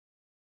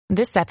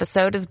This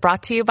episode is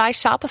brought to you by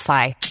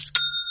Shopify.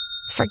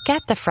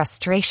 Forget the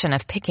frustration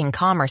of picking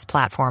commerce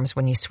platforms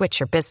when you switch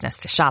your business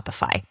to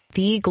Shopify,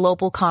 the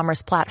global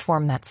commerce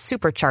platform that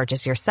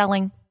supercharges your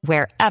selling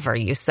wherever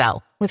you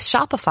sell. With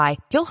Shopify,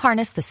 you'll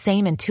harness the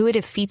same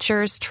intuitive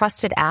features,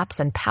 trusted apps,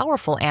 and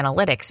powerful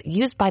analytics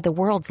used by the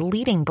world's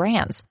leading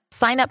brands.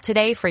 Sign up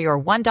today for your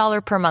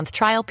 $1 per month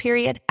trial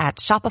period at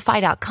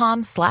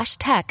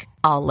shopify.com/tech,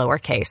 all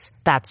lowercase.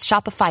 That's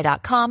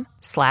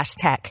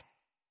shopify.com/tech.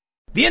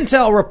 The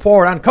intel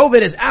report on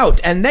COVID is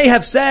out, and they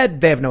have said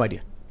they have no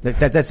idea.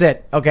 That's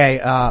it. Okay,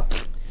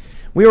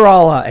 we were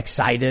all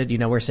excited. You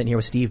know, we're sitting here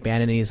with Steve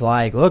Bannon, and he's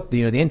like, look,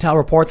 the intel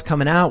report's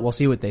coming out. We'll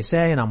see what they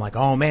say. And I'm like,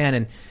 oh man.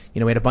 And,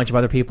 we had a bunch of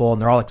other people,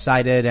 and they're all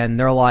excited, and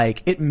they're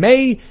like,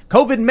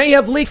 COVID may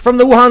have leaked from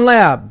the Wuhan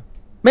lab.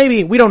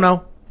 Maybe. We don't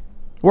know.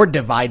 We're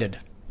divided.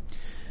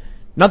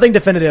 Nothing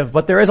definitive,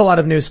 but there is a lot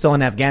of news still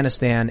in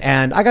Afghanistan.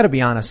 And I gotta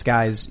be honest,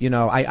 guys,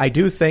 I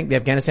do think the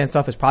Afghanistan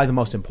stuff is probably the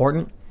most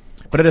important.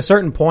 But at a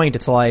certain point,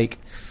 it's like,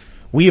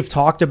 we have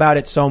talked about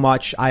it so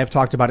much. I have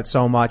talked about it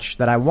so much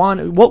that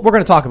we're going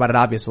to talk about it,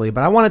 obviously,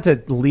 but I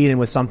wanted to lead in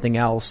with something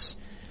else.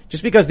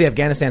 Just because the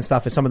Afghanistan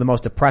stuff is some of the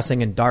most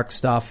depressing and dark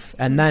stuff.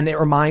 And then it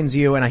reminds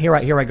you, and here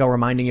I go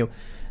reminding you,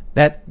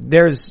 that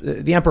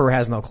the emperor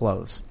has no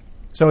clothes.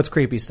 So it's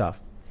creepy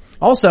stuff.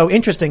 Also,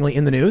 interestingly,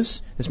 in the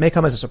news, this may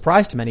come as a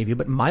surprise to many of you,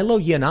 but Milo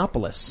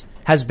Yiannopoulos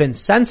has been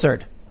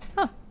censored.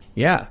 Huh.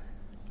 Yeah.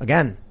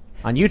 Again,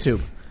 on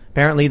YouTube.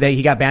 Apparently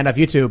he got banned off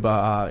YouTube,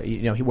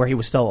 where he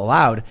was still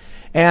allowed.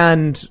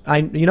 And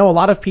a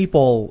lot of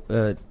people,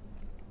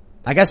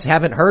 I guess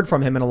haven't heard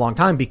from him in a long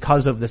time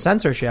because of the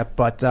censorship,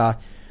 but,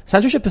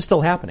 censorship is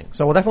still happening.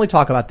 So we'll definitely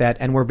talk about that.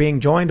 And we're being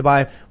joined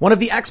by one of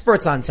the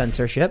experts on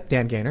censorship,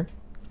 Dan Gainor.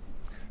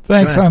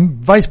 Thanks. I'm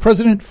Vice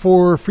President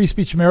for Free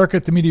Speech America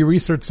at the Media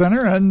Research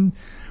Center, and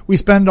we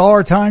spend all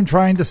our time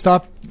trying to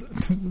stop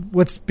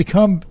what's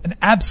become an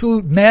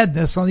absolute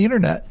madness on the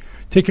internet,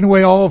 taking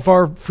away all of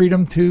our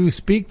freedom to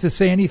speak, to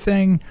say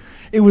anything.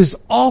 It was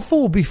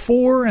awful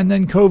before, and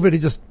then COVID, it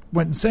just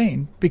went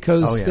insane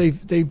because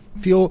they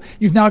feel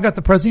you've now got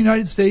the President of the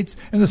United States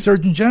and the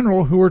Surgeon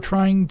General who are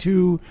trying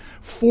to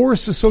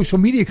force the social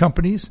media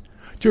companies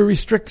to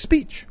restrict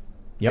speech.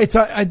 Yep.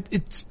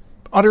 It's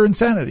utter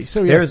insanity.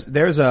 So there's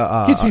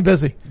keeps me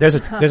busy. There's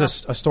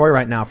a story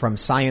right now from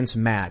Science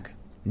Mag,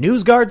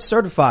 NewsGuard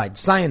certified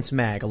Science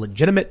Mag, a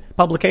legitimate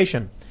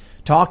publication,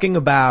 talking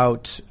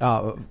about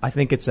I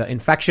think it's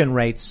infection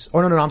rates.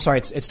 Or no, I'm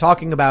sorry. It's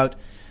talking about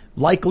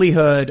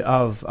likelihood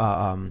of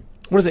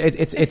what is it?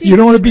 It's you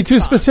don't want to be too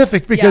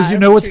specific because you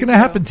know what's going to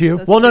happen to you.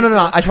 Well, no.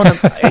 I just want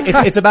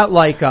to. It's about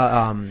like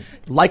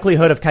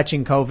likelihood of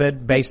catching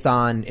COVID based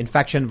on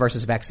infection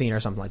versus vaccine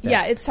or something like that.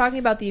 Yeah, it's talking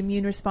about the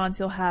immune response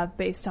you'll have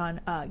based on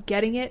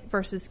getting it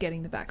versus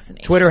getting the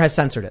vaccination. Twitter has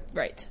censored it.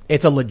 Right.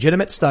 It's a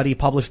legitimate study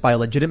published by a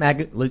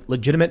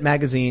legitimate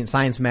magazine,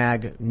 Science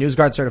Mag,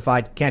 NewsGuard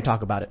certified. Can't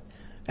talk about it.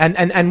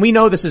 And we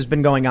know this has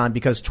been going on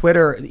because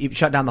Twitter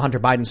shut down the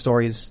Hunter Biden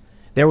stories.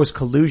 There was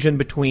collusion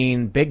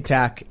between big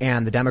tech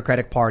and the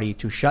Democratic Party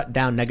to shut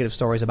down negative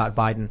stories about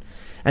Biden.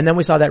 And then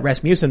we saw that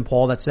Rasmussen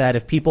poll that said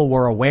if people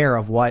were aware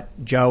of what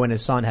Joe and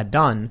his son had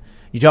done,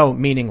 Joe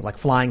meaning like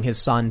flying his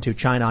son to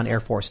China on Air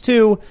Force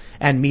 2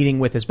 and meeting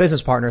with his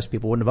business partners,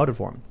 people wouldn't have voted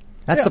for him.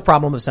 That's the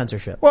problem of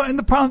censorship. Well, and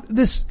the problem,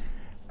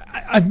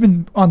 I've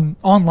been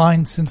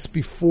online since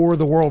before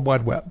the World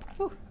Wide Web.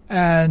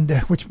 And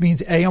which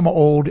means A, I'm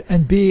old,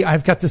 and B,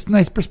 I've got this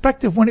nice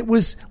perspective when it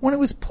was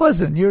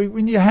pleasant.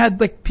 When you had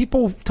like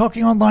people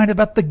talking online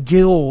about the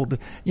Guild,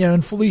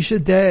 and Felicia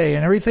Day,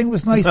 and everything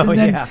was nice.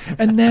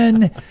 And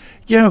then,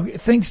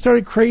 things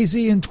started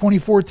crazy in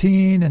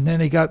 2014, and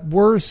then it got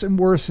worse and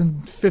worse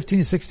in 15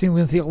 and 16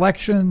 with the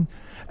election.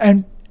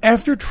 And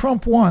after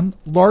Trump won,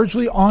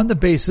 largely on the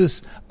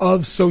basis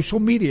of social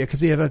media, because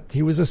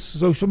he was a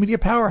social media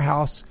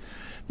powerhouse.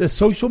 The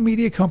social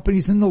media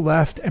companies in the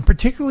left, and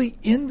particularly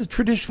in the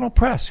traditional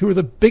press, who are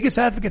the biggest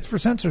advocates for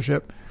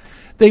censorship,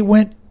 they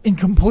went in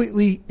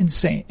completely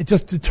insane. It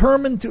just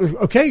determined to,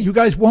 okay, you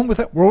guys won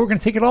with it. Well, we're going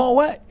to take it all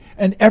away.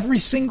 And every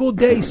single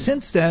day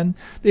since then,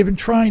 they've been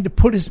trying to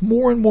put us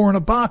more and more in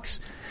a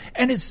box.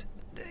 And it's,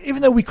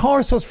 even though we call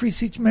ourselves Free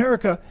Speech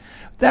America,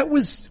 that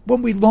was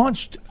when we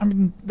launched,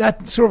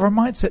 that sort of our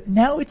mindset.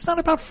 Now it's not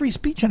about free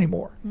speech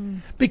anymore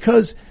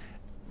because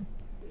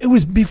it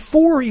was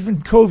before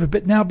even COVID,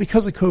 but now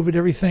because of COVID,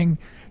 everything,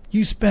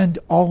 you spend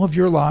all of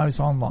your lives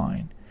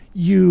online.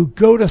 You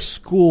go to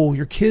school,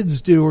 your kids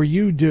do, or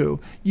you do.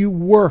 You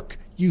work,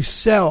 you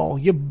sell,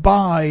 you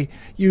buy,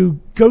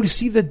 you go to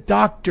see the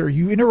doctor,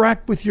 you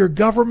interact with your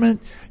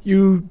government,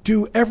 you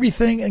do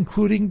everything,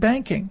 including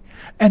banking.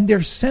 And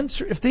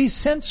if they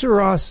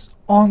censor us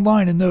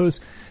online in those,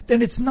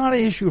 then it's not an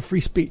issue of free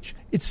speech.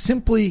 It's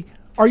simply,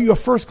 are you a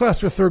first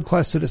class or third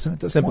class citizen at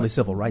this point? Simply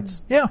civil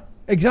rights. Yeah,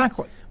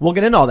 exactly. We'll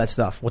get into all that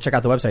stuff. We'll check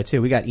out the website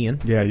too. We got Ian.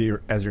 Yeah,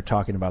 as you're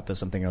talking about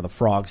this, I'm thinking of the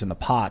frogs in the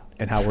pot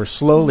and how we're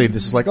slowly,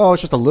 this is like, oh,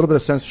 it's just a little bit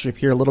of censorship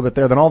here, a little bit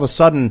there. Then all of a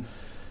sudden,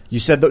 You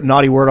said the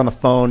naughty word on the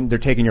phone. They're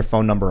taking your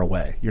phone number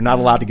away. You're not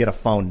allowed to get a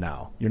phone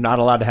now. You're not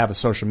allowed to have a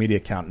social media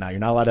account now. You're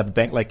not allowed to have a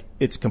bank. Like,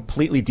 it's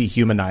completely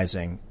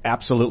dehumanizing.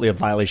 Absolutely a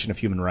violation of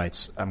human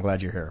rights. I'm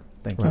glad you're here.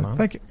 Thank you.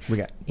 Thank you.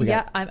 We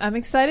got I'm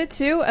excited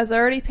too, as I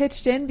already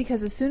pitched in,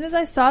 because as soon as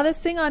I saw this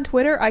thing on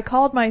Twitter, I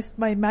called my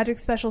magic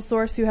special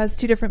source who has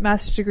 2 different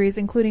master's degrees,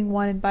 including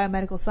one in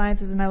biomedical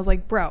sciences, and I was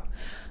like, bro,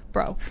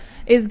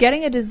 is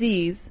getting a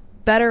disease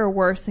better or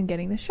worse than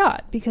getting the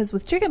shot? Because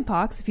with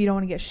chickenpox, if you don't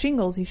want to get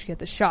shingles, you should get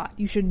the shot.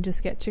 You shouldn't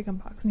just get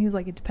chickenpox. And he was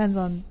like, it depends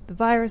on the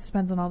virus,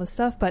 depends on all this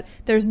stuff, but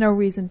there's no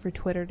reason for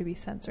Twitter to be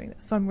censoring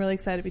this. So I'm really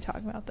excited to be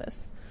talking about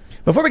this.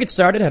 Before we get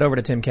started, head over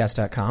to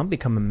timcast.com,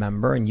 become a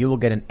member, and you will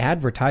get an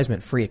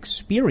advertisement-free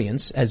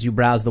experience as you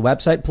browse the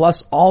website,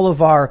 plus all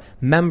of our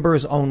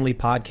members-only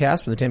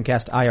podcasts from the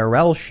Timcast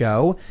IRL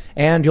show,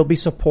 and you'll be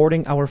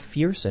supporting our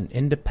fierce and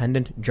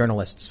independent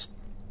journalists.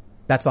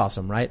 That's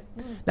awesome, right?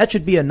 That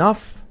should be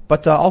enough.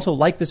 But also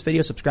like this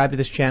video, subscribe to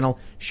this channel,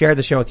 share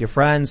the show with your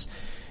friends.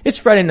 It's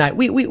Friday night.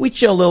 We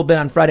chill a little bit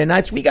on Friday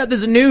nights. We got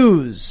this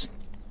news.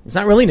 It's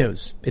not really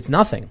news. It's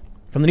nothing.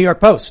 From the New York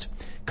Post.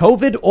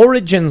 COVID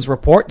origins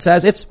report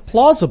says it's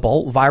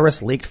plausible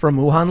virus leaked from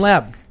Wuhan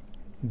lab.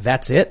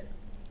 That's it.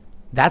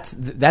 That's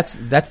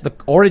the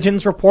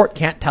origins report.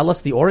 Can't tell us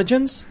the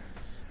origins.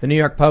 The New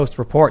York Post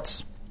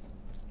reports.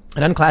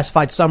 An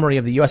unclassified summary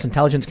of the U.S.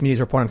 intelligence community's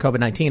report on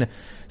COVID-19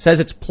 says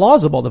it's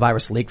plausible the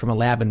virus leaked from a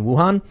lab in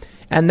Wuhan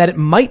and that it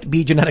might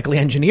be genetically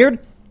engineered,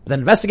 but the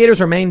investigators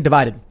remain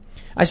divided.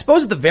 I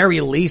suppose at the very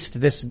least,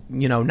 this,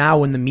 now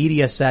when the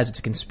media says it's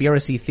a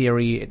conspiracy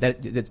theory,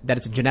 that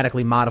it's a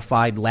genetically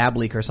modified lab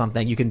leak or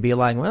something, you can be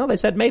like, well, they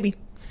said maybe.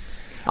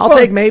 I'll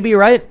take maybe,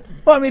 right?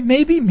 Well, I mean,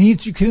 maybe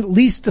means you can at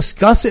least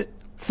discuss it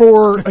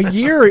for a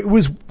year. It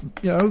was,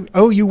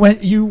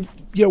 you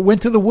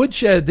went to the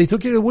woodshed. They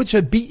took you to the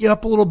woodshed, beat you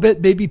up a little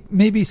bit,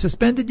 maybe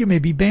suspended you,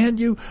 maybe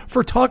banned you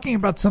for talking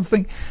about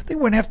something. They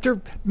went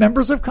after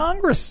members of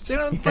Congress.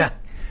 Yeah.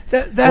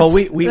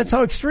 That's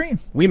how extreme.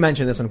 We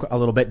mentioned this a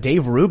little bit.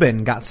 Dave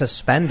Rubin got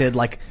suspended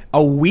like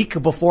a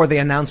week before they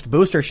announced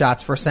booster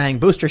shots for saying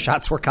booster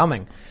shots were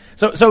coming.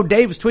 So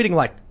Dave's tweeting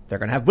like, they're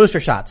going to have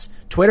booster shots.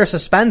 Twitter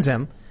suspends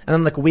him. And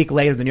then like a week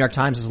later, the New York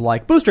Times is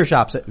like, booster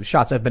shots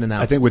have been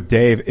announced. I think with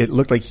Dave, it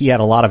looked like he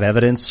had a lot of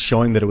evidence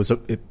showing that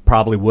it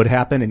probably would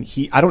happen. And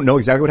I don't know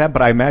exactly what happened,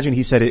 but I imagine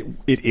he said it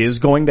is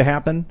going to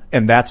happen.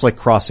 And that's like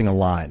crossing a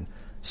line.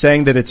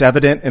 Saying that it's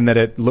evident and that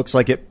it looks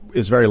like it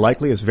is very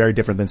likely is very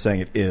different than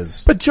saying it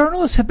is. But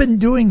journalists have been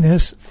doing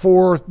this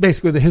for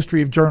basically the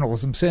history of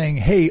journalism, saying,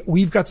 hey,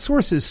 we've got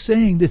sources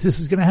saying that this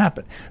is going to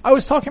happen. I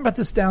was talking about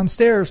this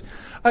downstairs.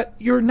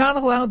 You're not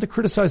allowed to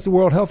criticize the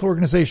World Health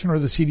Organization or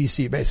the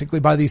CDC, basically,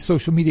 by these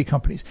social media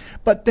companies.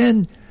 But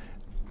then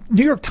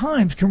New York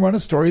Times can run a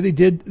story. They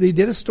did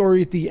a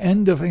story at the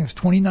end of, I think it was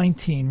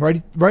 2019,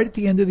 right at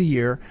the end of the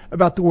year,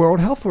 about the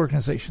World Health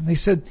Organization. They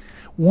said,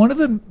 one of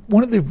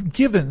the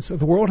givens of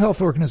the World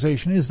Health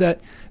Organization is that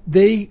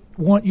they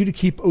want you to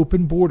keep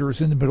open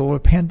borders in the middle of a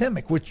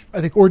pandemic, which I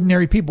think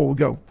ordinary people would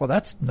go, well,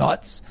 that's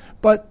nuts.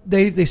 But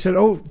they said,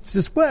 oh, it's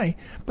this way.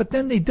 But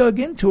then they dug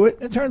into it,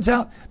 and it turns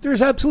out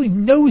there's absolutely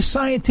no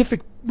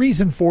scientific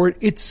reason for it.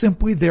 It's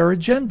simply their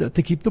agenda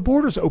to keep the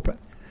borders open.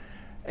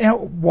 Now,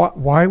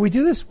 why we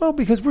do this? Well,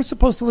 because we're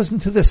supposed to listen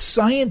to the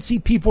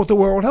sciencey people at the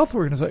World Health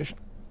Organization.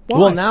 Why?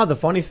 Well, now the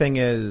funny thing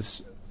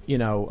is,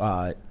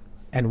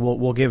 and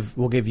we'll give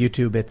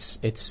YouTube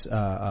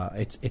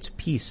its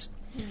piece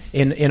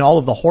in all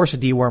of the horse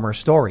dewormer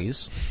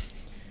stories.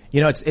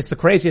 It's the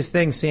craziest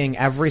thing seeing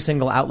every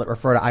single outlet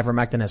refer to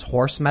ivermectin as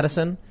horse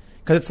medicine,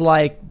 because it's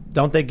like,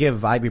 don't they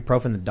give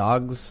ibuprofen to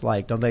dogs?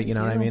 Like, don't they? You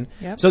know what I mean?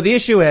 Yep. So the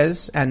issue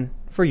is, and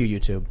for you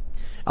YouTube,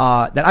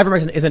 that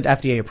ivermectin isn't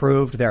FDA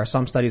approved. There are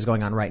some studies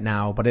going on right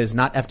now, but it is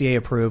not FDA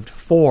approved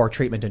for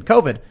treatment in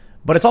COVID.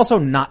 But it's also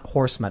not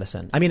horse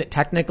medicine. I mean, it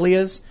technically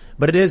is,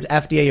 but it is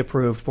FDA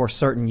approved for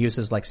certain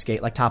uses like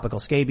topical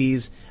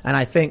scabies and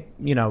I think,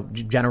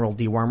 general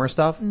dewormer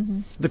stuff.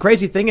 Mm-hmm. The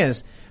crazy thing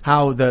is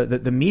how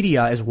the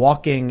media is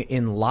walking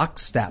in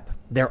lockstep.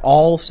 They're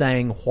all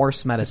saying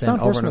horse medicine. It's not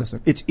horse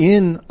medicine. It's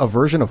in a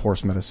version of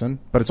horse medicine,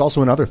 but it's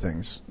also in other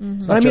things.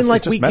 Mm-hmm. But I mean,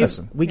 like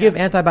we give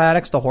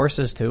antibiotics to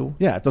horses too.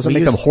 Yeah, it doesn't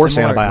make them horse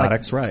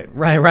antibiotics, right?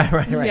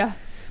 Right. Yeah.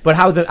 But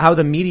how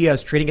the media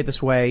is treating it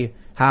this way,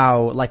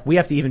 how like we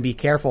have to even be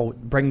careful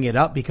bringing it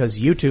up because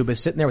YouTube is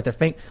sitting there with their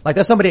finger, like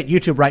there's somebody at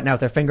YouTube right now with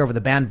their finger over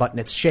the ban button,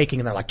 it's shaking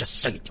and they're like, just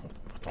say,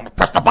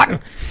 press the button.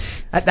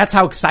 That's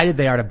how excited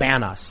they are to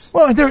ban us.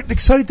 Well, they're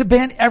excited to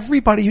ban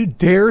everybody who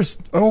dares,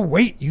 oh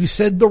wait, you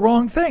said the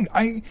wrong thing.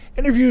 I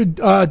interviewed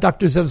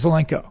Dr. Zev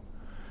Zelenko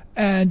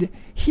and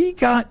he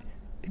got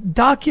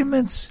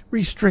documents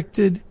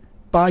restricted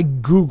by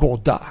Google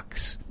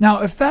Docs.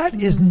 Now, if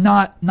that is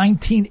not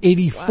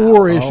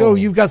 1984-ish, wow. Oh,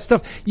 you've got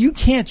stuff, you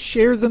can't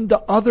share them to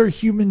other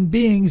human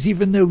beings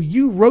even though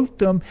you wrote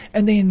them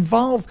and they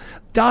involve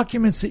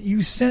documents that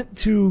you sent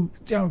to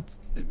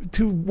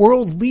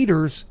world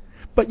leaders,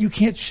 but you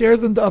can't share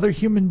them to other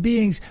human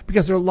beings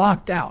because they're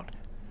locked out.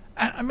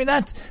 I mean,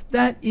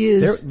 that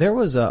is... There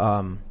was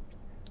a,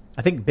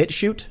 I think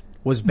BitChute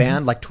was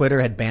banned, like Twitter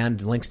had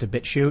banned links to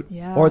BitChute.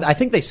 Yeah. Or I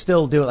think they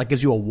still do it, like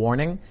gives you a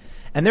warning.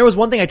 And there was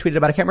one thing I tweeted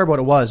about, I can't remember what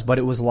it was, but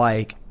it was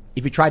like,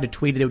 if you tried to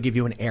tweet it, it would give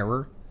you an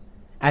error.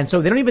 And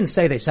so they don't even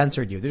say they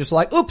censored you. They're just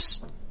like,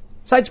 oops,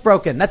 site's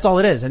broken. That's all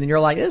it is. And then you're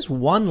like, there's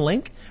one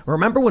link.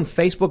 Remember when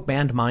Facebook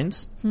banned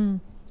Minds? You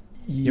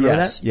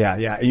remember that?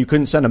 Yeah. And you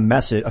couldn't send a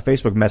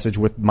Facebook message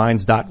with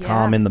minds.com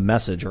Yeah. in the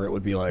message, or it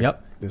would be like,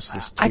 this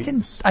tweet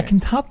I can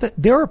top that.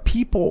 There are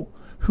people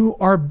who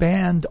are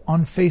banned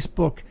on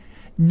Facebook,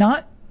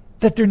 not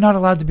that they're not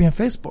allowed to be on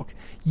Facebook.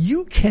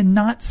 You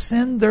cannot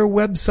send their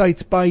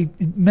websites by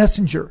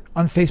Messenger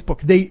on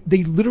Facebook.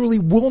 They literally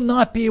will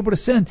not be able to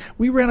send.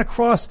 We ran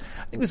across,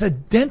 I think it was a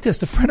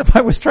dentist a friend of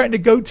mine was trying to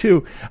go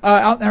to,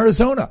 out in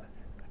Arizona.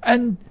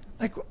 And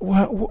like,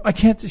 well, I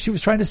can't, she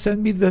was trying to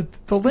send me the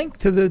link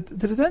to the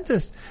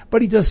dentist,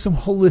 but he does some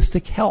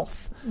holistic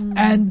health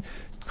and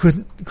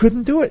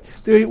couldn't do it.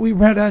 We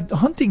ran a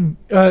hunting,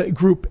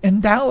 group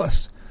in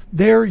Dallas.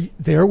 Their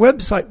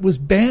website was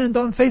banned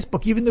on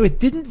Facebook, even though it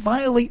didn't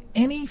violate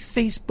any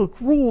Facebook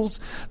rules.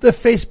 The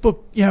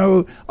Facebook,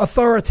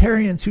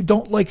 authoritarians who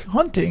don't like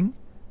hunting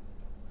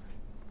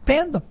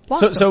banned them.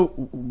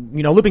 So,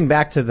 looping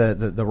back to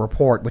the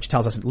report, which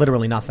tells us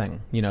literally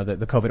nothing,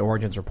 the COVID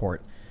origins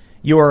report,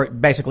 you're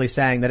basically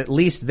saying that at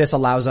least this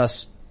allows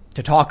us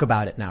to talk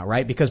about it now,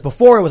 right? Because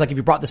before it was like if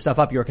you brought this stuff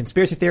up, you're a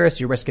conspiracy theorist,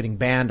 you risk getting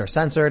banned or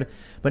censored.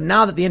 But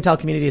now that the Intel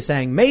community is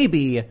saying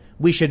maybe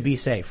we should be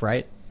safe,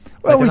 right?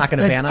 Well, they're not going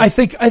to ban us? I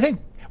think,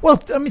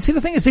 see, the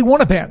thing is they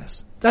want to ban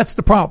us. That's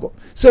the problem.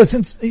 So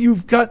since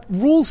you've got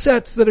rule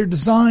sets that are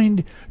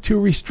designed to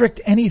restrict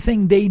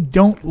anything they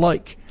don't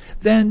like,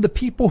 then the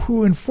people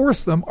who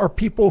enforce them are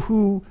people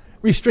who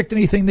restrict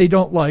anything they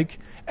don't like.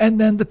 And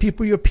then the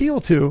people you appeal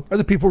to are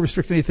the people who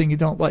restrict anything you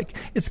don't like.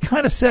 It's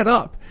kind of set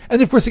up.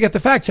 And of course you got the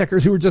fact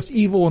checkers who are just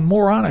evil and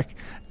moronic.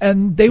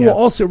 And they will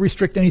also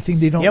restrict anything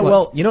they don't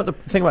like. Yeah, well, the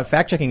thing about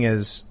fact checking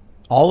is,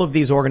 all of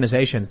these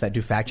organizations that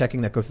do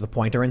fact-checking that go through the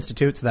Pointer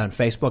Institute so that on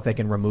Facebook they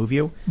can remove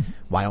you.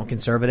 Why don't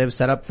conservatives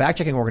set up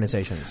fact-checking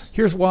organizations?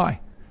 Here's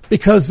why.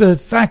 Because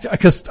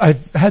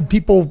I've had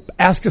people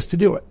ask us to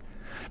do it.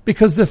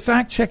 Because the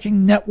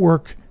fact-checking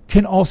network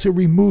can also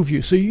remove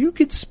you. So you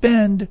could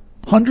spend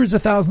hundreds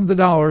of thousands of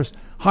dollars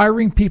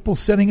hiring people,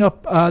 setting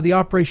up the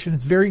operation.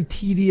 It's very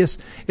tedious.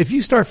 If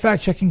you start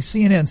fact-checking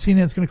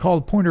CNN's going to call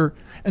the Pointer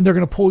and they're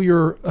going to pull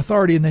your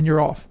authority and then you're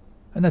off.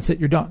 And that's it,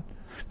 you're done.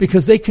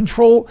 Because they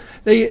control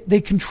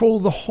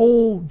the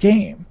whole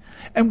game.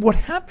 And what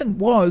happened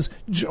was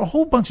a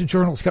whole bunch of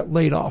journalists got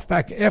laid off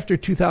back after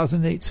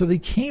 2008. So they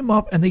came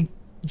up and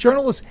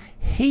journalists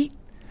hate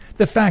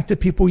the fact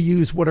that people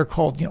use what are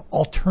called,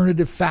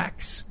 alternative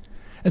facts.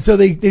 And so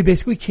they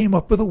basically came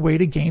up with a way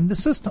to game the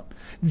system.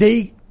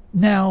 They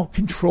now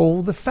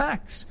control the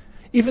facts.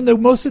 Even though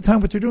most of the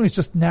time what they're doing is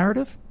just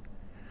narrative.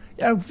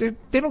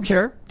 They don't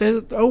care.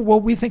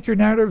 We think your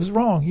narrative is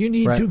wrong. You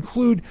need to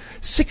include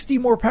 60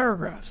 more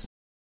paragraphs.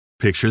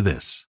 Picture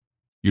this.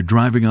 You're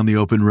driving on the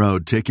open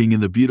road, taking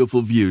in the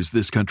beautiful views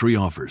this country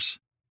offers.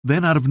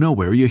 Then out of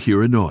nowhere, you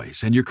hear a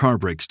noise and your car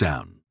breaks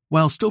down.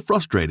 While still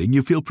frustrating,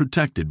 you feel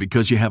protected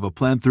because you have a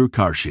plan through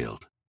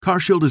CarShield.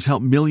 CarShield has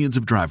helped millions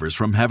of drivers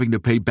from having to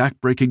pay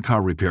back-breaking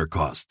car repair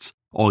costs.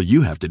 All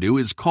you have to do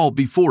is call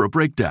before a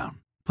breakdown.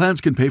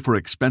 Plans can pay for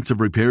expensive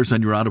repairs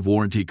on your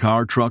out-of-warranty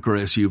car, truck, or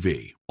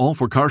SUV, all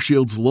for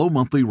CarShield's low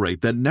monthly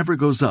rate that never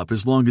goes up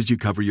as long as you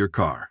cover your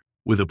car.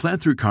 With a plan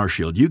through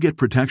CarShield, you get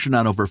protection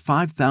on over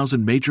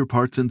 5,000 major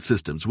parts and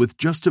systems with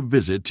just a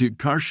visit to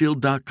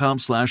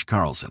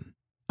carshield.com/Carlson.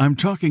 I'm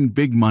talking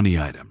big money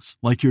items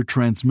like your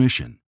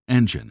transmission,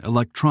 engine,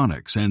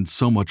 electronics, and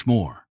so much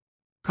more.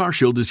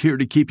 CarShield is here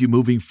to keep you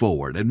moving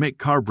forward and make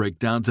car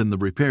breakdowns and the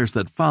repairs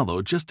that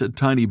follow just a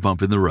tiny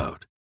bump in the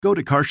road. Go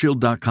to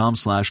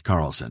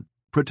carshield.com/Carlson.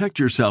 Protect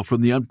yourself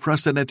from the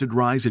unprecedented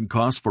rise in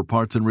costs for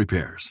parts and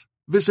repairs.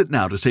 Visit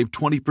now to save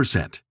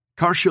 20%.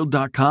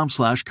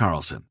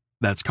 carshield.com/Carlson.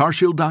 That's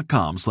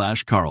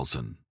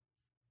carshield.com/Carlson.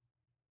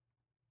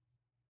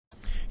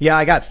 Yeah,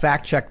 I got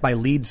fact checked by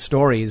Lead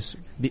Stories.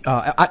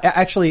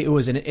 Actually, it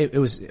was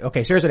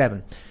okay. So here's what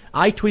happened.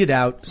 I tweeted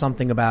out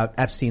something about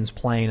Epstein's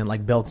plane and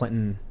like Bill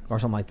Clinton or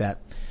something like that.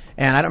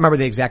 And I don't remember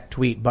the exact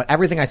tweet, but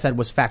everything I said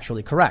was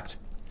factually correct.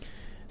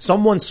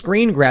 Someone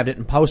screen grabbed it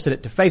and posted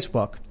it to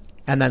Facebook,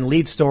 and then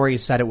Lead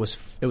Stories said it was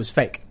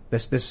fake.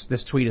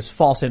 This tweet is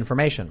false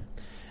information.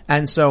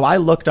 And so I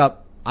looked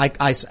up,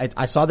 I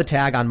saw the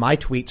tag on my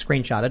tweet,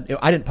 screenshotted.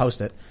 I didn't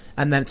post it.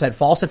 And then it said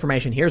false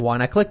information. Here's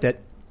one. I clicked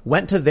it,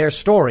 went to their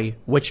story,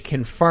 which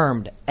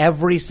confirmed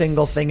every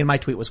single thing in my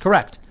tweet was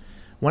correct.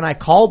 When I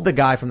called the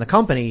guy from the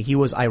company, he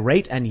was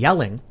irate and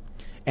yelling,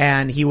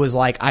 and he was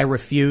like, I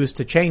refuse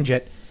to change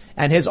it.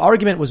 And his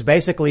argument was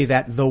basically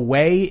that the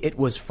way it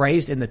was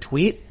phrased in the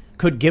tweet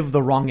could give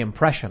the wrong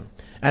impression.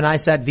 And I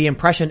said, the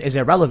impression is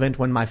irrelevant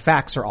when my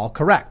facts are all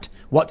correct.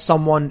 What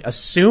someone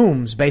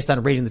assumes based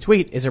on reading the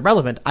tweet is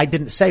irrelevant. I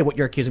didn't say what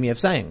you're accusing me of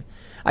saying.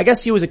 I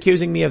guess he was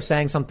accusing me of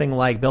saying something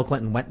like Bill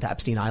Clinton went to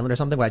Epstein Island or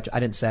something, which I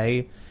didn't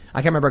say.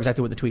 I can't remember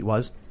exactly what the tweet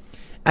was.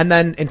 And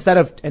then instead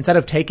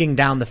of taking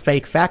down the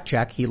fake fact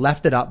check, he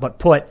left it up, but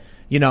put,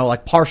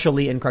 like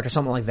partially incorrect or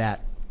something like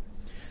that.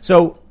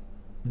 So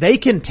they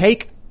can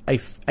take a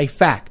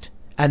fact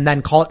and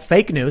then call it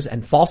fake news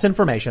and false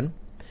information,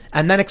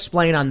 and then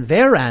explain on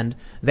their end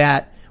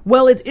that,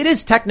 well, it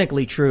is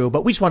technically true,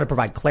 but we just want to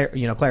provide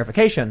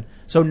clarification.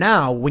 So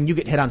now when you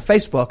get hit on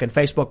Facebook and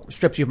Facebook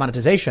strips you of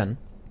monetization,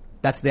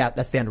 that's the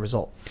end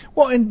result.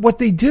 Well, and what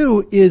they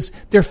do is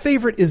their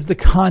favorite is the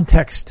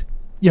context.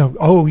 You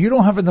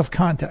don't have enough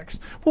context.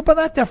 Well, by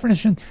that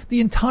definition, the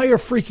entire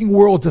freaking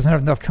world doesn't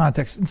have enough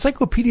context.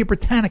 Encyclopedia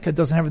Britannica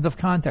doesn't have enough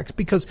context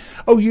because,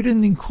 you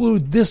didn't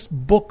include this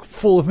book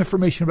full of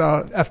information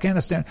about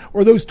Afghanistan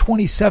or those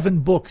 27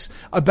 books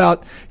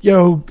about,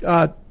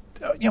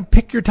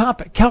 pick your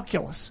topic,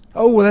 calculus.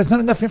 Oh, well, there's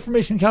not enough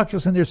information in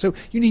calculus in there, so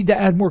you need to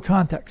add more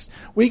context.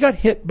 We got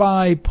hit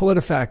by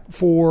PolitiFact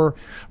for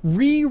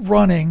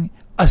rerunning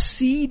a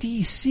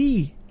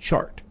CDC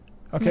chart.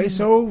 Okay,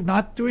 so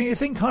not doing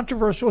anything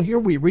controversial here.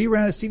 We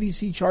reran a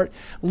CDC chart,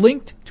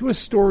 linked to a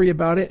story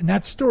about it, and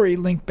that story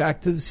linked back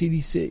to the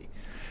CDC.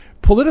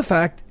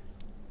 PolitiFact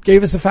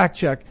gave us a fact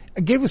check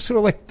and gave us sort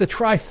of like the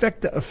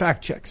trifecta of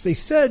fact checks. They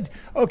said,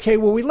 okay,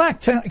 well, we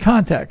lack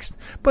context,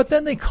 but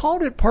then they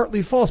called it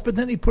partly false, but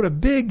then he put a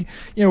big,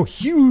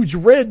 huge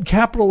red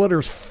capital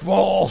letters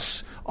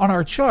false on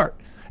our chart.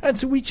 And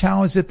so we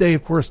challenged it. They,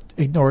 of course,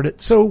 ignored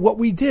it. So what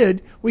we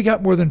did, we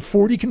got more than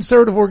 40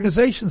 conservative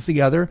organizations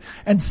together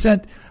and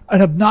sent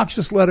an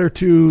obnoxious letter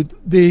to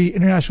the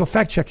International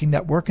Fact-Checking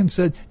Network and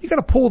said, you got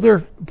to pull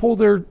their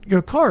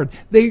card.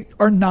 They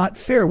are not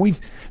fair.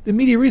 The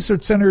Media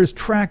Research Center has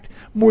tracked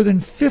more than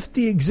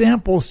 50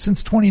 examples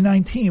since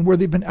 2019 where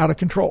they've been out of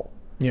control.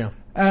 Yeah.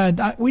 And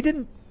we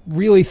didn't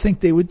really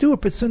think they would do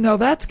it, but so now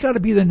that's got to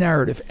be the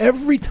narrative.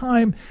 Every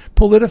time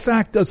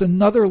PolitiFact does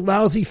another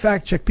lousy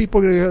fact check,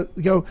 people are going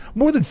to go,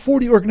 more than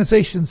 40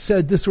 organizations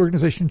said this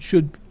organization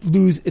should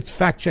lose its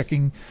fact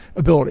checking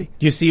ability.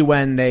 Do you see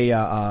when they,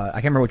 I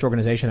can't remember which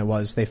organization it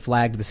was, they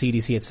flagged the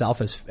CDC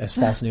itself as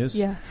false news?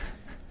 Yeah.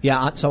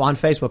 Yeah, so on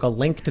Facebook, a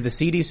link to the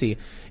CDC.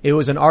 It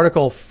was an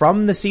article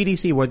from the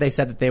CDC where they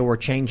said that they were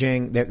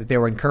they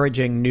were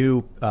encouraging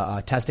new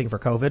testing for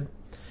COVID.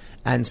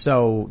 And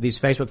so these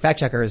Facebook fact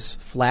checkers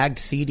flagged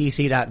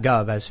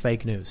cdc.gov as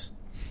fake news.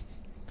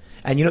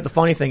 And the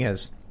funny thing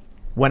is,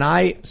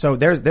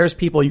 there's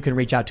people you can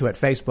reach out to at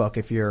Facebook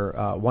if you're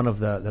one of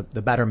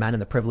the better men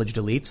and the privileged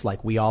elites,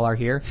 like we all are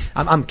here.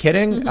 I'm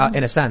kidding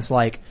in a sense,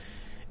 but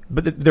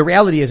the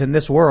reality is in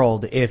this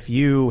world, if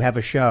you have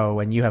a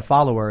show and you have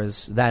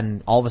followers,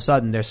 then all of a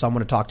sudden there's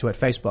someone to talk to at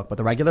Facebook. But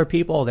the regular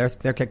people, they're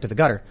kicked to the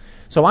gutter.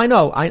 So I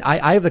know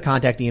I have the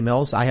contact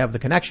emails, I have the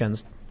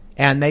connections,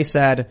 and they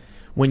said,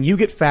 when you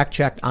get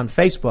fact-checked on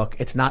Facebook,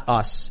 it's not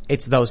us.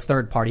 It's those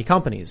third-party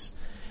companies.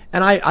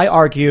 And I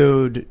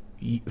argued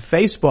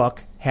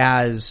Facebook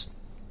has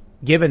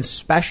given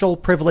special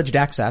privileged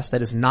access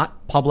that is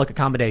not public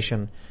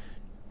accommodation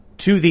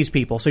to these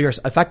people. So you're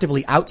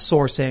effectively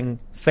outsourcing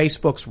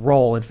Facebook's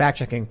role in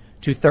fact-checking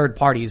to third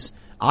parties.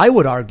 I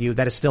would argue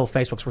that it's still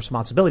Facebook's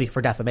responsibility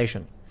for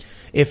defamation.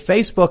 If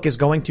Facebook is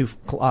going to,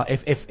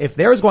 if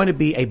there is going to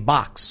be a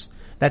box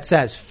that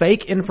says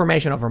fake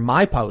information over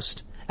my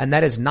post, and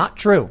that is not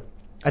true,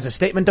 as a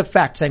statement of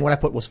fact saying what I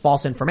put was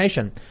false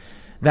information,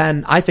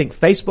 then I think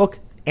Facebook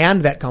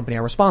and that company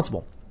are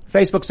responsible.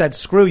 Facebook said,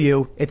 screw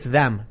you, it's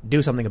them,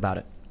 do something about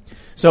it.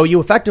 So you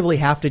effectively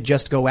have to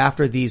just go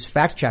after these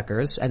fact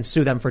checkers and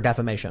sue them for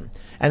defamation.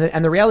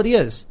 And the reality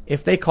is,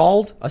 if they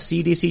called a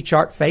CDC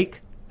chart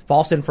fake,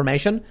 false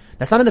information,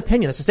 that's not an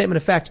opinion, that's a statement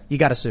of fact, you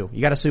gotta sue.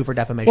 You gotta sue for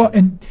defamation.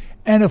 Well,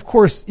 and of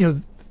course,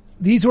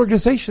 these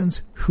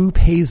organizations, who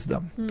pays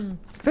them?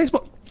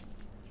 Facebook.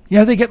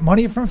 They get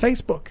money from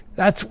Facebook.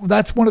 That's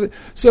one of the.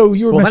 So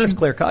you were then it's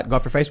clear cut. Go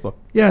after Facebook.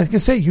 Yeah, I was gonna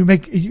say you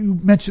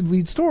mentioned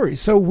lead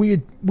stories. So we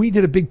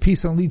did a big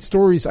piece on lead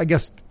stories. I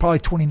guess probably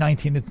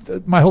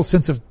 2019. My whole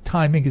sense of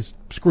timing is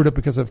screwed up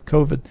because of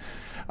COVID.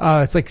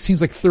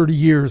 Seems like 30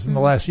 years in the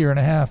last year and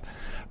a half.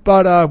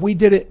 But we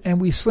did it and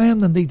we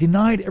slammed them. They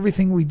denied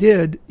everything we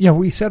did.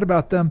 We said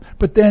about them.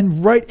 But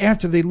then right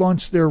after they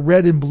launched their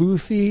red and blue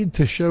feed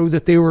to show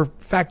that they were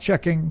fact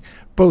checking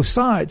both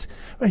sides.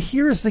 But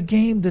here's the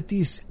game that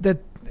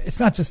it's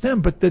not just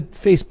them, but that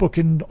Facebook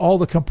and all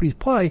the companies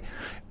play.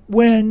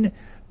 When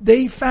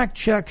they fact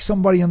check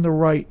somebody on the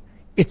right,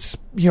 it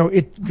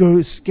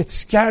gets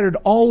scattered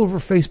all over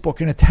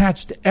Facebook and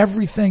attached to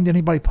everything that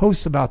anybody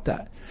posts about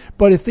that.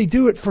 But if they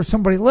do it for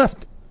somebody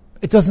left,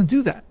 it doesn't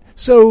do that.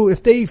 So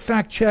if they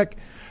fact check,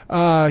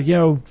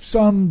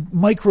 some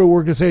micro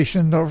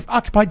organization or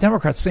Occupy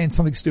Democrats saying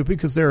something stupid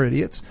because they're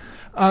idiots,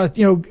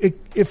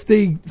 if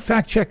they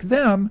fact check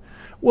them,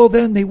 well,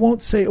 then they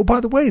won't say, oh, by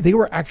the way, they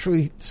were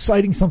actually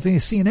citing something that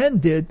CNN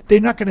did.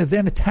 They're not going to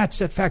then attach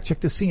that fact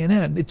check to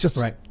CNN. It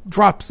just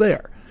drops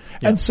there.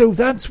 Yeah. And so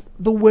that's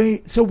the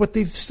way. So what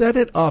they've set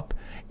it up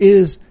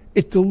is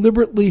it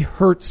deliberately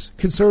hurts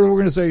conservative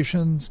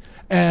organizations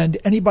and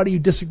anybody who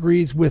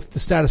disagrees with the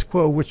status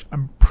quo, which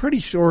I'm pretty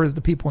sure is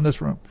the people in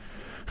this room.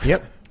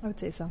 Yep. I would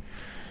say so.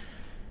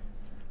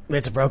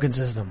 It's a broken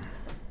system.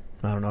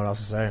 I don't know what else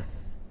to say.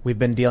 We've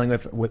been dealing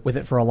with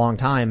it for a long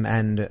time,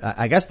 and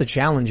I guess the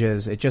challenge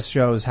is it just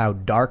shows how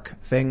dark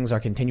things are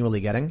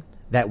continually getting,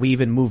 that we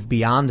even move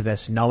beyond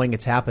this knowing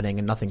it's happening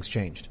and nothing's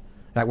changed.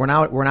 Like we're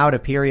now at a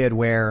period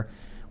where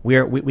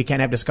we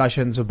can't have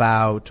discussions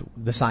about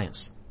the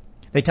science.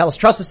 They tell us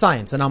trust the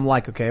science, and I'm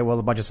like, okay, well,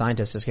 a bunch of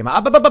scientists just came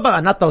out,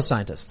 not those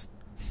scientists.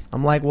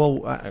 I'm like, well,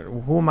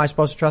 who am I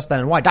supposed to trust then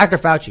and why? Dr.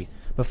 Fauci.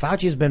 But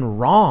Fauci's been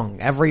wrong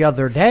every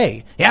other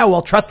day. Yeah,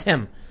 well, trust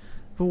him.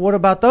 But what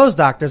about those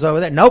doctors over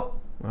there? Nope.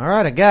 All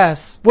right, I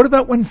guess. What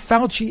about when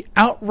Fauci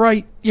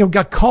outright,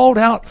 got called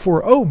out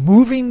for,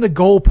 moving the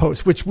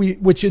goalpost,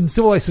 which in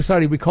civilized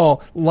society we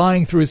call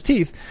lying through his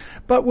teeth.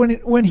 But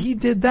when he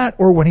did that,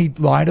 or when he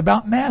lied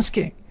about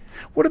masking.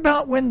 What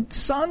about when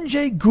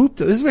Sanjay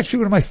Gupta, this is actually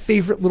one of my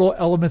favorite little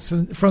elements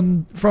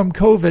from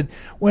COVID,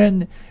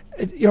 when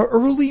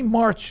early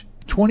March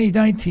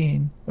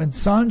 2019, when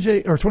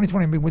Sanjay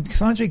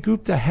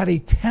Gupta had a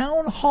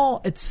town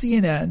hall at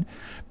CNN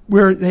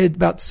where they had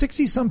about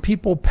 60-some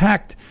people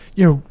packed,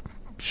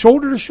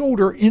 shoulder to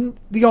shoulder in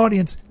the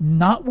audience,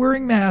 not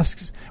wearing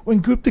masks, when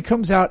Gupta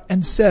comes out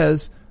and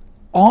says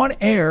on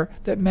air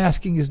that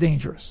masking is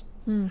dangerous.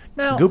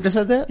 Now, Gupta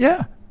said that?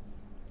 Yeah.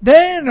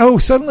 Then,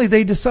 suddenly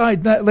they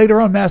decide that later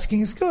on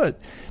masking is good.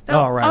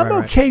 Now,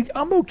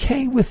 I'm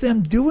okay with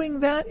them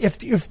doing that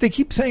if they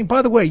keep saying,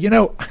 by the way,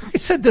 I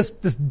said this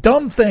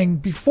dumb thing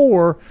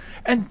before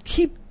and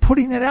keep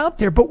putting it out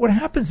there. But what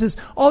happens is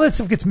all that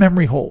stuff gets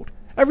memory hold.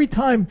 Every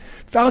time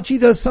Fauci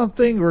does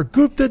something or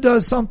Gupta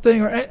does something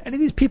or any of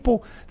these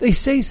people, they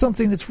say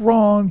something that's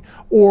wrong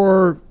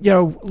or,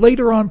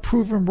 later on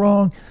proven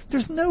wrong.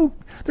 There's no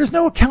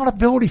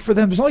accountability for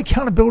them. There's only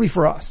accountability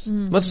for us.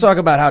 Let's talk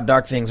about how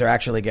dark things are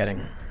actually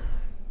getting.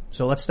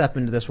 So let's step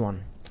into this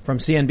one from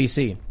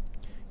CNBC.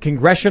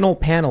 Congressional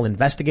panel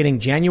investigating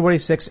January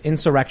 6th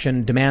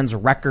insurrection demands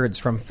records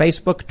from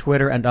Facebook,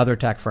 Twitter, and other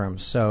tech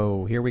firms.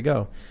 So here we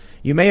go.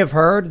 You may have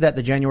heard that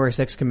the January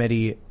 6th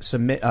committee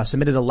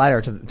submitted a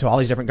letter to all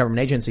these different government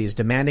agencies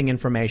demanding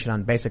information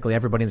on basically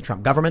everybody in the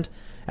Trump government,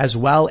 as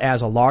well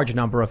as a large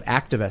number of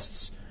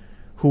activists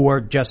who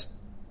were just,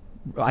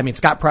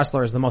 Scott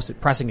Pressler is the most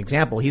pressing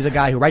example. He's a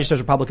guy who registers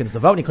Republicans to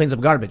vote and he cleans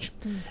up garbage.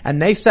 And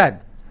they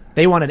said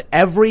they wanted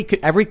every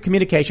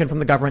communication from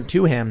the government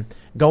to him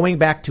going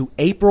back to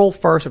April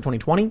 1st of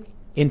 2020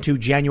 into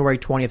January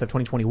 20th of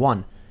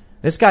 2021.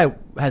 This guy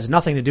has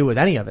nothing to do with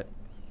any of it.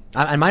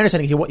 And my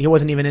understanding, he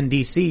wasn't even in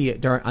D.C.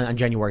 on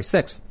January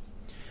 6th.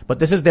 But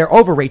this is their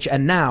overreach,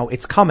 and now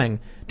it's coming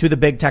to the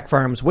big tech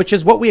firms, which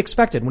is what we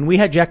expected. When we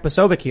had Jack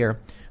Posobiec here,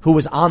 who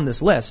was on this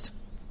list,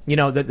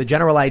 the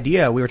general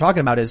idea we were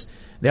talking about is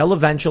they'll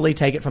eventually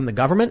take it from the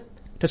government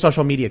to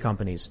social media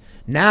companies.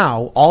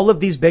 Now, all of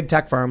these big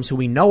tech firms who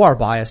we know are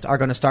biased are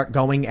going to start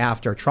going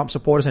after Trump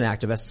supporters and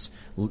activists.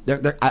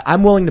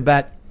 I'm willing to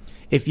bet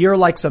if you're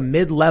like some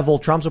mid-level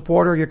Trump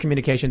supporter, your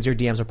communications, your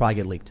DMs will probably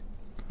get leaked.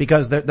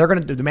 Because they're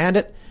going to demand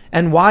it.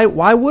 And why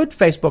would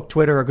Facebook,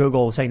 Twitter, or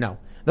Google say no?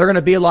 They're going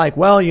to be like,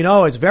 well,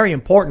 it's very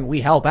important.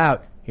 We help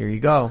out. Here you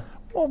go.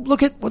 Well,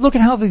 look at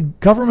how the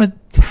government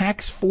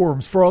tax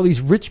forms for all these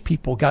rich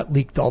people got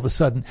leaked all of a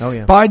sudden. Oh,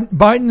 yeah.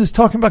 Biden is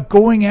talking about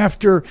going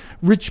after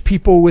rich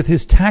people with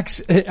his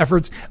tax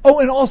efforts.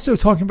 Oh, and also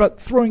talking about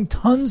throwing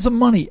tons of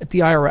money at the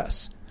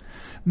IRS.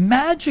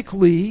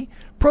 Magically,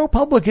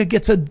 ProPublica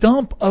gets a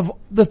dump of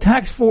the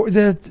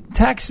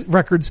tax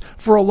records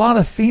for a lot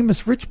of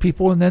famous rich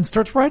people and then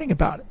starts writing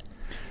about it.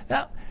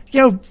 Now,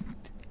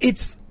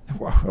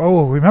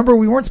 remember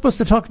we weren't supposed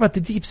to talk about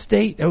the deep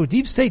state.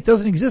 Deep state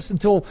doesn't exist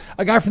until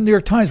a guy from the New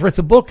York Times writes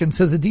a book and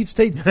says the deep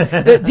state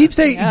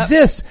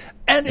exists,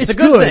 and it's a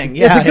good thing.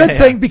 Yeah, it's a good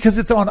thing because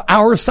it's on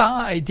our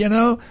side,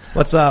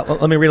 Let's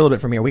let me read a little bit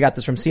from here. We got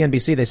this from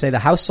CNBC. They say the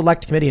House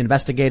Select Committee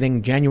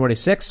investigating January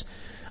 6th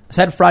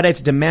said Friday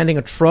it's demanding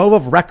a trove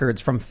of records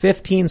from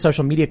 15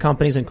 social media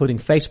companies, including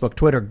Facebook,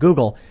 Twitter,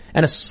 Google,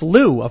 and a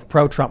slew of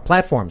pro-Trump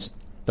platforms.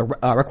 The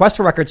requests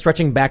for records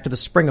stretching back to the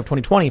spring of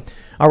 2020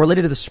 are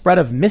related to the spread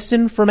of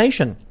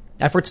misinformation,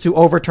 efforts to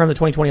overturn the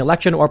 2020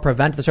 election or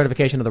prevent the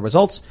certification of the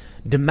results,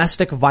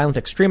 domestic violent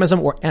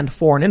extremism, and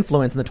foreign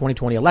influence in the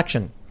 2020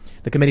 election,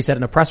 the committee said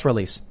in a press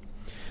release.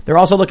 They're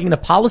also looking into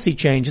policy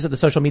changes that the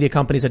social media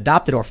companies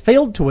adopted or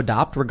failed to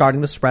adopt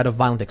regarding the spread of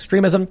violent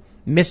extremism,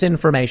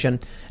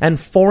 misinformation, and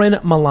foreign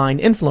malign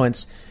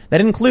influence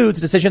that includes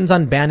decisions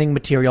on banning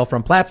material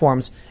from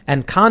platforms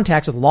and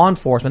contacts with law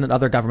enforcement and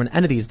other government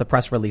entities, the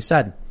press release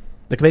said.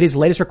 The committee's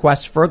latest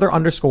requests further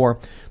underscore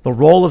the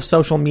role of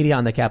social media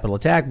on the Capitol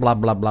attack, blah,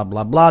 blah, blah,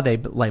 blah, blah. They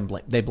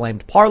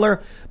blamed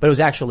Parler, but it was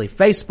actually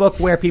Facebook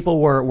where people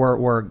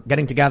were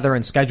getting together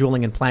and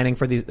scheduling and planning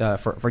for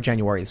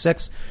January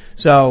 6th.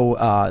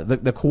 So,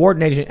 the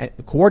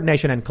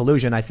coordination and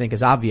collusion, I think,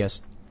 is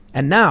obvious.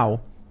 And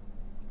now,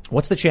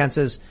 what's the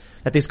chances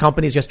that these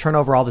companies just turn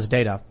over all this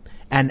data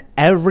and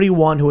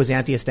everyone who is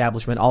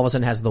anti-establishment all of a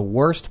sudden has the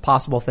worst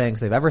possible things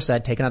they've ever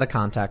said taken out of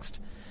context,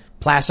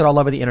 plastered all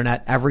over the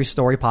internet, every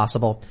story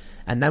possible.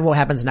 And then what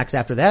happens next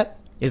after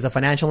that is the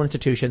financial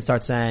institutions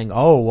start saying,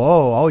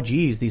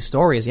 geez, these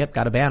stories, yep,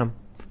 gotta ban them.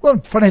 Well,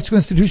 financial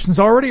institutions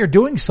already are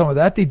doing some of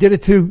that. They did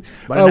it to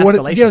What an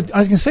escalation. I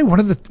was going to say one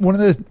of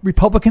the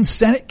Republican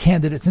Senate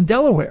candidates in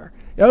Delaware.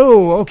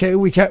 Oh, okay,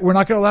 we're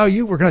not going to allow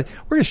you. We're going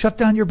to shut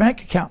down your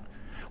bank account.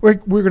 We're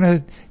going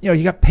to,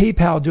 you got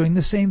PayPal doing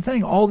the same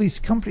thing. All these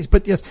companies,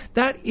 but yes,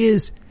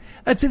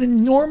 that's an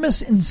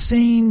enormous,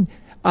 insane,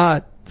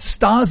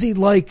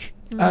 Stasi-like,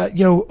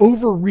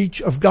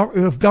 overreach of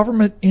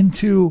government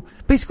into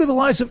basically the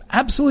lives of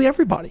absolutely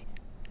everybody.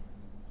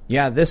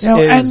 Yeah, this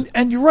is,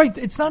 and you're right.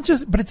 It's not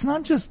just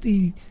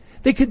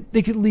they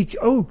could leak.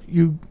 Oh,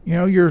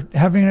 you're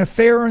having an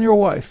affair on your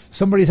wife.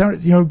 Somebody's having,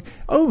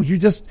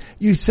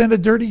 you send a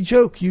dirty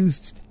joke.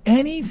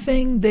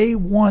 Anything they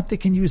want, they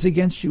can use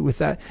against you with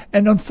that.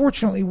 And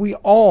unfortunately, we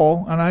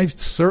all, and I've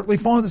certainly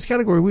fallen in this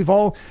category, we've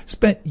all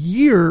spent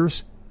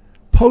years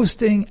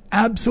posting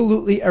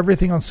absolutely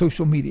everything on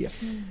social media.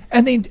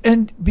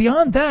 And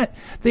beyond that,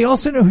 they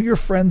also know who your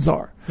friends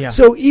are. Yeah.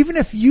 So even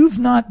if you've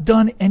not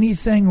done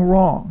anything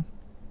wrong,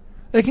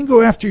 they can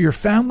go after your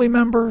family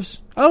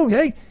members. Oh,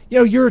 hey,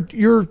 you're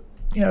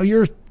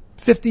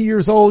 50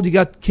 years old. You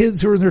got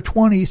kids who are in their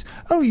 20s.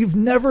 Oh, you've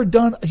never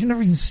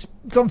even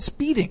gone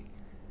speeding.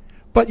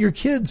 But your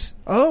kids,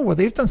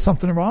 they've done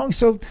something wrong.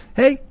 So,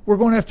 hey, we're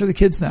going after the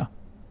kids now.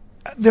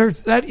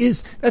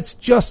 That's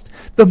just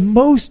the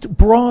most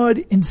broad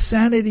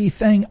insanity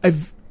thing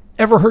I've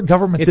ever heard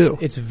government do.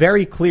 It's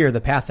very clear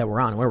the path that we're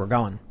on, where we're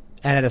going.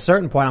 And at a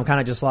certain point, I'm kind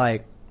of just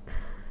like,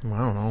 I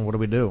don't know, what do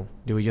we do?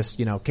 Do we just,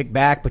 kick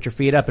back, put your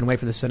feet up and wait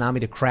for the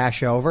tsunami to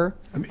crash over?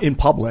 In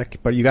public,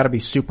 but you got to be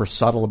super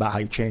subtle about how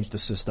you change the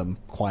system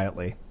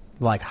quietly.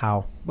 Like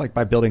how? Like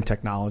by building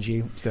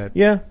technology that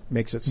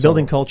makes it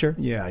building culture.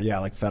 Yeah,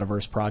 like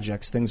Fediverse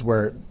projects, things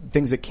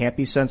that can't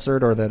be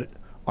censored or that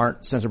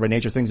aren't censored by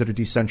nature, things that are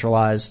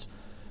decentralized,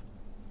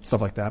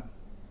 stuff like that.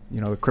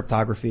 The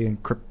cryptography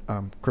and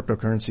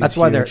cryptocurrency. That's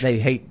why they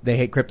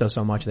hate crypto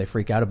so much. They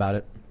freak out about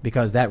it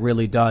because that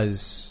really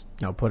does,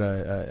 put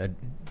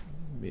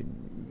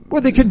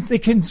well, they can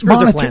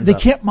monitor. They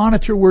can't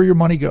monitor where your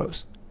money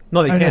goes.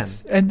 No, they can.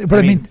 I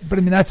mean,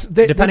 that's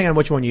depending on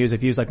which one you use.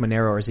 If you use like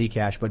Monero or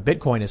Zcash, but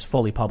Bitcoin is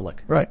fully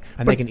public, right?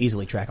 And they can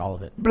easily track all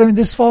of it. But I mean,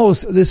 this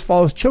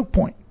follows Choke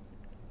Point.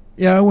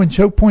 When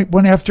Choke Point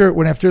went after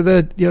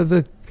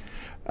the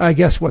I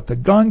guess the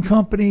gun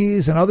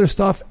companies and other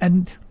stuff,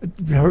 and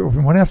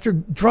went after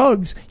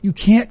drugs. You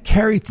can't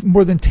carry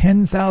more than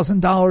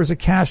 $10,000 of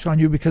cash on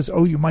you because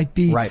you might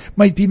be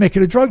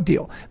making a drug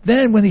deal.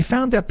 Then when they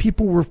found that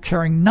people were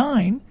carrying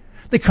 9,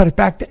 they cut it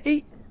back to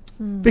 8.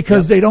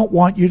 Because they don't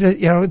want you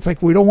to, it's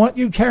like, we don't want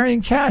you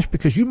carrying cash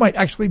because you might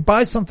actually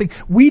buy something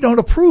we don't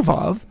approve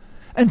of.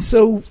 And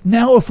so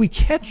now if we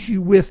catch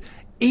you with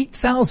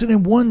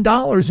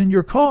 $8,001 in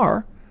your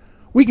car,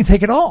 we can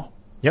take it all.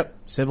 Yep.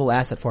 Civil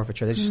asset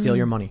forfeiture. They just steal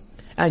your money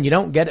and you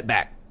don't get it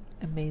back.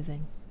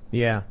 Amazing.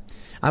 Yeah.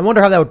 I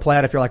wonder how that would play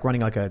out if you're like running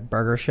like a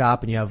burger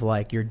shop and you have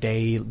like your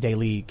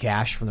daily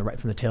cash from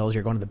the tills.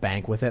 You're going to the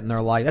bank with it, and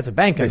they're like, "That's a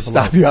bank." They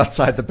stop you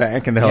outside the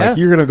bank, and they're like,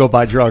 "You're going to go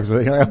buy drugs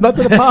with it." You're like, "I'm about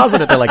to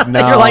deposit it." They're like,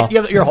 "No."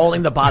 You're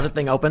holding the deposit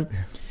thing open.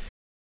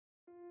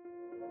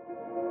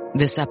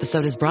 This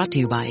episode is brought to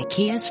you by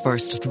Kia's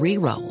first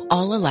 3-row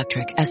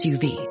all-electric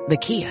SUV, the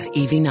Kia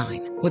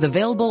EV9, with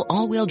available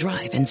all-wheel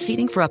drive and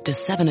seating for up to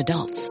 7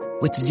 adults.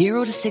 With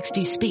 0 to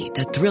 60 speed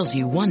that thrills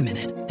you 1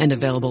 minute and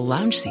available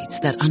lounge seats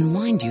that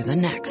unwind you the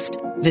next.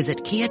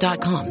 Visit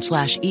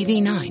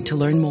kia.com/EV9 to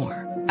learn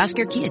more. Ask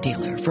your Kia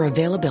dealer for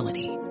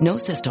availability. No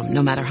system,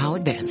 no matter how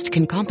advanced,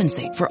 can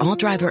compensate for all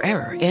driver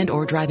error and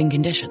or driving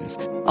conditions.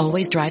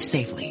 Always drive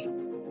safely.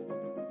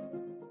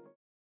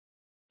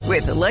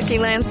 With the Lucky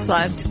Land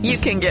Slots, you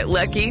can get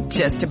lucky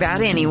just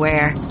about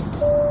anywhere.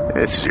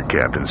 This is your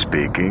captain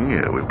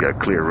speaking. We've got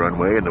clear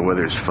runway and the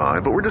weather's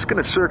fine, but we're just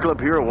going to circle up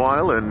here a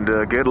while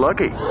and get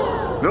lucky.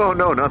 No,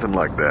 nothing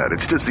like that.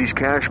 It's just these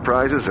cash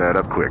prizes add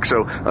up quick.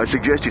 So I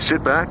suggest you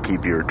sit back,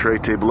 keep your tray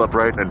table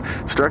upright,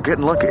 and start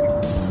getting lucky.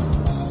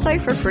 Play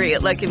for free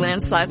at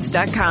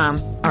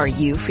LuckyLandSlots.com. Are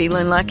you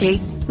feeling lucky?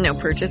 No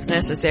purchase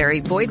necessary.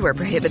 Void where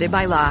prohibited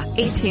by law.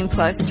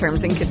 18+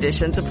 terms and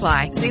conditions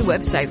apply. See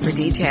website for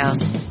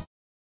details.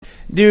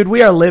 Dude,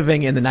 we are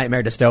living in the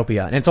nightmare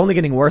dystopia, and it's only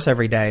getting worse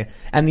every day.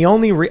 And the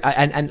only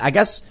and I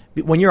guess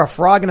when you're a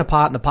frog in a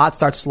pot and the pot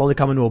starts slowly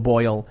coming to a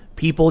boil,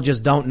 people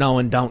just don't know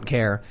and don't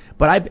care.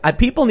 But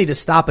people need to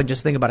stop and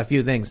just think about a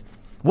few things.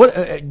 What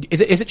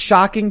is it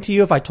shocking to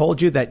you if I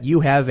told you that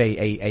you have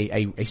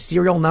a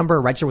serial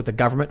number registered with the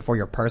government for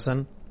your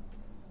person?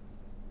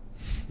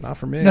 Not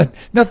for me.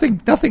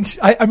 Nothing.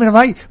 I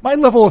mean, my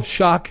level of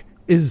shock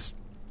is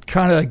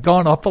kind of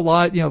gone up a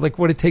lot, like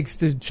what it takes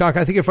to shock.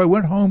 I think if I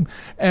went home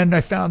and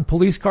I found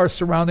police cars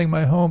surrounding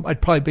my home,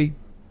 I'd probably be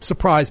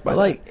surprised by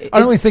that. I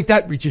don't really think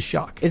that reaches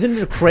shock. Isn't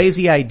it a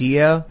crazy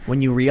idea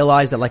when you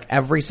realize that like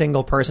every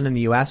single person in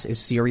the U.S. is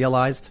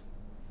serialized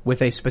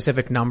with a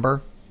specific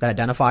number that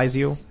identifies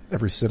you?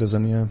 Every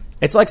citizen, yeah.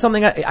 It's like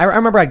something I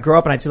remember I'd grow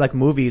up and I'd see like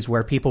movies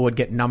where people would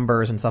get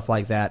numbers and stuff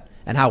like that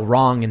and how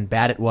wrong and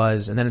bad it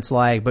was. And then it's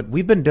like, but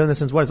we've been doing this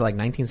since what is it, like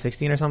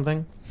 1916 or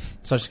something?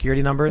 Social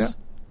security numbers? Yeah.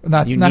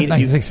 Not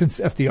since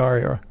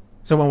FDR era.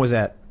 So when was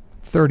that?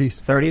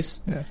 30s. 30s?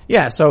 Yeah.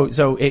 Yeah.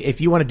 So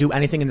if you want to do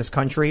anything in this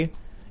country,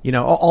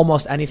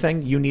 almost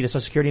anything, you need a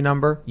social security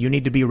number. You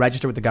need to be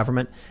registered with the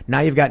government. Now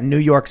you've got New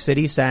York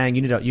City saying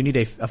you need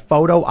a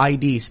photo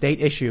ID,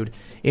 state issued,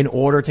 in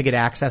order to get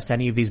access to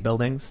any of these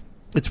buildings.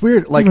 It's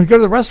weird. Like, you go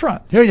to the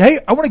restaurant. Hey,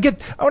 I want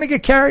to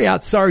get carry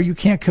out. Sorry, you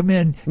can't come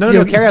in.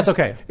 No, carry out's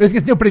okay.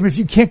 No, but if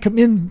you can't come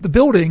in the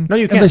building, no,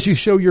 you can't. Unless you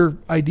show your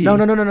ID. No.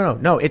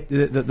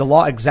 The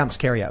law exempts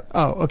carry out.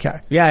 Oh, okay.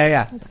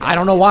 Yeah. I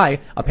don't know why.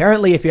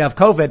 Apparently, if you have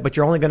COVID, but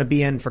you're only going to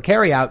be in for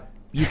carry out,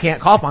 you can't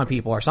cough on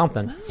people or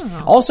something.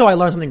 Oh. Also, I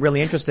learned something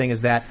really interesting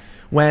is that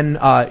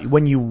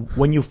when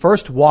you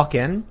first walk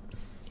in,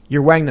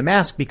 you're wearing the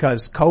mask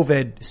because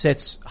COVID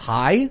sits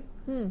high.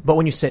 But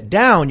when you sit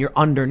down, you're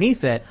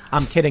underneath it.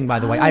 I'm kidding, by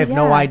the way. I have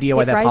no idea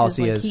why that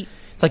policy is.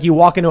 It's like you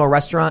walk into a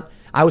restaurant.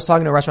 I was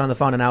talking to a restaurant on the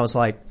phone, and I was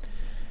like,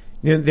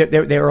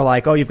 they were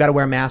like, oh, you've got to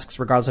wear masks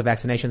regardless of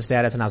vaccination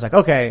status. And I was like,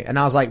 okay. And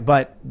I was like,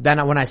 but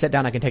then when I sit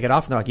down, I can take it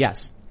off. And they're like,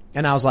 yes.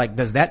 And I was like,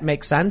 does that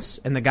make sense?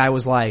 And the guy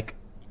was like,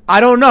 I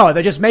don't know.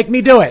 They just make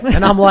me do it.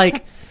 And I'm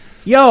like,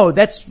 yo,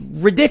 that's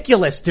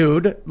ridiculous,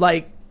 dude.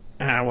 Like,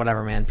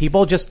 whatever, man.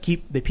 People just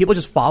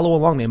follow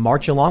along. They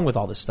march along with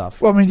all this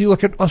stuff. Well, I mean, you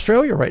look at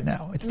Australia right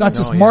now. It's not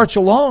just march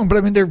along, but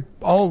I mean, they're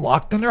all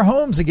locked in their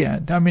homes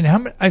again. I mean,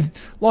 I've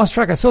lost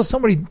track. I saw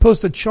somebody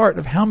post a chart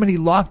of how many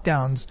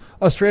lockdowns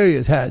Australia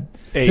has had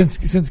since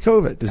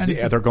COVID.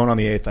 They're going on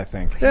the 8th, I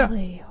think. Yeah.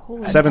 Really?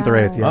 Holy 7th or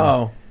 8th, yeah.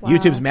 Oh, wow.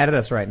 YouTube's mad at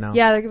us right now.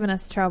 Yeah, they're giving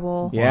us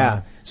trouble. Yeah.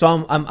 Wow.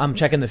 So I'm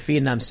checking the feed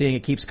and I'm seeing it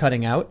keeps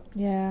cutting out.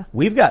 Yeah.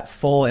 We've got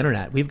full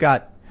internet.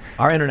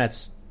 Our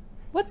internet's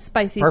what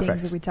spicy perfect.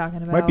 things are we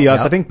talking about? Might be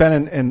us. Yep. I think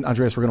Ben and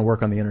Andreas were going to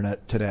work on the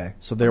internet today.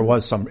 So there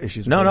was some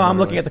issues. No, I'm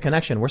looking at the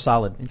connection. We're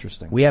solid.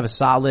 Interesting. We have a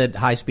solid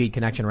high-speed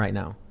connection right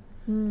now.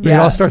 We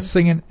all start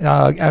singing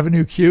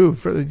Avenue Q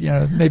for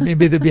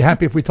maybe they'd be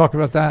happy if we talk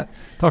about that.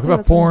 Talk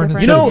about porn.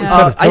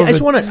 I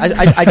just want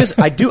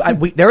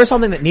to. There is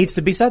something that needs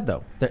to be said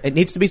though. It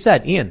needs to be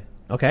said, Ian.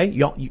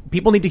 Okay,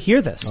 people need to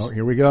hear this. Oh,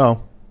 here we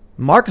go.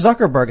 Mark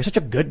Zuckerberg is such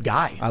a good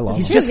guy. I love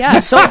him.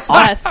 He's so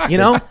fun,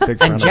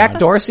 And Jack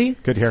Dorsey,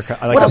 good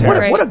haircut. I like his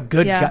hair. What a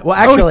good guy. Well,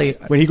 actually,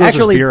 when he grows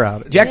his beer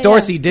out, Jack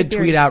Dorsey did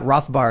tweet out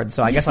Rothbard,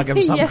 so I guess I'll give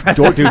him some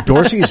credit. Dude,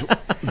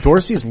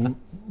 Dorsey's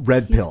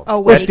red pill. Oh,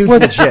 wait. That dude's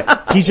legit.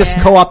 He's just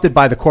co-opted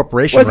by the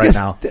corporation right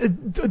now.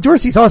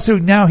 Dorsey's also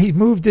now he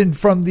moved in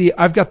from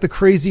I've got the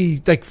crazy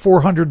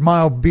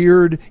 400-mile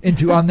beard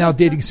into I'm now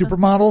dating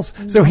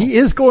supermodels. So he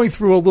is going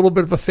through a little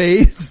bit of a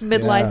phase.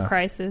 Midlife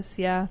crisis,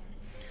 yeah.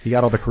 He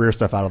got all the career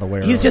stuff out of the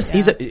way.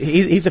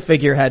 He's a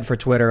figurehead for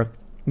Twitter.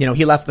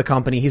 He left the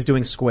company. He's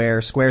doing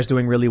Square. Square's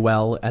doing really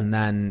well, and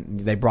then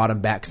they brought him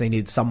back because they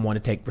needed someone to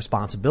take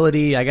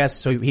responsibility, I guess.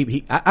 So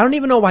I don't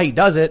even know why he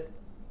does it.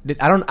 It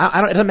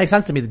doesn't make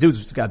sense to me.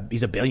 The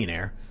he's a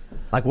billionaire.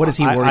 Like, what is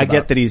he worried about? I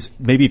get that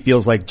maybe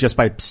feels like just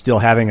by still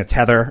having a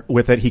tether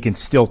with it, he can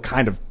still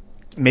kind of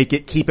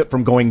keep it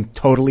from going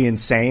totally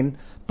insane.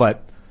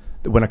 But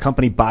when a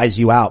company buys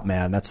you out,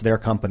 man, that's their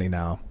company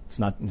now. It's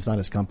not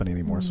his company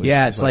anymore. So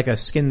it's like a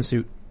skin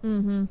suit.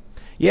 Mm-hmm.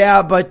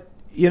 Yeah, but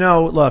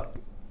look,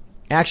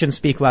 actions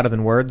speak louder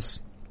than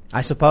words.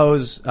 I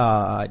suppose.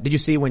 Did you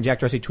see when Jack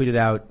Dorsey tweeted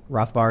out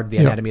Rothbard, the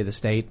Anatomy of the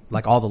State?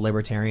 Like all the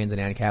libertarians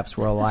and anti-caps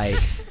were like,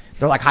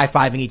 they're like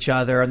high-fiving each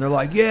other, and they're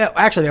like, yeah.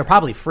 Actually, they're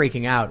probably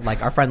freaking out.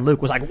 Like our friend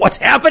Luke was like, "What's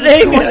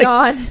happening?" What's going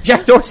on?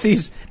 Jack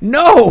Dorsey's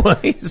no.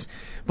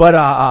 But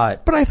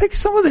I think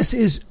some of this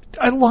is.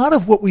 A lot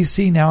of what we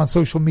see now on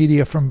social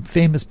media from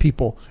famous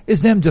people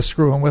is them just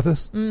screwing with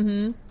us.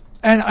 Mm-hmm.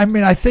 And I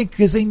mean, I think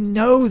because they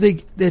know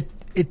that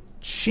it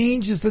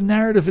changes the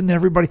narrative and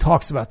everybody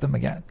talks about them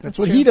again. That's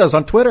what he does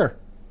on Twitter.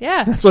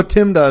 Yeah. That's what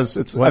Tim does.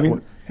 It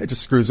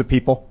just screws with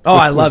people. Oh,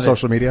 I love it.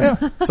 Social media.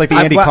 Yeah. It's like the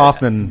Andy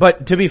Kaufman.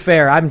 But to be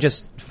fair, I'm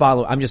just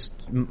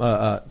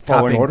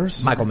following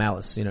orders? Michael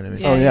Malice. You know what I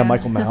mean? Oh yeah,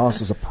 Michael Malice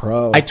is a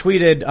pro. I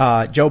tweeted,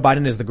 Joe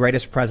Biden is the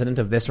greatest president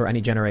of this or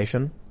any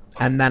generation.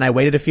 And then I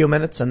waited a few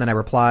minutes and then I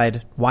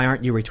replied, why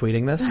aren't you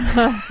retweeting this?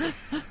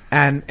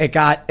 And it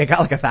got like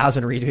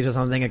 1,000 retweets or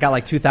something. It got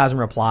like 2,000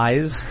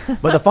 replies.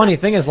 But the funny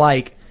thing is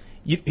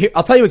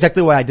I'll tell you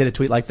exactly why I did a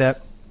tweet like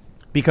that.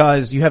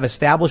 Because you have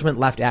establishment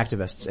left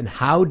activists and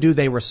how do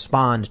they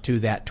respond to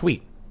that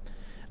tweet?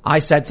 I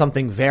said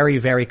something very,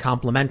 very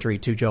complimentary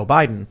to Joe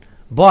Biden,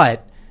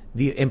 but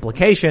the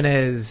implication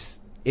is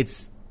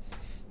it's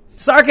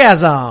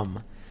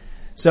sarcasm.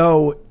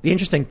 So the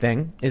interesting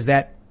thing is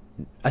that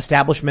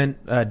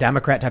establishment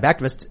Democrat type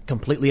activists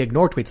completely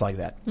ignore tweets like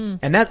that.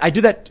 And that I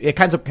do that it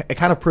kind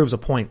of proves a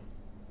point.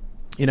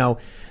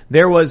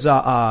 There was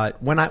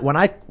when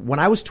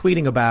I was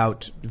tweeting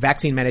about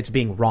vaccine mandates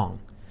being wrong,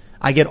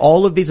 I get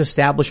all of these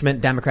establishment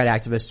Democrat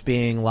activists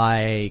being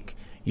like,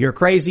 you're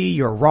crazy,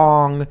 you're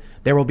wrong,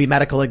 there will be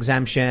medical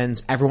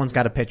exemptions, everyone's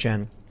got to pitch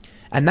in.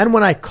 And then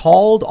when I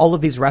called all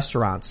of these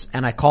restaurants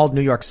and I called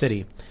New York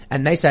City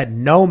and they said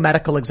no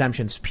medical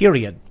exemptions,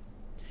 period.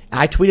 And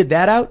I tweeted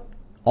that out.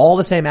 All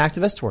the same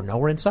activists were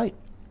nowhere in sight.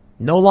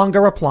 No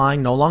longer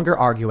replying, no longer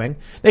arguing.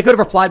 They could have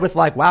replied with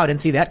like, wow, I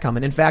didn't see that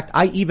coming. In fact,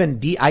 I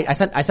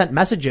sent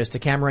messages to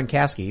Cameron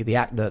Kasky,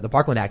 the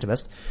Parkland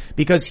activist,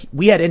 because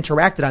we had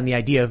interacted on the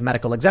idea of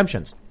medical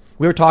exemptions.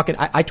 We were talking,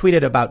 I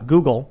tweeted about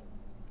Google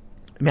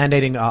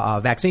mandating,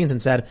 vaccines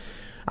and said,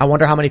 I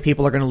wonder how many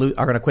people are going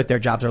to quit their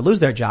jobs or lose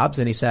their jobs.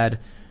 And he said,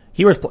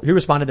 he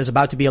responded, there's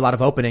about to be a lot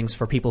of openings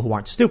for people who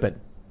aren't stupid.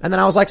 And then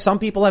I was like, some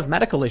people have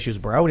medical issues,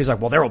 bro. And he's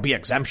like, well, there will be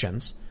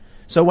exemptions.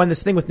 So when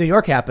this thing with New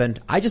York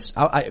happened,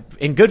 I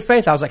in good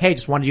faith, I was like, hey,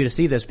 just wanted you to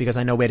see this because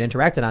I know we had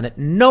interacted on it.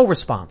 No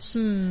response.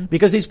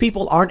 Because these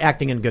people aren't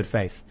acting in good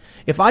faith.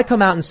 If I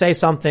come out and say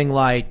something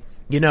like,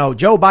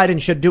 Joe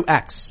Biden should do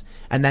X,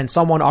 and then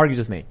someone argues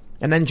with me,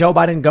 and then Joe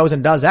Biden goes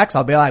and does X,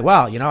 I'll be like,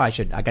 well, I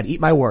got to eat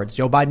my words.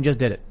 Joe Biden just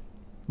did it.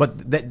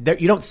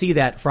 But you don't see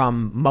that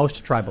from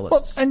most tribalists.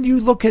 Well, and you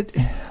look at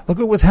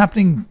what's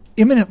happening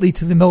imminently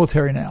to the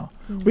military now.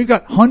 We've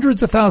got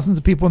hundreds of thousands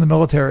of people in the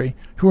military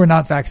who are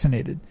not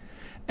vaccinated.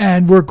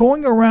 And we're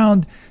going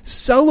around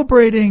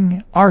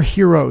celebrating our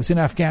heroes in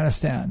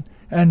Afghanistan.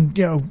 And,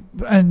 the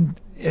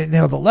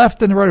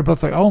left and the right are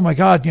both like, oh my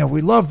God,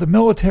 we love the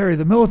military.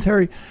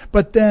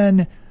 But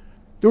then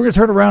we're going to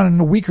turn around in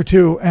a week or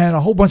two and a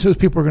whole bunch of those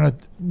people are going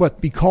to,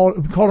 be called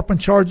up on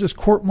charges,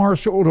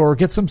 court-martialed, or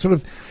get some sort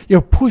of,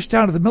 pushed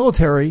out of the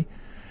military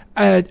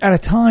at a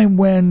time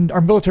when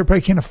our military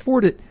probably can't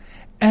afford it.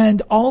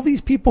 And all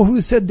these people who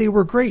said they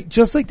were great,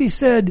 just like they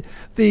said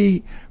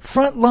the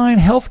frontline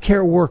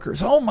healthcare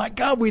workers. Oh my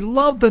God, we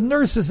love the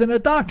nurses and the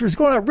doctors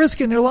going out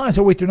risking their lives.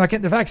 Oh wait, they're not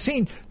getting the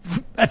vaccine.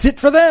 That's it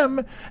for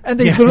them. And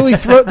they literally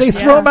throw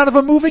them out of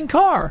a moving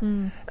car.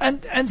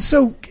 And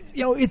so,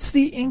 it's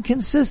the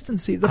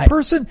inconsistency. The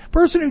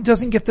person who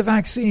doesn't get the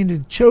vaccine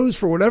and chose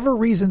for whatever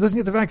reason doesn't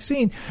get the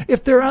vaccine,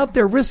 if they're out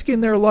there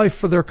risking their life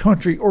for their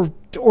country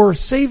or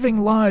saving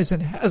lives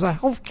and as a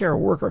healthcare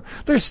worker,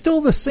 they're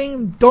still the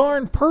same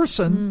darn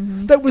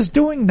person that was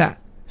doing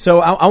that. So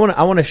I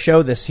want to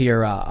show this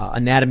here,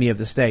 anatomy of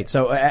the state.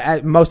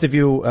 So most of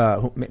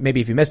you,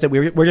 maybe if you missed it,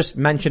 we're just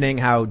mentioning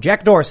how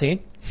Jack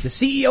Dorsey, the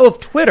CEO of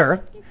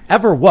Twitter,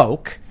 ever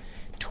woke,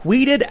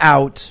 tweeted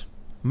out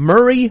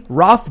Murray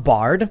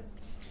Rothbard,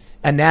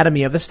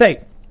 anatomy of the state.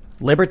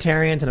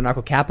 Libertarians and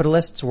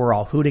anarcho-capitalists were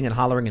all hooting and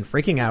hollering and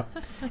freaking out.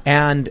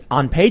 And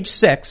on page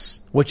 6,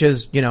 which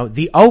is,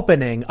 the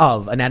opening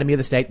of Anatomy of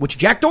the State, which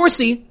Jack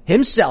Dorsey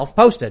himself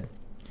posted,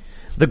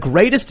 the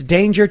greatest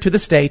danger to the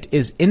state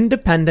is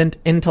independent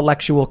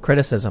intellectual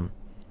criticism.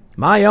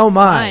 My oh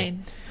my.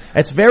 Fine.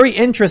 It's very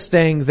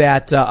interesting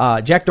that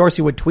Jack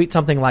Dorsey would tweet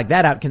something like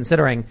that out,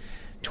 considering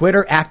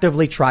Twitter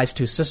actively tries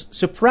to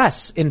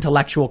suppress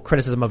intellectual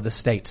criticism of the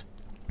state.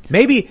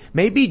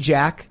 Maybe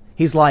Jack,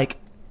 he's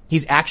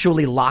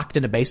actually locked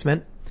in a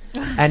basement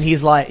and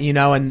he's like,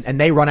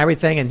 and they run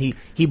everything and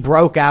he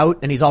broke out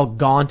and he's all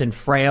gaunt and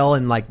frail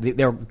and like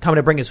they're coming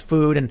to bring his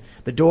food and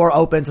the door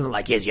opens and they're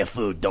like, here's your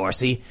food,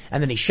 Dorsey.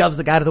 And then he shoves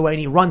the guy out of the way and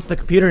he runs to the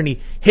computer and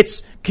he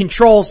hits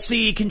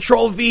Control-C,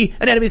 Control-V,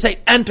 and enemy say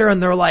enter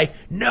and they're like,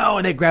 no,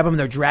 and they grab him and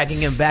they're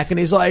dragging him back and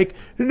he's like,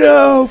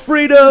 no,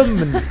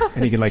 freedom.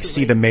 And you can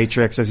see the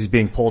Matrix as he's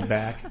being pulled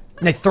back.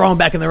 And they throw him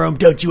back in the room.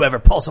 Don't you ever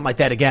pull something like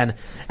that again.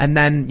 And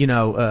then, the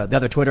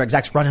other Twitter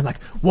execs run in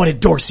like, what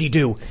did Dorsey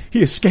do?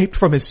 He escaped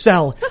from his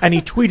cell and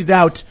he tweeted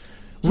out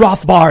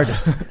Rothbard.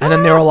 And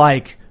then they were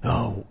like,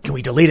 oh, can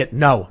we delete it?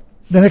 No.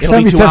 The next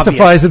time he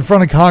testifies in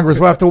front of Congress,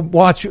 we'll have to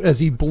watch as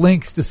he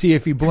blinks to see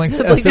if he blinks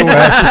SOS or something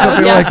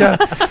like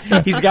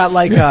that. He's got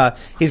like a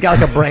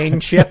brain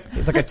chip.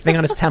 It's like a thing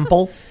on his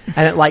temple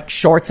and it like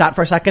shorts out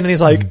for a second and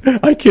he's like,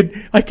 I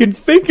can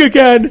think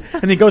again.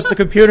 And he goes to the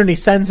computer and he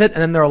sends it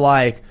and then they're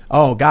like,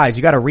 oh guys,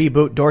 you got to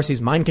reboot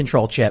Dorsey's mind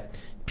control chip.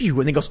 Pew,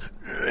 and he goes,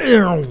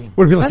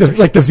 would it be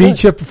like the V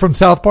chip from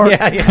South Park?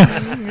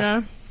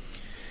 Yeah.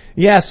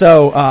 Yeah.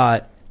 So,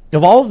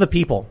 of all of the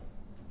people,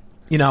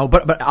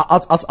 but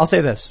I'll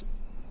say this.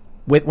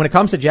 When it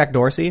comes to Jack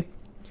Dorsey,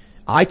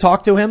 I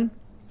talked to him,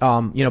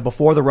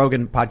 before the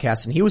Rogan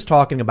podcast and he was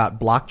talking about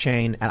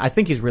blockchain and I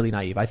think he's really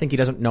naive. I think he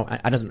doesn't know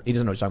what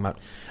he's talking about.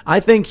 I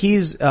think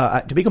he's,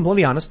 to be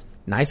completely honest,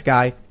 nice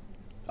guy,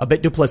 a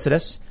bit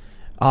duplicitous,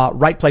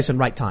 right place and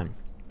right time.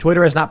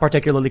 Twitter is not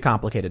particularly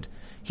complicated.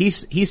 He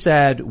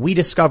said, we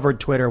discovered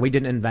Twitter. We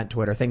didn't invent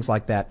Twitter, things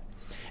like that.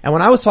 And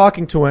when I was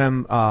talking to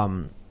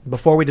him,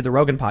 before we did the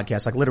Rogan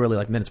podcast, like literally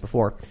like minutes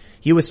before,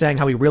 he was saying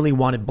how he really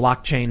wanted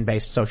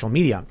blockchain-based social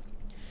media.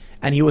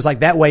 And he was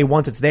like, that way,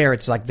 once it's there,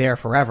 it's like there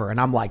forever. And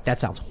I'm like, that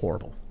sounds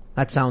horrible.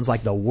 That sounds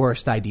like the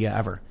worst idea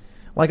ever.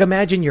 Like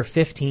imagine you're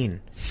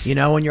 15,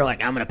 and you're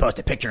like, I'm going to post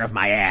a picture of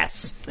my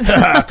ass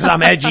because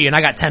I'm edgy and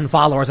I got 10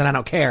 followers and I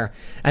don't care.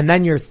 And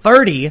then you're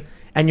 30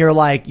 and you're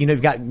like,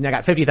 I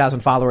got 50,000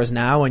 followers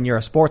now and you're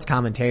a sports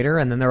commentator.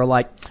 And then they're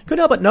like, couldn't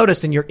help but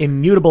notice in your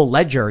immutable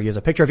ledger, there's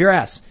a picture of your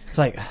ass. It's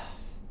like,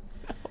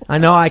 I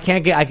know I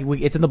can't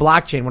it's in the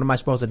blockchain. What am I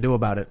supposed to do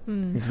about it?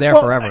 It's there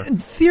forever. In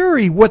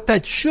theory, what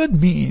that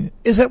should mean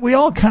is that we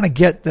all kind of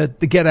get the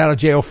get out of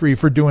jail free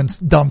for doing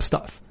dumb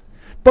stuff.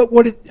 But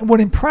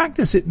what in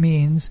practice it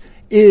means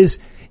is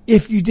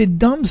if you did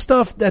dumb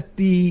stuff that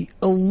the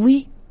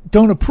elite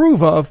don't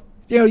approve of,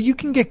 you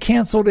can get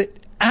canceled at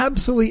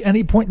absolutely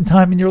any point in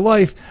time in your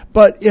life,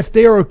 but if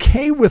they're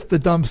okay with the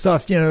dumb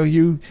stuff,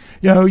 you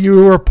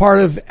were part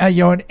of, an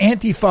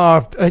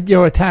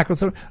Antifa, attack or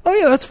something. Oh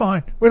yeah, that's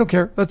fine. We don't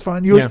care. That's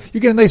fine. You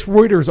get a nice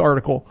Reuters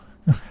article.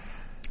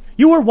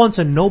 You were once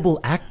a noble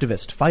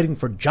activist fighting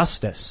for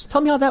justice.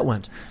 Tell me how that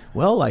went.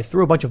 Well, I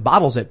threw a bunch of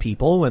bottles at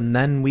people and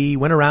then we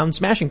went around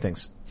smashing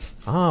things.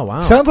 Oh,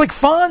 wow. Sounds like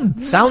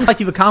fun. Sounds like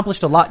you've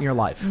accomplished a lot in your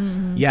life.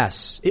 Mm-hmm.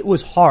 Yes, it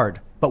was hard,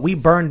 but we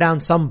burned down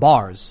some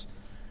bars.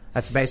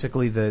 That's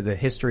basically the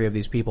history of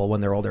these people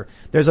when they're older.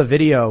 There's a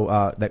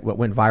video that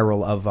went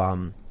viral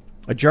of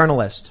a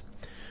journalist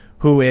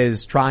who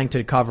is trying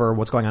to cover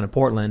what's going on in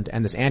Portland,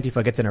 and this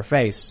Antifa gets in her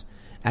face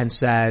and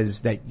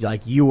says that,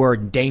 like, you are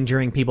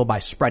endangering people by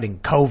spreading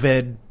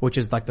COVID, which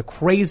is like the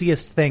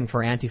craziest thing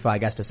for Antifa, I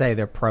guess, to say.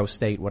 They're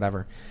pro-state,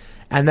 whatever.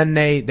 And then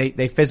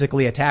they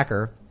physically attack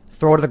her,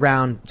 throw her to the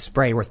ground,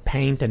 spray her with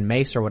paint and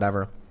mace or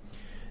whatever.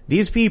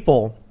 These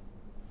people,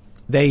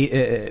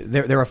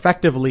 they're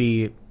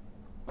effectively,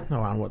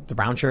 the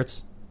brown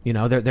shirts?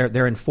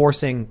 They're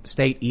enforcing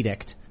state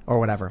edict or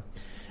whatever.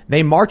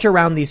 They march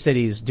around these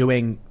cities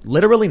doing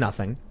literally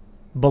nothing,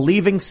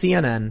 believing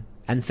CNN,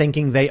 and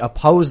thinking they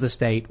oppose the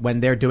state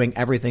when they're doing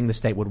everything the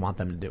state would want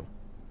them to do.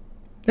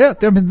 Yeah,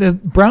 I mean, the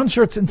brown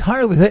shirts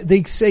entirely,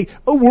 they say,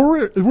 oh,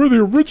 we're the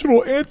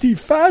original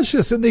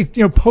anti-fascists, and they,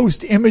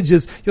 post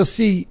images. You'll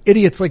see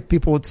idiots like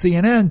people at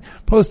CNN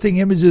posting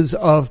images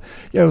of,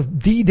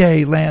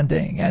 D-Day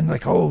landing and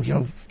like,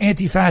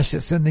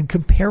 anti-fascists, and then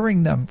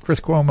comparing them, Chris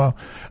Cuomo,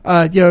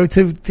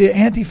 to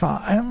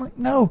Antifa. And I'm like,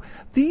 no,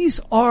 these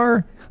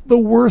are the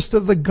worst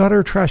of the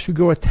gutter trash who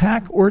go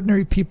attack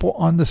ordinary people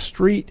on the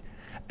street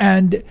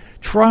and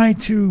try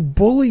to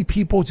bully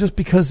people just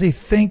because they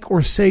think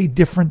or say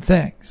different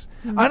things.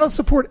 Mm-hmm. I don't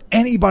support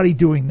anybody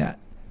doing that.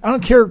 I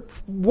don't care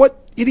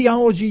what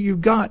ideology you've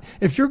got.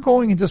 If you're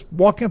going and just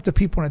walking up to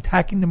people and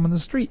attacking them on the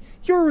street,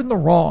 you're in the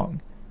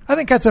wrong. I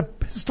think that's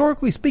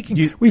historically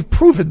speaking, we've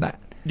proven that.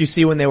 Do you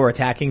see when they were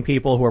attacking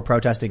people who were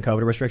protesting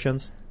COVID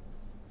restrictions?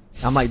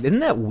 I'm like, isn't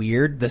that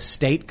weird? The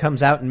state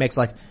comes out and makes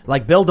like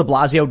Bill de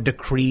Blasio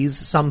decrees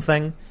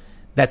something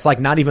that's like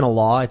not even a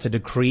law. It's a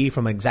decree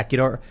from an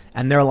executor.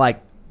 And they're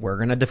like, we're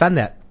going to defend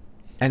that.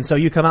 And so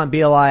you come out and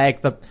be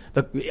like,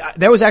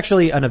 there was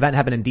actually an event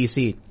happened in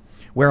DC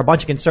where a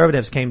bunch of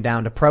conservatives came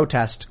down to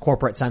protest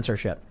corporate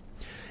censorship.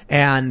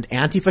 And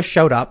Antifa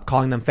showed up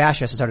calling them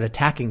fascists and started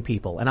attacking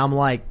people. And I'm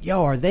like,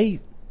 yo, are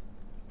they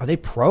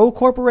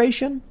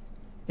pro-corporation?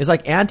 Is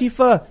like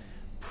Antifa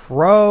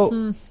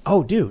pro?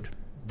 Oh, dude.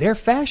 They're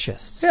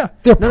fascists. Yeah,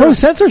 they're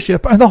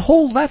pro-censorship, and the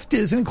whole left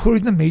is,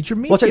 including the major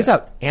media. Well, check this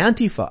out.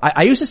 Antifa.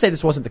 I used to say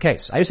this wasn't the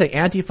case. I used to say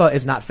Antifa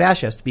is not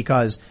fascist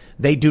because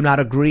they do not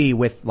agree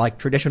with, like,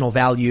 traditional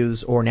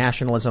values or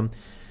nationalism.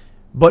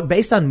 But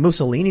based on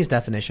Mussolini's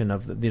definition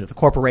of the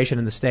corporation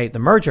and the state, the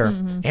merger,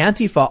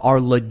 Antifa are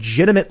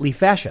legitimately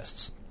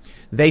fascists.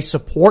 They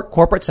support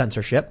corporate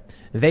censorship.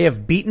 They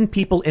have beaten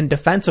people in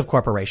defense of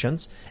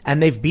corporations,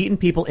 and they've beaten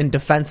people in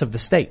defense of the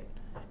state.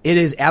 It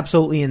is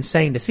absolutely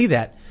insane to see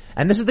that.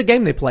 And this is the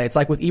game they play. It's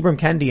like with Ibram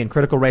Kendi in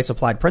Critical Race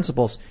Applied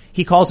Principles.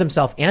 He calls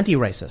himself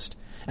anti-racist.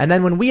 And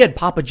then when we had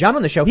Papa John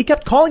on the show, he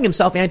kept calling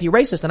himself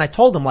anti-racist. And I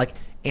told him, like,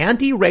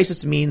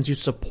 anti-racist means you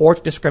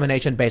support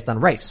discrimination based on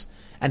race.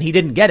 And he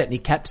didn't get it. And he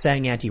kept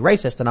saying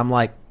anti-racist. And I'm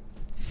like,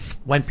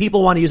 when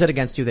people want to use it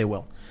against you, they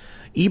will.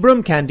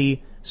 Ibram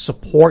Kendi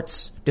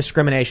supports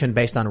discrimination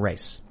based on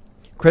race.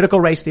 Critical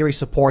race theory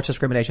supports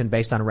discrimination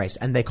based on race.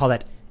 And they call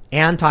that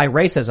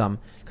anti-racism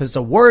because it's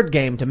a word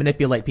game to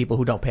manipulate people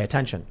who don't pay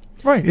attention.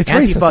 Right. It's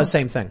Antifa racism. is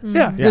same thing.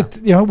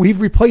 Yeah.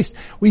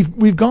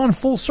 We've gone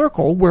full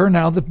circle where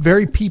now the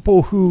very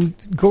people who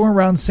go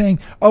around saying,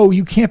 oh,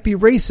 you can't be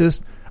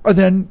racist are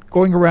then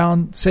going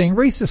around saying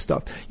racist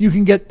stuff. You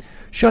can get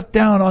shut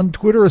down on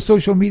Twitter or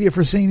social media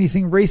for saying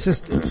anything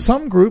racist in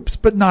some groups,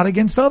 but not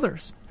against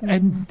others.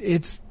 And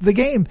it's the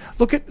game.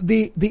 Look at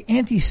the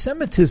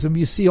anti-Semitism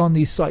you see on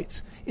these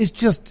sites is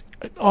just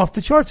off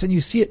the charts, and you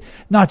see it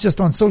not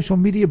just on social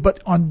media, but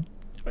on,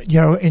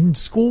 in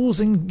schools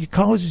and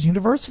colleges,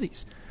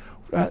 universities.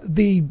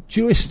 The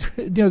Jewish,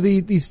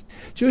 these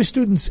Jewish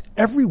students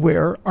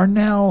everywhere are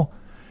now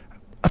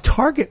a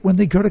target when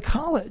they go to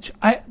college.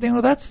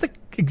 That's the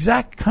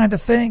exact kind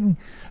of thing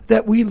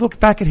that we look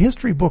back at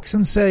history books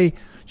and say,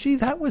 gee,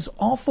 that was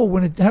awful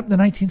when it happened in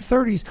the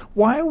 1930s.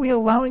 Why are we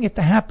allowing it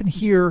to happen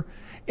here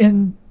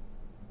in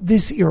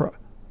this era?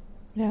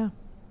 Yeah.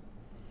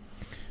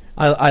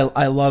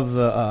 I love,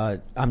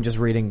 I'm just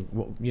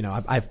reading,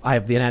 I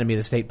have the Anatomy of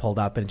the State pulled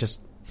up and just,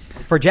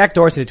 for Jack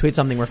Dorsey to tweet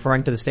something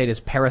referring to the state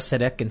as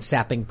parasitic and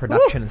sapping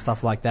production and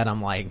stuff like that,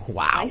 I'm like,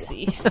 wow.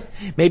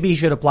 Maybe he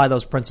should apply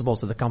those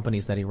principles to the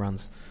companies that he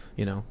runs.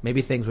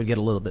 Maybe things would get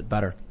a little bit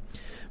better.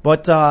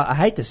 But, I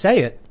hate to say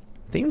it,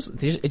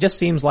 it just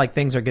seems like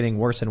things are getting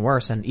worse and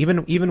worse. And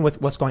even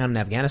with what's going on in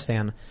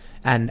Afghanistan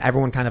and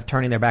everyone kind of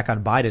turning their back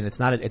on Biden, it's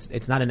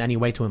not in any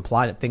way to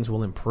imply that things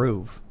will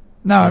improve.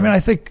 No, I mean, I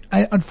think,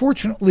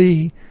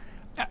 unfortunately,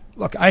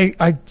 look,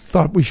 I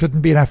thought we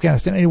shouldn't be in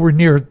Afghanistan anywhere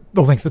near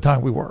the length of time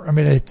we were. I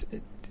mean,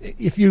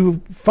 if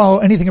you follow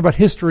anything about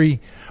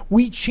history,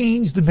 we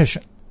changed the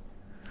mission.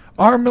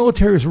 Our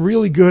military is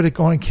really good at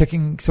going and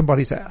kicking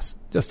somebody's ass.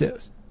 Just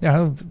is.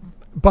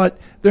 But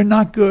they're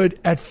not good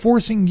at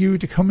forcing you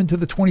to come into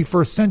the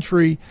 21st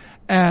century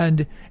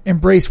and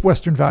embrace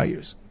Western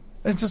values.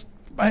 It's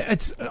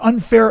an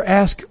unfair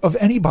ask of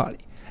anybody.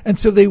 And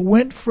so they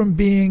went from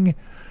being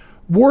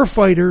war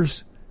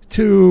fighters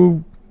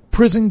to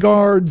prison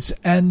guards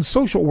and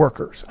social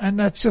workers. And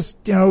that's just,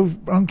 I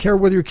don't care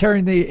whether you're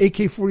carrying the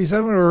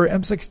AK-47 or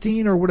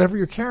M16 or whatever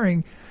you're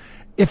carrying.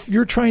 If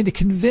you're trying to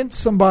convince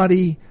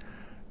somebody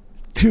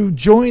to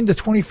join the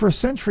 21st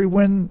century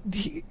when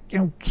he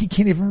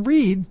can't even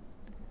read,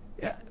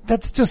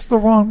 that's just the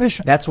wrong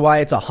mission. That's why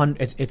it's a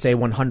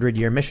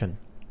 100-year mission.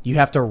 You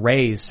have to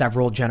raise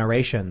several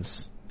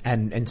generations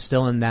and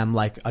instill in them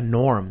like a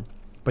norm.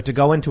 But to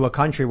go into a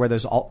country where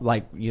there's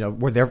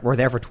we're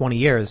there for 20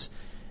 years.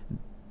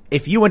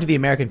 If you went to the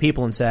American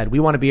people and said, we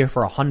want to be here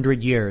for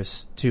 100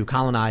 years to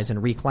colonize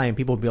and reclaim,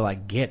 people would be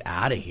like, get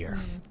out of here.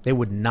 They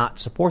would not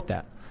support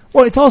that.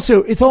 Well, it's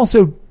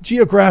also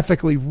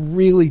geographically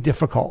really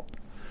difficult.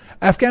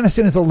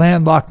 Afghanistan is a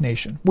landlocked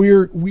nation.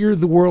 We're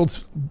the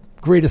world's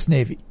greatest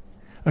navy.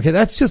 Okay,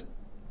 that's just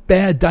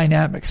bad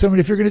dynamics. So,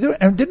 if you're going to do it,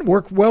 and it didn't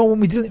work well when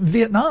we did it in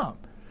Vietnam.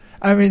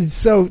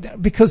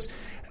 Because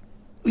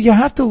you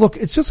have to look,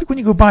 it's just like when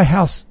you go buy a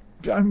house.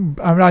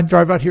 I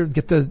drive out here to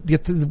get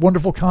the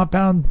wonderful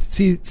compound,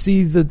 see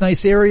the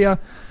nice area.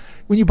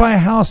 When you buy a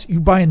house, you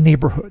buy a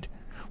neighborhood.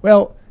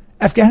 Well,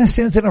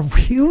 Afghanistan's in a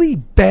really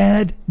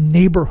bad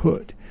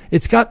neighborhood.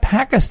 It's got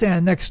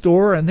Pakistan next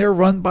door, and they're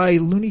run by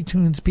Looney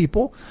Tunes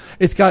people.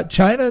 It's got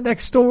China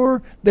next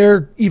door.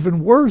 They're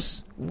even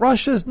worse.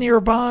 Russia's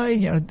nearby.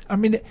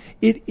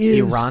 It is.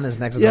 Iran is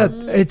next door. Yeah,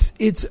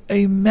 it's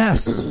a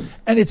mess.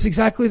 And it's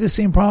exactly the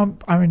same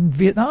problem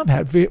Vietnam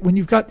had. When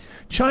you've got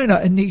China,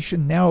 a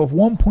nation now of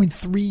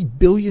 1.3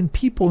 billion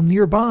people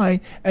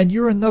nearby, and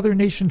you're another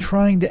nation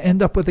trying to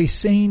end up with a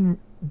sane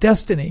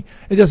destiny.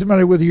 It doesn't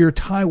matter whether you're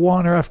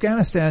Taiwan or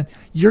Afghanistan,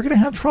 you're going to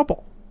have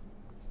trouble.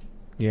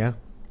 Yeah.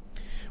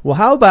 Well,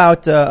 how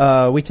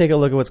about we take a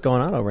look at what's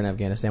going on over in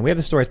Afghanistan? We have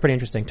the story. It's pretty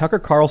interesting. Tucker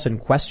Carlson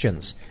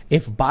questions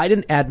if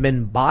Biden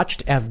admin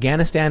botched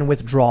Afghanistan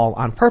withdrawal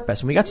on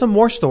purpose. And we got some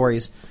more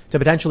stories to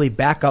potentially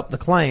back up the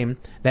claim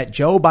that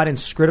Joe Biden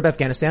screwed up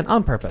Afghanistan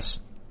on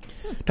purpose.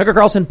 Tucker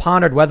Carlson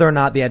pondered whether or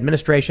not the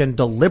administration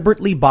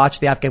deliberately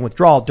botched the Afghan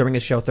withdrawal during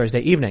his show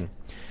Thursday evening.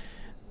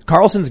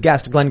 Carlson's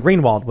guest, Glenn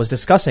Greenwald, was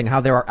discussing how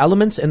there are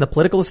elements in the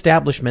political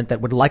establishment that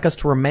would like us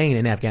to remain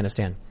in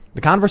Afghanistan.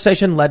 The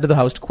conversation led to the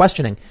host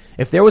questioning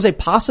if there was a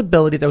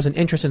possibility there was an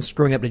interest in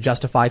screwing up to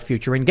justify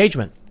future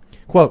engagement.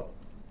 Quote,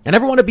 I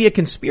never want to be a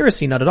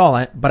conspiracy nut at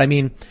all, but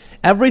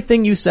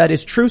everything you said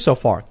is true so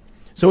far.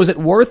 So is it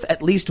worth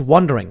at least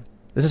wondering?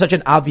 This is such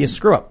an obvious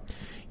screw up.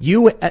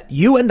 You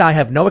and I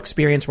have no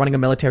experience running a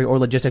military or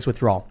logistics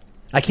withdrawal.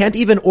 I can't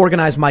even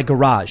organize my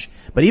garage,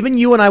 but even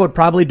you and I would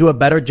probably do a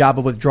better job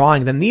of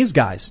withdrawing than these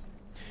guys.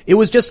 It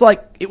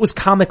was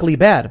comically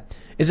bad.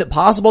 Is it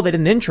possible they had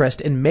an interest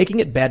in making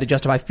it bad to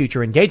justify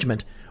future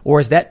engagement, or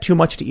is that too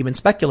much to even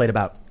speculate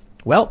about?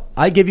 Well,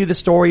 I give you the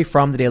story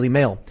from the Daily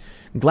Mail.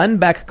 Glenn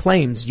Beck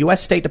claims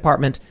U.S. State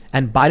Department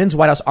and Biden's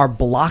White House are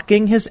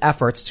blocking his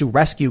efforts to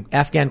rescue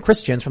Afghan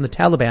Christians from the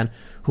Taliban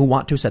who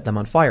want to set them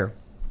on fire.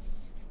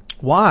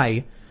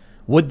 Why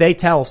would they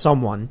tell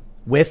someone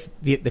with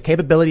the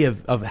capability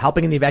of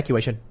helping in the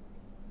evacuation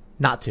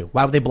not to?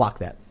 Why would they block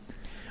that?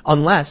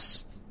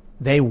 Unless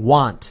they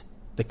want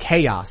the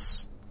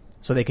chaos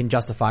so they can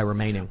justify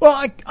remaining. Well,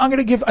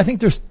 I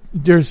think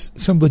there's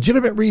some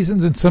legitimate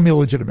reasons and some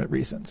illegitimate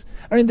reasons.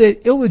 The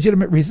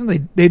illegitimate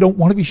reason, they don't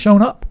want to be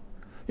shown up.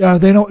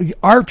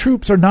 Our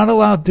troops are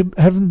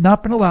have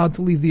not been allowed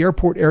to leave the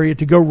airport area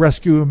to go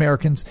rescue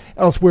Americans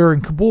elsewhere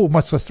in Kabul,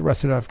 much less the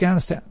rest of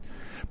Afghanistan.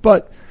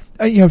 But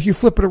if you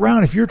flip it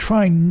around, if you're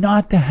trying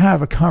not to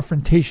have a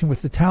confrontation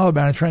with the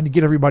Taliban and trying to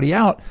get everybody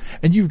out,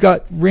 and you've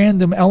got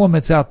random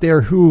elements out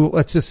there who,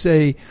 let's just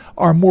say,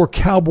 are more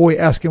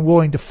cowboy-esque and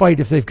willing to fight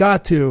if they've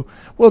got to,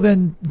 well,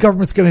 then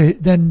government's going to,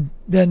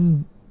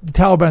 then the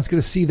Taliban's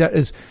going to see that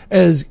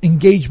as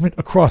engagement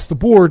across the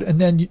board, and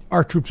then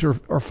our troops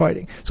are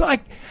fighting. So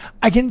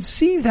I can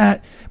see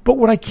that, but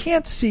what I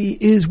can't see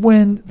is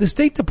when the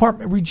State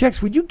Department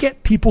rejects, when you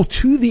get people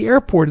to the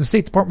airport and the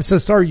State Department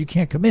says, sorry, you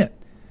can't come in.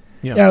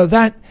 Yeah.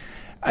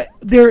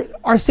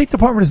 Our State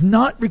Department is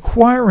not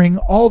requiring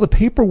all the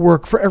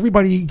paperwork for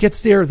everybody who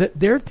gets there that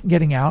they're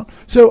getting out.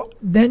 So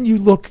then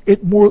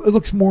it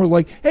looks more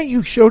like, hey,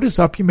 you showed us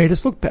up, you made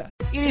us look bad.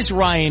 It is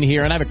Ryan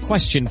here, and I have a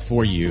question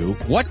for you.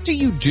 What do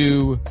you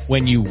do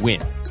when you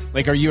win?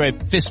 Are you a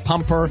fist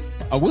pumper,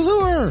 a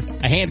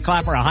woohooer, a hand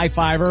clapper, a high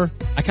fiver?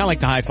 I kind of like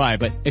the high five,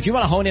 but if you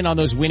want to hone in on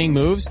those winning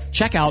moves,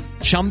 check out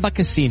Chumba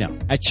Casino.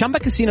 At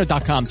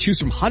ChumbaCasino.com, choose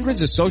from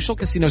hundreds of social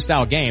casino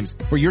style games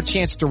for your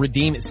chance to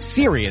redeem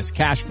serious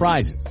cash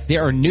prizes.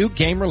 There are new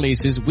game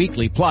releases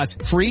weekly, plus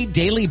free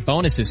daily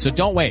bonuses. So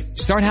don't wait.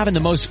 Start having the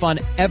most fun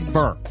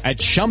ever at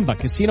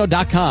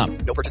ChumbaCasino.com.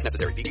 No purchase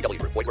necessary. VGW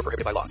Group. Void where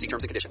prohibited by law. See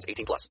terms and conditions.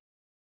 18+.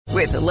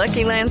 With the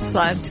Lucky Land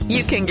Slots,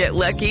 you can get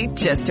lucky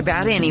just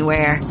about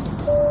anywhere.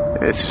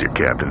 This is your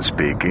captain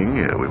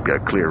speaking. We've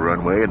got clear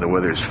runway and the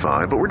weather's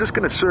fine, but we're just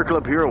going to circle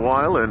up here a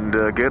while and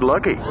get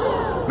lucky.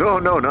 No,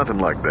 nothing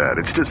like that.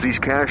 It's just these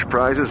cash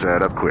prizes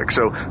add up quick.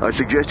 So I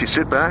suggest you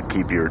sit back,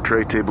 keep your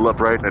tray table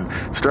upright,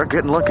 and start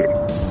getting lucky.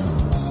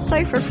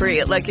 Play for free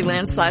at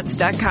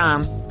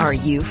LuckyLandSlots.com. Are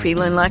you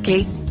feeling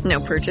lucky? No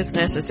purchase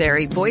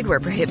necessary. Void where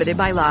prohibited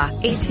by law.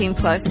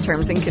 18+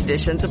 terms and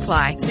conditions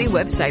apply. See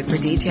website for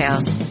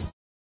details.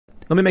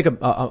 Let me make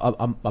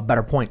a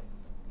better point.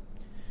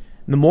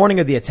 In the morning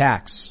of the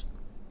attacks,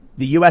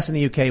 the U.S. and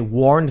the U.K.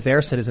 warned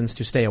their citizens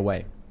to stay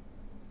away.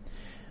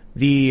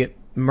 The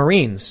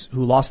Marines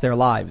who lost their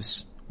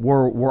lives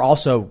were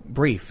also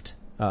briefed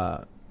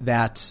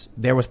that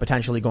there was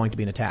potentially going to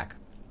be an attack.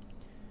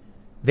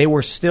 They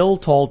were still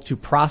told to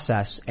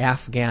process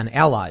Afghan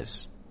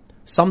allies.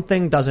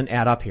 Something doesn't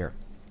add up here.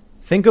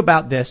 Think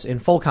about this in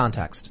full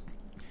context.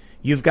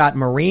 You've got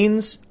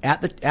Marines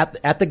at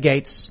the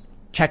gates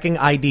checking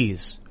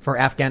IDs for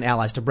Afghan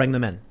allies to bring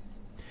them in.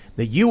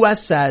 The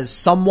U.S. says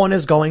someone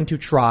is going to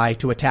try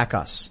to attack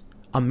us.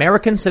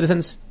 American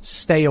citizens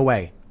stay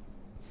away,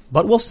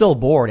 but we'll still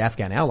board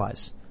Afghan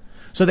allies.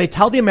 So they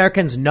tell the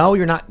Americans, no,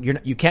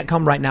 you can't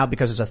come right now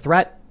because there's a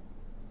threat.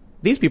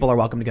 These people are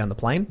welcome to get on the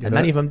plane, and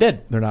many of them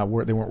did. They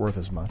weren't worth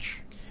as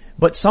much.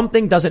 But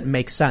something doesn't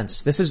make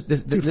sense.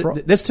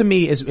 This to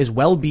me is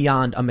well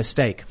beyond a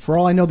mistake. For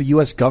all I know, the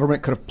U.S.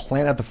 government could have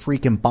planted the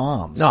freaking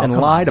bombs and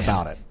lied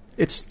about it.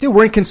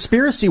 We're in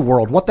conspiracy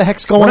world. What the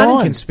heck's going on? We're not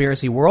in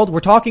conspiracy world.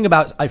 We're talking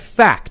about a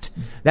fact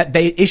that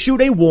they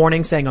issued a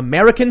warning saying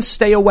Americans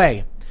stay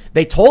away.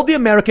 They told the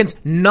Americans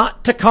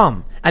not to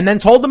come and then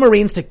told the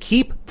Marines to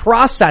keep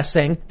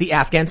processing the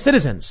Afghan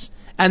citizens.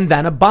 And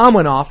then a bomb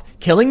went off,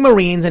 killing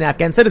Marines and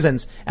Afghan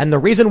citizens. And the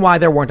reason why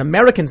there weren't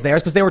Americans there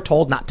is because they were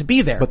told not to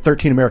be there. But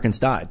 13 Americans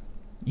died.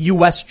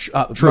 U.S.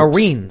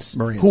 Marines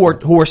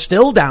who are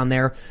still down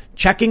there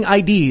checking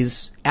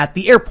IDs at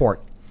the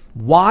airport.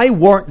 Why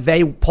weren't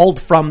they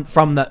pulled from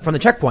the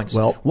checkpoints?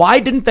 Well, why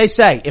didn't they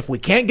say, if we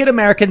can't get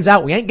Americans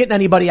out, we ain't getting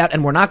anybody out,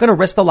 and we're not going to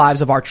risk the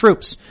lives of our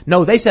troops?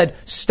 No, they said,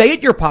 stay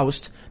at your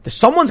post.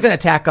 Someone's going to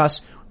attack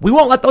us. We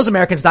won't let those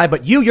Americans die,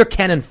 but you're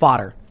cannon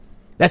fodder.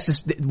 That's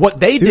just what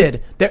they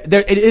did.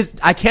 It is.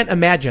 I can't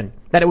imagine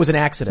that it was an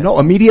accident. No,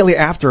 immediately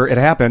after it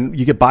happened,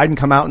 you get Biden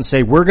come out and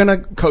say, we're going to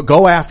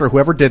go after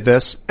whoever did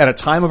this at a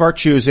time of our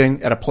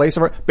choosing, at a place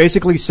of our,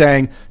 basically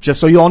saying,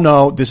 just so you all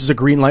know, this is a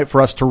green light for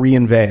us to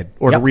reinvade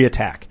or to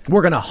reattack.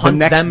 We're going to hunt the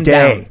next them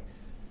day.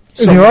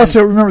 Down.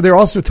 And they're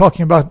also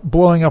talking about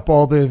blowing up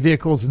all the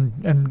vehicles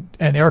and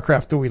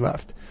aircraft that we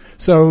left.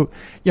 So,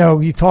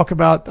 you talk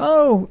about,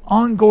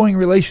 ongoing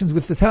relations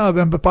with the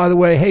Taliban, but by the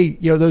way, hey,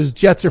 those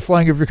jets are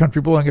flying over your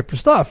country, blowing up your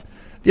stuff.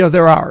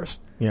 They're ours.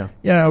 Yeah.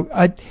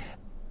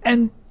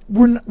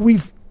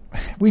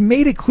 We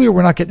made it clear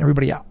we're not getting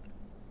everybody out.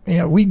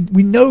 We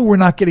know we're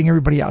not getting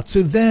everybody out.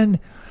 So then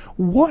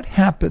what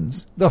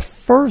happens the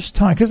first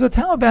time? Because the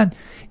Taliban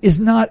is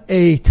not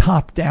a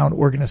top-down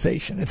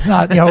organization. It's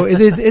not,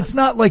 it's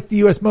not like the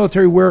U.S.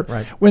 military where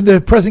when the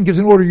president gives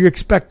an order, you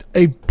expect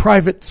a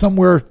private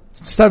somewhere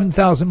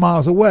 7,000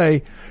 miles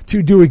away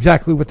to do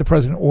exactly what the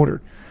president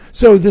ordered.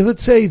 So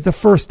let's say the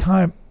first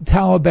time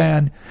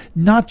Taliban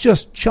not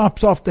just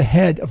chops off the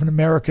head of an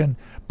American,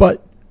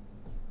 but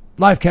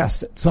live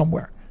casts it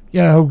somewhere,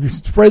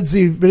 spreads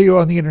the video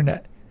on the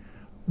internet.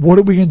 What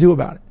are we going to do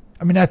about it?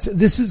 I mean,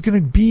 this is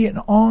going to be an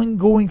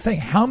ongoing thing.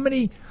 How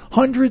many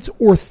hundreds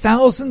or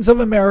thousands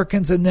of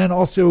Americans and then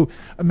also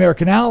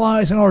American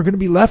allies are going to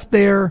be left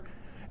there?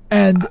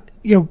 And,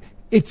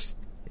 it's,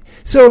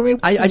 so, I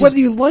mean, whether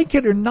you like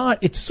it or not,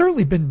 it's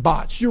certainly been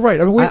botched. You're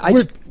right. I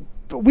mean,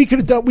 we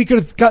could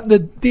have gotten the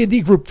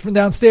D&D group from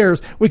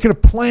downstairs. We could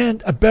have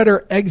planned a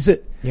better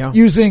exit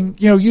using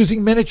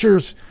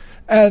miniatures.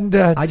 And,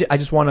 I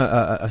just want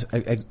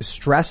to,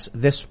 stress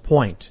this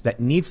point that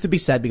needs to be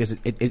said because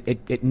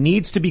it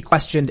needs to be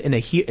questioned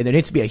there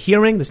needs to be a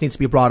hearing. This needs to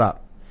be brought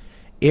up.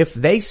 If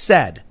they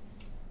said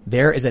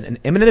there is an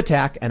imminent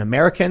attack and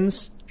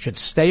Americans should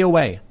stay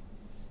away,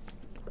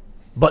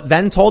 but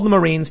then told the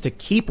Marines to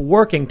keep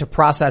working to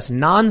process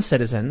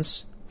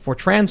non-citizens for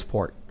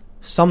transport,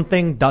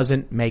 something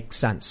doesn't make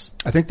sense.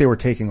 I think they were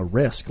taking a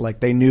risk. Like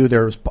they knew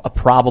there was a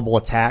probable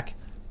attack,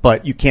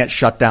 but you can't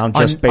shut down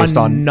just based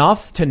on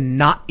enough to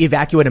not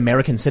evacuate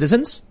American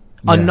citizens,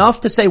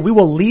 enough to say we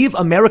will leave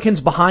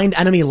Americans behind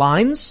enemy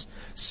lines.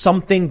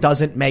 Something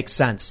doesn't make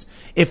sense.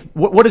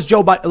 What is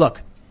Joe Biden?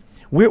 Look,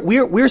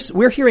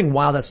 we're hearing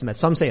wild estimates.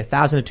 Some say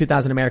 1,000 to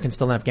 2,000 Americans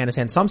still in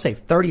Afghanistan. Some say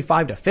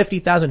 35 to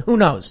 50,000. Who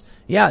knows?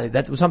 Yeah,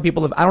 that's some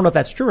people have. I don't know if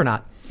that's true or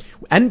not.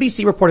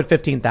 NBC reported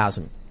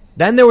 15,000.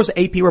 Then there was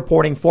AP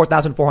reporting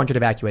 4,400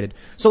 evacuated.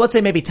 So let's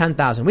say maybe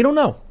 10,000. We don't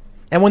know.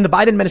 And when the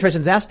Biden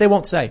administration is asked, they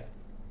won't say.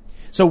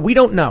 So we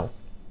don't know.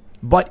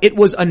 But it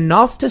was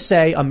enough to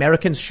say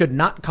Americans should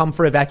not come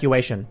for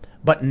evacuation,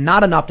 but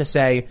not enough to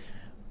say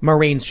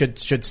Marines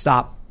should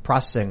stop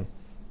processing.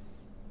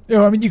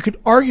 I mean, you could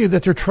argue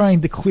that they're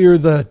trying to clear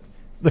the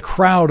the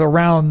crowd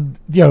around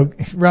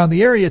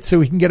the area so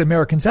we can get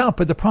Americans out.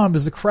 But the problem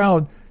is the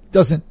crowd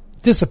doesn't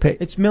dissipate.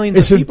 It's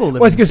millions of people. I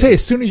was going to say,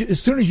 as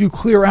soon as you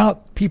clear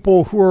out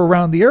people who are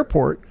around the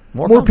airport,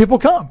 more people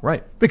come.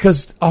 Right.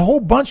 Because a whole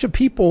bunch of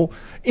people,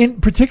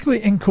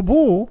 particularly in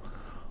Kabul,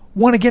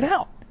 want to get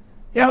out.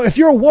 If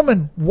you're a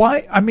woman,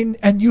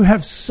 and you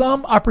have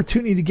some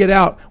opportunity to get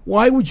out,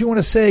 why would you want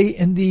to stay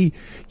in the,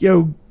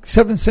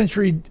 7th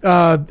century,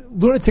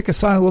 lunatic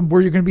asylum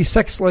where you're going to be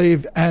sex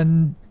slave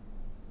and,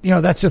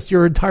 that's just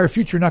your entire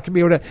future. You're not going to be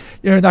able to,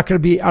 you're not going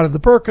to be out of the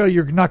burqa.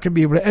 You're not going to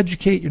be able to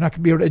educate. You're not going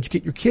to be able to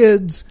educate your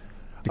kids.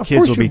 The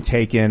kids will be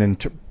taken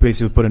and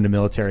basically put into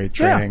military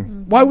training.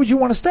 Yeah. Why would you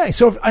want to stay?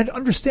 So I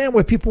understand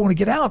why people want to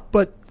get out,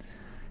 but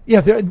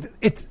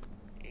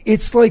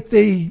it's like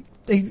they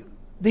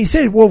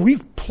said, well,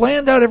 we've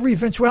planned out every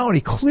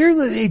eventuality.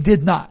 Clearly they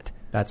did not.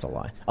 That's a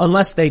lie.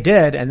 Unless they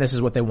did, and this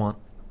is what they want.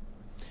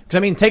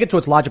 Because, take it to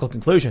its logical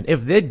conclusion.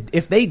 If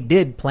they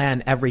did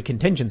plan every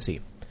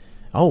contingency,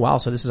 oh, wow,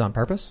 so this is on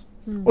purpose?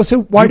 Well,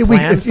 so why did we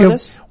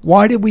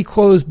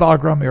close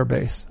Bagram Air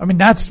Base?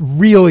 That's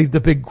really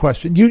the big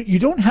question. You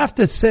don't have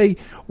to say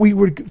we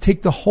would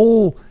take the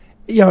whole,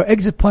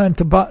 exit plan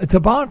to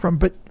Bagram,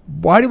 but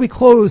why do we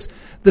close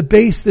the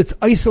base that's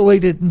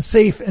isolated and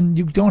safe and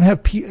you don't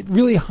have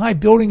really high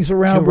buildings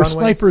around where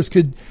snipers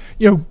could,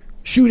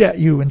 shoot at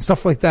you and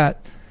stuff like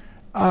that?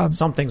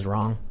 Something's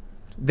wrong.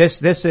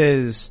 This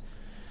is,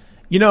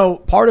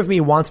 part of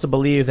me wants to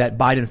believe that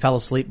Biden fell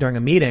asleep during a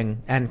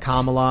meeting and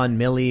Kamala and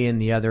Milley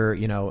and the other,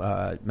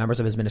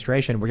 members of his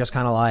administration were just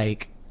kind of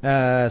like,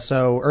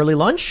 so early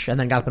lunch, and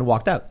then got up and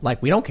walked out.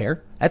 Like, we don't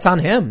care. That's on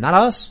him, not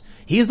us.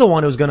 He's the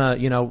one who's gonna,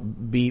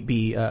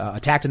 be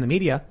attacked in the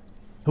media.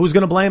 Who's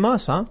gonna blame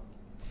us, huh?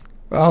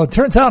 Well, it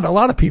turns out a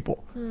lot of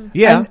people.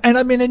 Yeah.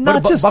 And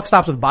not just buck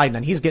stops with Biden,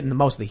 and he's getting the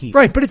most of the heat.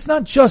 Right, but it's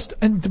not just,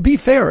 and to be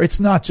fair, it's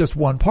not just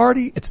one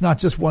party. It's not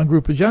just one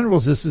group of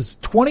generals. This is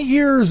 20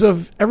 years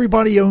of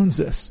everybody owns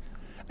this.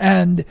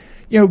 And,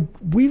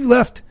 we've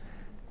left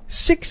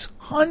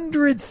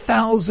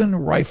 600,000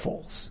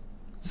 rifles.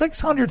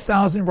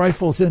 600,000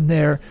 rifles in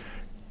there.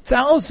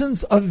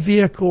 Thousands of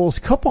vehicles,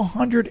 couple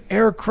hundred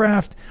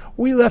aircraft.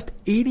 We left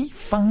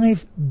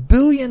 $85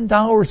 billion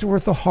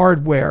worth of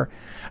hardware.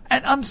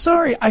 And I'm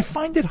sorry, I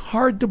find it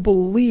hard to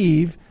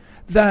believe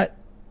that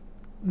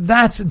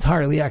that's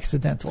entirely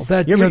accidental.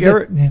 That you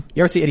ever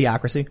see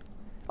Idiocracy?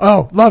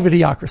 Oh, love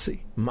Idiocracy.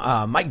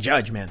 Mike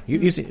Judge, man.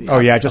 You see,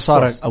 I just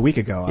saw it a week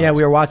ago. Yeah,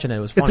 we were watching it. It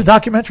was funny. It's a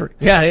documentary.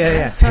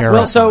 Yeah.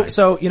 Terrible. Well,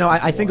 so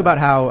I think about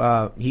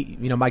how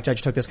Mike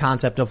Judge took this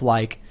concept of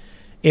like,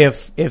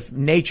 if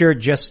nature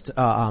just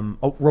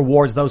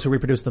rewards those who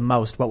reproduce the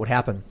most, what would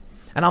happen?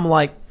 And I'm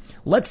like,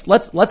 let's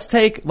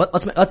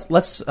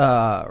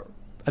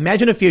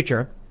imagine a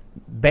future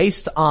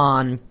based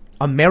on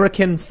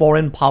American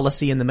foreign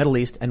policy in the Middle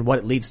East and what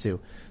it leads to.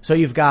 So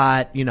you've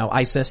got,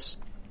 ISIS,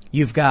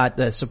 you've got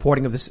the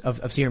supporting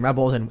of Syrian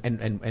rebels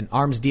and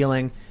arms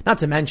dealing, not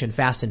to mention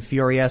Fast and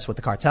Furious with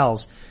the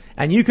cartels.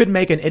 And you could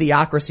make an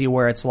idiocracy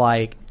where it's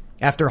like,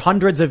 after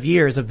hundreds of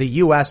years of the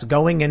U.S.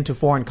 going into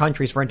foreign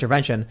countries for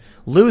intervention,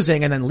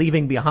 losing and then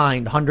leaving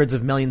behind hundreds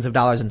of millions of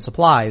dollars in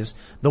supplies,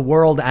 the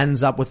world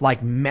ends up with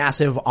like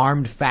massive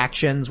armed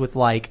factions with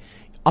like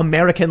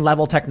American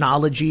level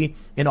technology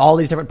in all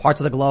these different parts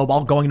of the globe,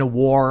 all going to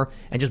war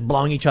and just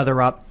blowing each other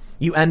up.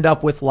 You end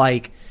up with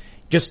like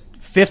just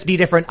 50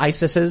 different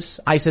ISISes,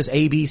 ISIS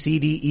A, B, C,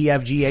 D, E,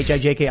 F, G, H, I,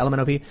 J, K, L, M,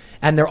 N, O, P,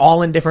 and they're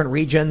all in different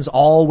regions,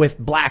 all with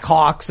Black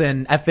Hawks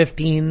and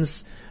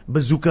F-15s,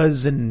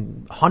 bazookas,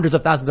 and hundreds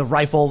of thousands of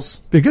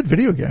rifles. Be a good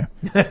video game.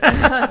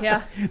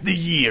 Yeah. The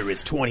year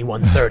is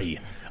 2130.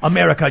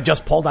 America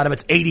just pulled out of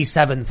its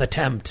 87th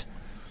attempt.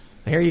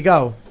 Here you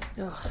go.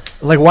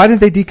 Like, why didn't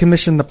they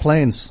decommission the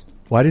planes?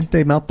 Why didn't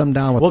they melt them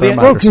down with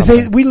thermite?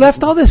 Because we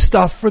left all this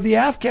stuff for the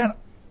Afghan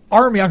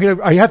army.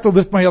 I have to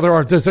lift my other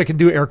arm so I can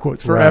do air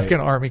quotes for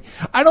Afghan army.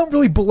 I don't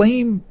really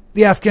blame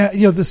the Afghan,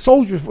 the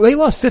soldiers. They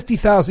lost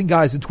 50,000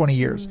 guys in 20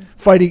 years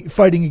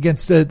fighting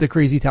against the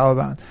crazy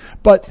Taliban.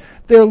 But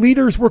their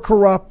leaders were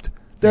corrupt.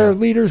 Their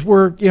leaders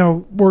were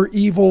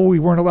evil. We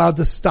weren't allowed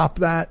to stop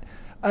that.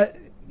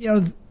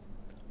 The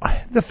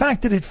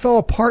fact that it fell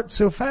apart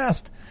so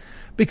fast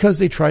because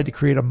they tried to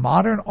create a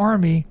modern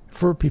army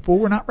for people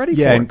who were not ready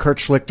for it. Yeah, and Kurt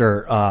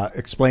Schlichter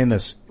explained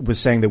this, was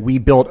saying that we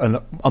built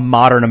a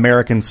modern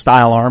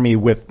American-style army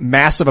with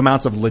massive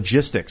amounts of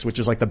logistics, which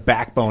is like the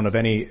backbone of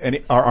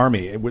our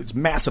army. It was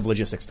massive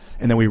logistics.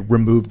 And then we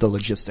removed the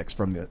logistics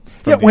from the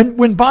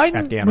when Biden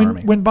Afghan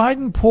army. When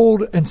Biden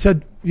pulled and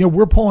said,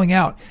 we're pulling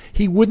out,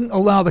 he wouldn't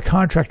allow the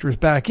contractors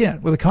back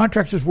in. Well, the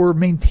contractors were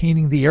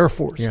maintaining the Air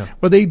Force. Yeah.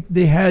 But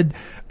they had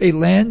a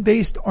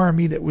land-based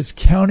army that was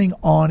counting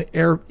on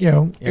air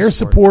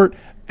support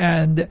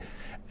and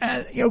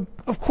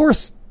of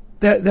course,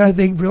 that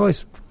they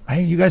realized,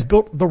 hey, you guys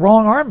built the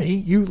wrong army.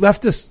 You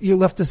left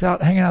us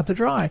out hanging out to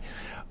dry.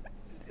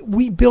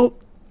 We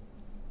built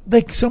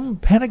like some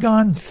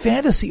Pentagon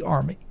fantasy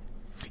army.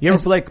 You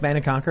ever play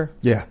Command & Conquer?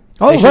 Yeah.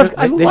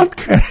 I love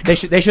they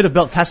should have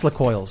built Tesla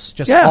coils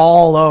just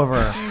all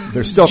over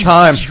There's still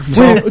time.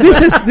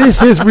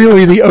 This is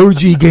really the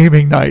OG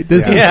gaming night.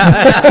 This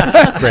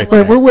is Great.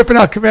 we're whipping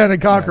out Command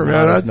and Conquer,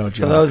 man. That's That's no For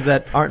joke. those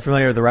that aren't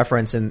familiar with the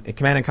reference, in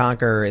Command and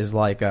Conquer is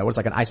like what's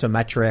like an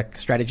isometric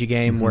strategy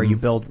game where you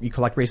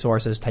collect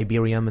resources,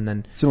 Tiberium, and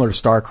then Similar to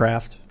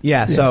StarCraft.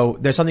 so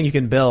there's something you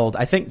can build.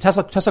 I think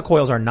Tesla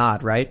coils are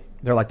not right.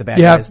 They're like the bad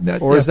guys.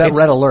 Or is that It's-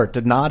 Red Alert?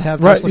 Did not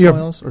have Right, Tesla yeah.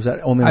 coils? Or is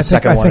that only I the think-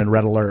 second I one think- in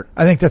Red Alert?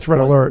 I think that's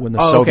Red Alert. When the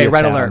Oh, Soviets okay,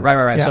 Red had Alert. them.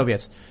 Right. Yeah.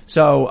 Soviets.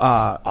 So,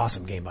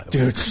 awesome game, by the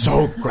way. Dude,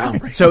 so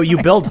groundbreaking. So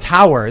you build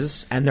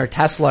towers and they're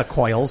Tesla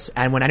coils,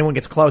 and when anyone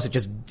gets close, it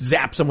just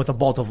zaps them with a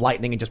bolt of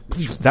lightning and just.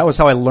 That was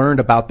how I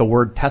learned about the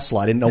word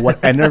Tesla. I didn't know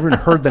what, I never even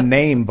heard the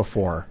name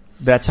before.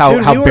 That's how,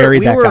 Dude, how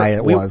buried that guy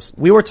was.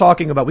 We were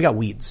talking about, we got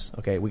weeds.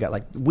 Okay. We got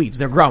like weeds.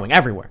 They're growing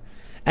everywhere.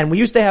 And we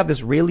used to have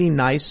this really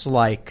nice,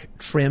 like,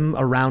 trim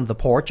around the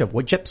porch of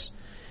wood chips.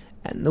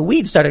 And the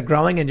weeds started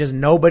growing and just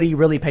nobody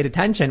really paid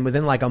attention.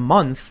 Within like a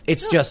month,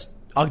 it's just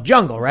a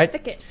jungle, right?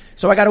 Thicket.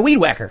 So I got a weed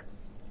whacker.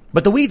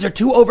 But the weeds are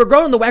too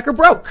overgrown and the whacker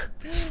broke.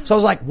 So I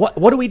was like,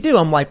 what do we do?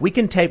 I'm like, we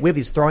have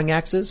these throwing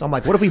axes. I'm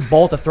like, what if we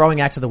bolt a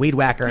throwing axe to the weed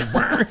whacker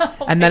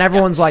and then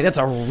everyone's like, that's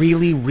a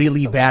really,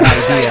 really bad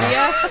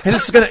idea. Because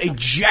it's going to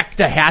eject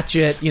a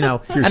hatchet, You're and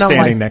I'm standing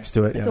like, next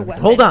to it. It's Yeah. a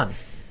weapon. hold on.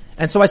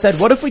 And so I said,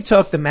 what if we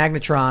took the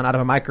magnetron out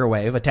of a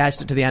microwave,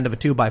 attached it to the end of a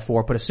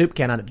 2x4, put a soup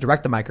can on it to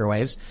direct the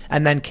microwaves,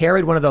 and then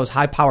carried one of those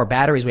high power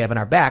batteries we have in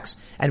our backs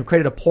and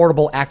created a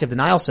portable active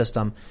denial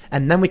system,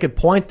 and then we could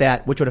point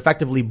that, which would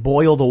effectively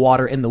boil the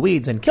water in the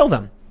weeds and kill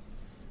them.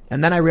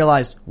 And then I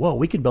realized, whoa,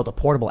 we could build a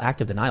portable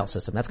active denial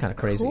system. That's kind of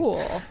crazy.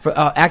 Cool.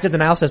 Active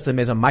denial system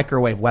is a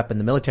microwave weapon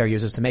the military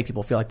uses to make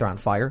people feel like they're on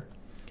fire.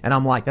 And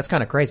I'm like, that's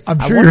kind of crazy.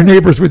 I'm I sure wonder- your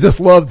neighbors would just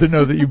love to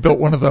know that you built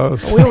one of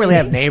those. We don't really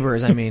have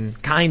neighbors. I mean,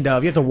 kind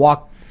of. You have to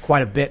walk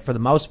quite a bit for the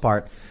most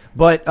part.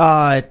 But,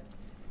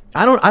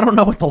 I don't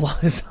know what the law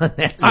is on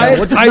that. So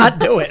we'll just not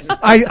do it.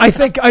 I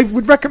think I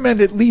would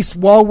recommend, at least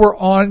while we're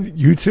on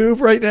YouTube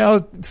right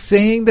now,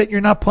 saying that you're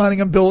not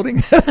planning on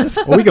building this.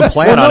 Well, we can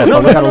plan on it,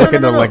 but we gotta look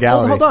into no.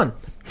 legality. Hold on.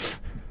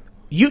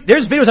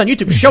 There's videos on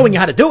YouTube showing you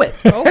how to do it.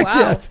 Oh,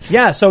 wow.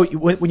 Yeah, so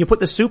when you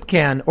put the soup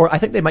can, or I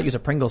think they might use a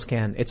Pringles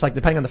can, it's like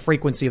depending on the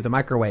frequency of the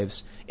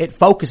microwaves, it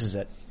focuses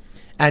it.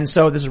 And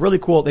so this is really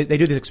cool. They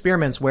do these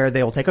experiments where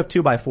they'll take a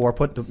 2x4,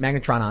 put the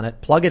magnetron on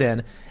it, plug it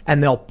in,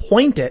 and they'll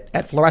point it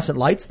at fluorescent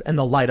lights and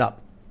they'll light up.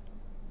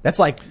 That's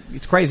like,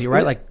 it's crazy,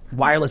 right? Like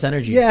wireless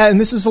energy. Yeah, and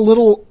this is a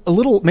little,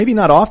 maybe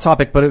not off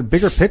topic, but a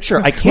bigger picture.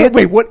 I can't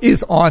Wait, what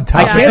is on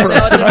top? I can't, Yeah,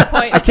 that's a good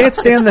point. I can't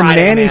stand the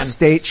Friday, nanny man.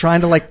 state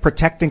trying to like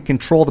protect and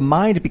control the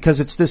mind, because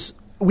it's this,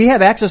 we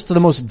have access to the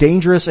most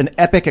dangerous and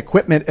epic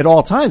equipment at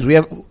all times. We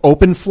have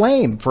open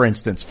flame, for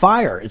instance,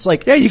 fire. It's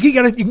like, Yeah, you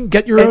can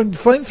get your own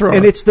flamethrower.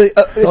 and it's the,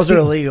 Those are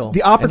illegal The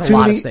in a lot of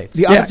opportunity, states.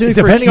 the yeah, opportunity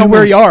for depending on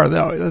where humans- you are,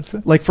 though. That's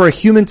like for a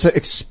human to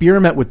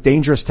experiment with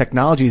dangerous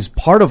technologies,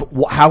 part of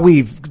how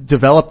we've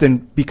developed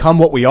and become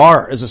what we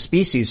are as a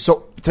species.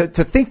 So to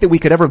think that we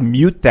could ever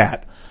mute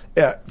that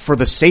for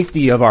the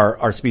safety of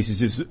our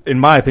species is,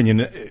 in my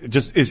opinion,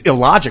 just is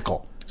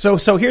illogical.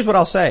 So here's what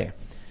I'll say.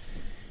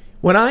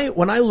 When I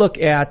look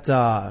at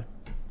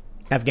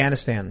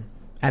Afghanistan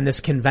and this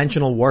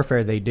conventional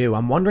warfare they do,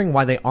 I'm wondering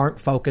why they aren't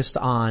focused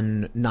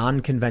on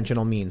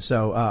non-conventional means.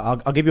 So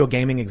I'll give you a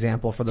gaming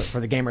example for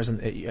the gamers.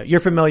 And you're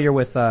familiar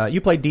with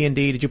you play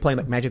D&D? Did you play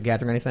Magic the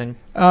Gathering or anything?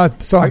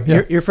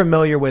 yeah. You're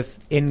familiar with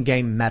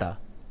in-game meta.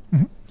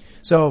 Mm-hmm.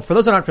 So for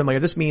those that aren't familiar,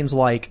 this means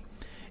like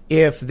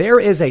if there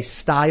is a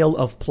style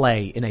of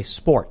play in a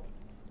sport,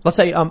 let's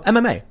say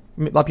MMA.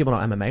 A lot of people know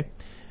MMA.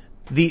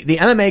 The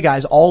MMA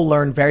guys all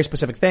learn very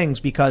specific things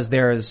because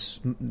there's,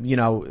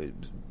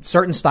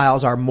 certain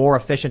styles are more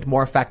efficient,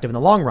 more effective in the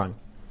long run.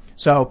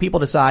 So people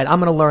decide, I'm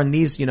going to learn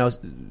these,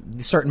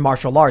 certain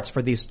martial arts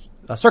for these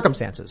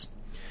circumstances.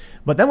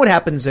 But then what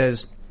happens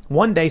is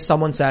one day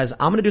someone says,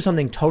 I'm going to do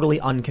something totally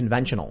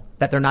unconventional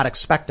that they're not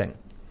expecting.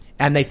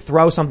 And they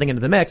throw something into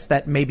the mix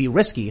that may be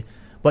risky,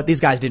 but these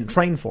guys didn't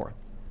train for.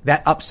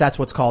 That upsets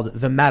what's called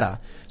the meta.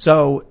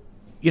 So,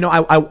 when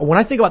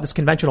I think about this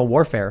conventional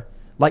warfare,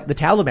 like the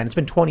Taliban, it's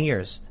been 20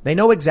 years. They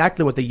know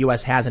exactly what the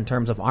U.S. has in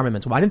terms of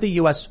armaments. Why didn't the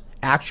U.S.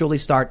 actually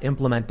start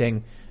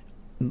implementing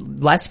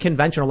less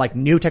conventional, like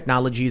new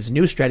technologies,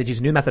 new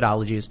strategies, new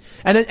methodologies?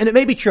 And it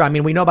may be true. I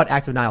mean, we know about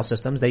active denial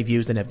systems they've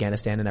used in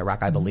Afghanistan and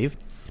Iraq, I believe.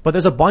 But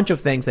there's a bunch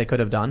of things they could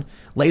have done.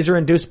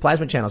 Laser-induced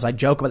plasma channels. I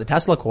joke about the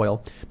Tesla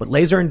coil, but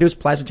laser-induced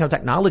plasma channel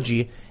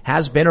technology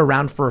has been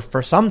around for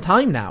some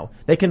time now.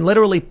 They can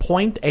literally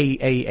point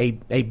a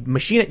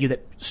machine at you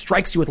that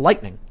strikes you with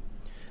lightning.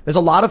 There's a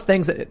lot of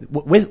things that,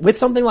 with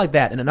something like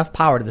that and enough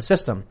power to the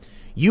system,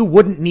 you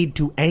wouldn't need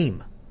to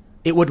aim.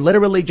 It would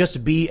literally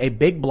just be a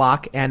big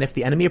block, and if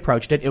the enemy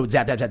approached it, it would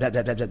zap, zap, zap, zap,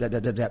 zap, zap,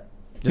 zap, zap, zap.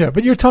 Yeah,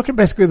 but you're talking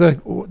basically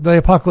the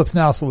Apocalypse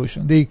Now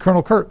solution, the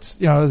Colonel Kurtz,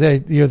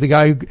 the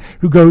guy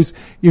who goes,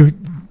 the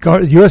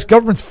U.S.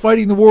 government's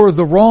fighting the war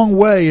the wrong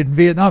way in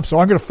Vietnam, so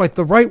I'm going to fight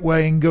the right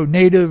way and go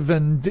native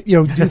and,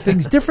 do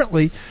things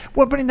differently.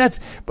 Well,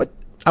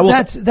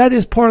 that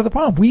is part of the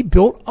problem. We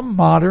built a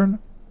modern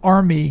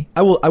army.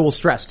 I will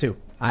stress too.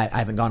 I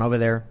haven't gone over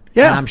there.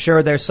 Yeah. And I'm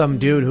sure there's some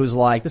dude who's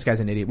like, this guy's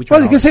an idiot.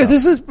 Well, you can say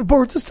but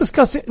we're just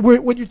discussing,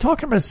 what you're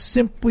talking about is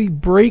simply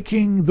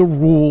breaking the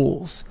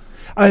rules.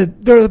 I'm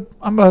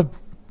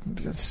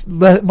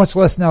much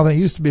less now than I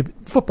used to be a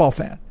football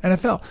fan,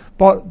 NFL.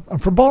 I'm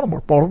from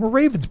Baltimore. Baltimore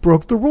Ravens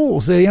broke the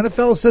rules. The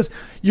NFL says,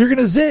 you're going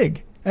to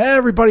zig.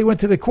 Everybody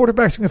went to the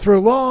quarterbacks going to throw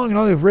long, and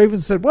all the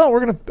Ravens said, well,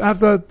 we're going to have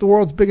the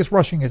world's biggest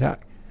rushing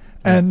attack.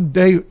 And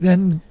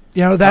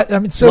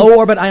so low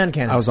orbit ion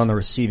cannons. I was on the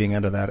receiving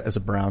end of that as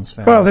a Browns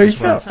fan. Well, there you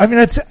go. I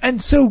mean,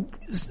 so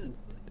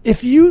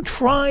if you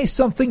try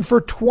something for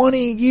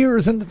 20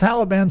 years and the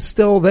Taliban's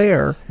still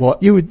there, well,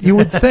 you would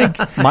think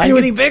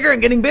getting bigger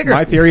and getting bigger.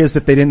 My theory is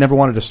that they didn't never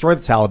want to destroy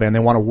the Taliban. They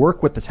want to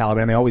work with the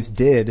Taliban. They always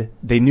did.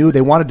 They knew they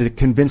wanted to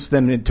convince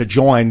them to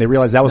join. They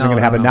realized that wasn't going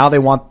to happen. Now they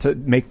want to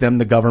make them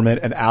the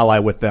government and ally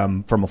with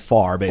them from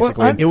afar,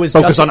 basically. It was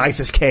focus on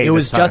ISIS-K. It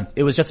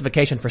was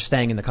justification for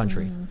staying in the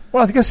country.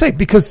 Well, I was going to say,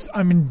 because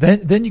I mean,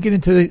 then you get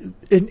into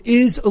it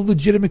is a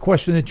legitimate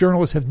question that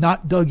journalists have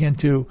not dug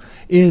into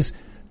is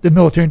the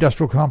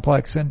military-industrial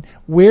complex, and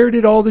where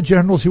did all the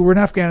generals who were in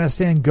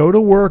Afghanistan go to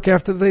work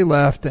after they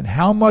left, and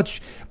how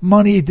much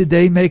money did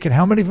they make, and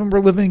how many of them were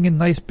living in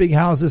nice big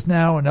houses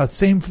now, and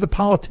same for the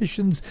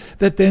politicians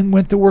that then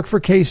went to work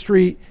for K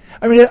Street.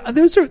 I mean,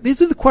 these are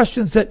the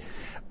questions that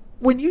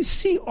when you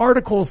see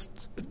articles,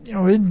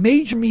 in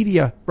major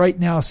media right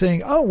now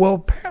saying, oh, well,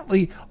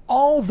 apparently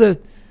all the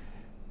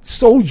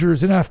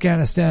soldiers in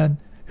Afghanistan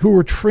who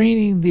were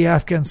training the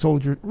Afghan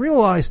soldiers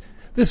realized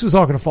this was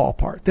all going to fall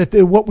apart, that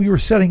what we were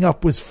setting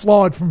up was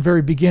flawed from the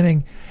very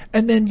beginning.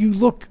 And then you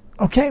look,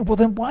 okay, well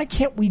then why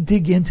can't we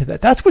dig into that?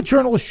 That's what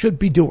journalists should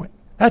be doing.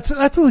 That's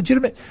a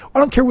legitimate, I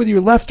don't care whether you're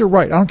left or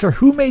right. I don't care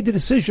who made the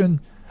decision.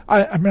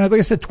 I mean, like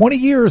I said, 20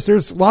 years,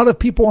 there's a lot of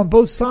people on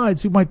both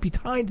sides who might be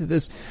tied to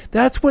this.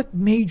 That's what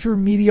major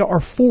media are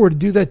for, to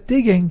do that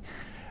digging.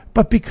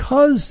 But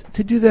because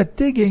to do that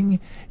digging,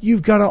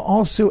 you've got to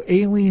also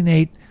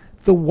alienate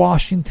the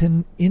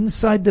Washington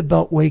inside the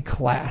Beltway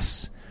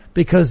class,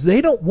 because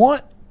they don't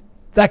want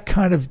that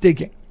kind of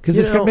digging, because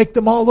it's going to make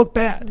them all look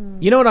bad.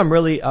 You know what I'm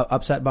really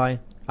upset by?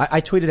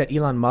 I tweeted at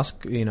Elon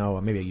Musk,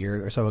 maybe a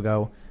year or so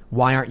ago,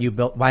 why haven't you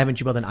built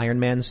an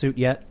Iron Man suit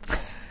yet?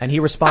 And he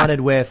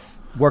responded with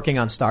working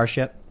on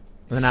Starship.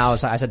 And then I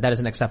said that is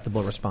an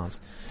acceptable response.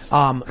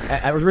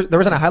 The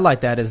reason I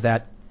highlight that is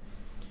that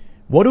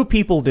what do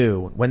people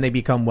do when they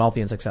become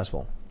wealthy and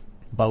successful?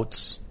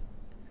 Boats,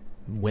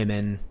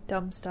 women,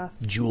 dumb stuff,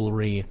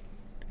 jewelry.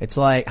 It's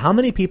like, how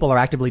many people are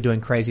actively doing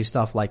crazy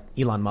stuff like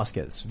Elon Musk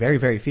is? Very,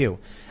 very few.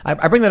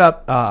 I bring that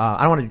up, I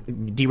don't want to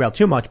derail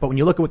too much, but when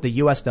you look at what the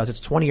U.S. does, it's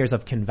 20 years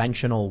of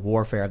conventional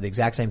warfare of the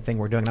exact same thing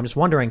we're doing. And I'm just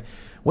wondering,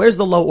 where's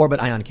the low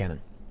orbit ion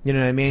cannon? You know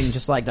what I mean?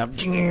 Just like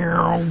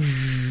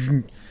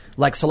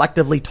like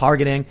selectively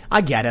targeting.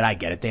 I get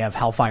it. They have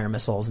Hellfire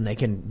missiles and they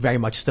can very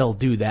much still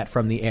do that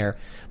from the air.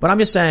 But I'm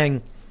just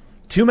saying,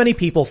 too many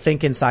people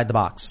think inside the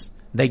box.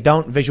 They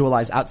don't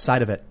visualize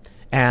outside of it.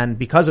 And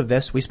because of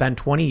this, we spend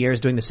 20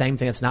 years doing the same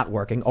thing that's not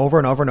working over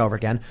and over and over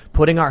again,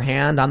 putting our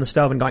hand on the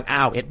stove and going,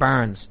 ow, it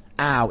burns.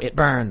 Ow, it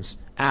burns.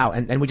 Ow.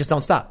 And we just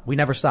don't stop. We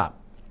never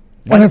stop.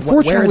 And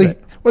unfortunately, I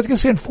was going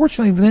to say,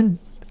 unfortunately, then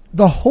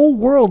the whole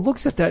world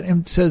looks at that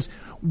and says,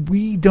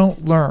 we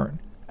don't learn.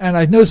 And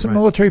I know some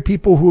military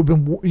people who have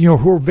been,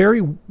 who are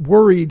very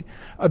worried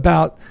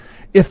about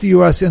if the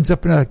U.S. ends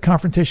up in a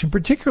confrontation,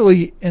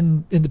 particularly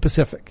in the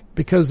Pacific,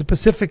 because the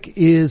Pacific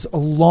is a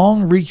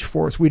long reach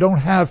for us. We don't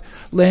have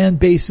land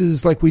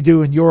bases like we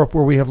do in Europe,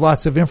 where we have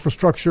lots of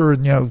infrastructure,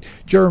 and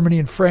Germany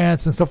and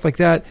France and stuff like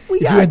that.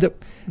 You end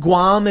up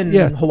Guam and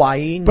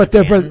Hawaii, and but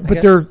Japan,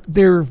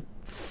 they're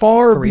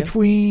far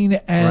between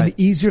and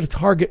easier to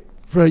target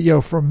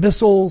for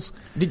missiles.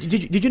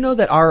 Did you know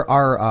that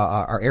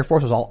our Air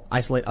Force was all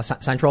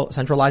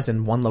centralized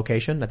in one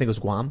location? I think it was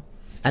Guam.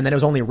 And then it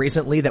was only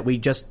recently that we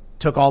just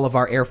took all of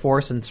our Air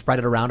Force and spread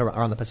it around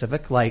the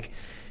Pacific. Like,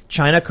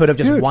 China could have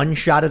just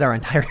one-shotted our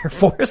entire Air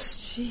Force.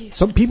 Jeez.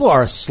 Some people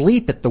are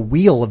asleep at the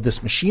wheel of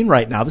this machine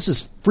right now. This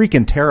is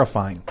freaking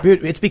terrifying.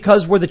 Dude, it's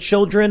because we're the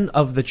children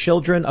of the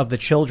children of the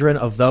children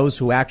of those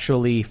who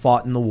actually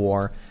fought in the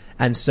war.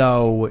 And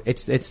so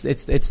it's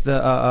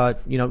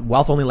the,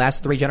 wealth only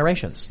lasts 3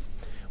 generations.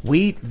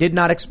 We did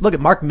not look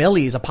at Mark Milley.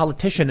 He's a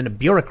politician and a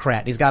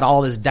bureaucrat. He's got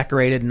all this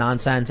decorated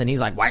nonsense and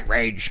he's like, white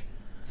rage.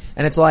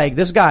 And it's like,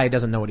 this guy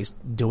doesn't know what he's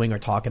doing or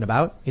talking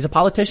about. He's a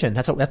politician.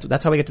 That's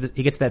how he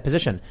gets to that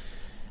position.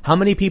 How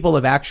many people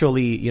have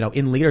actually,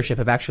 in leadership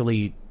have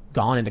actually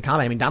gone into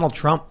combat? I mean, Donald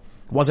Trump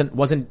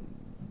wasn't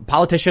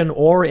politician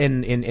or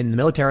in the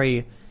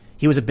military.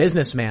 He was a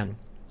businessman.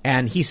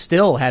 And he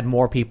still had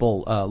more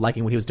people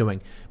liking what he was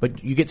doing.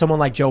 But you get someone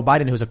like Joe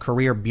Biden, who's a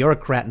career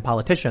bureaucrat and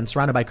politician,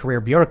 surrounded by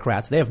career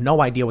bureaucrats. They have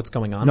no idea what's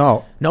going on.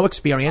 No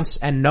experience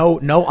and no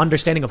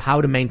understanding of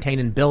how to maintain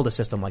and build a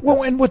system like this.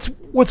 Well, and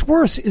what's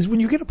worse is when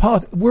you get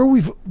where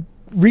we've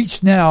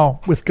reached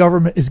now with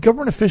government is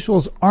government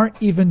officials aren't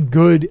even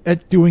good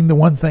at doing the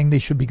one thing they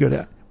should be good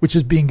at, which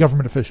is being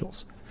government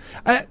officials.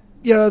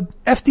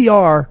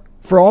 FDR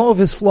for all of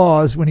his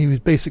flaws, when he was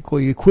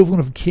basically equivalent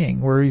of a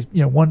king, where he's,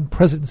 won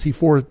presidency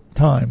 4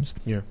 times.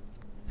 Yeah.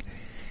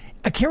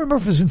 I can't remember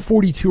if it was in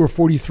 42 or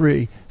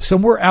 43,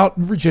 somewhere out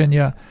in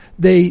Virginia,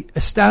 they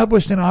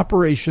established an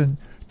operation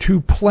to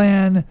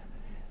plan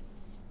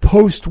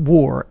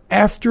post-war,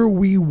 after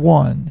we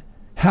won,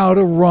 how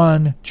to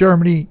run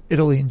Germany,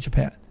 Italy, and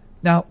Japan.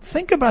 Now,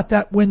 think about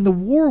that. When the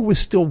war was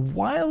still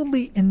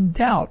wildly in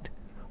doubt,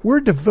 we're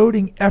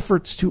devoting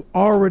efforts to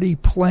already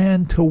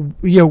plan to,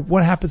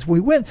 what happens when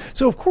we win.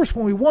 So, of course,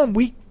 when we won,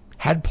 we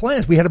had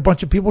plans. We had a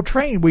bunch of people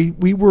trained.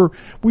 We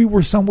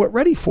were somewhat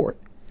ready for it.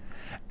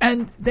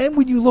 And then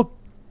when you look,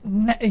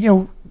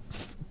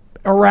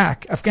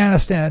 Iraq,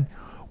 Afghanistan,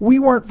 we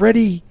weren't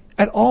ready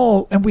at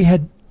all, and we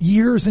had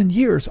years and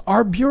years.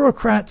 Our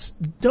bureaucrats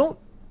don't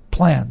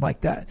plan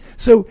like that.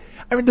 So,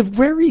 the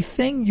very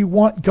thing you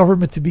want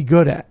government to be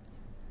good at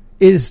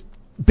is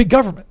big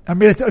government.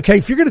 Okay,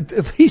 if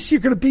at least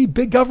you're gonna be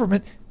big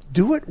government,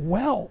 do it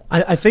well.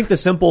 I think the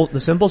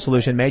simple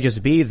solution may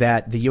just be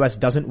that the U.S.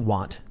 doesn't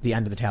want the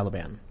end of the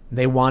Taliban.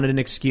 They wanted an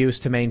excuse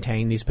to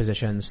maintain these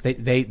positions.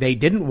 They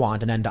didn't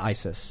want an end to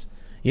ISIS.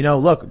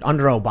 Look,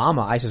 under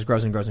Obama, ISIS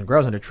grows and grows and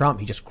grows. Under Trump,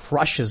 he just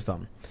crushes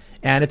them.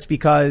 And it's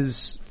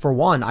because, for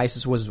one,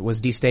 ISIS was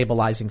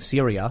destabilizing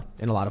Syria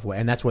in a lot of ways.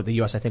 And that's what the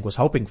U.S., I think, was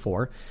hoping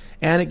for.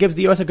 And it gives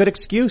the U.S. a good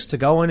excuse to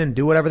go in and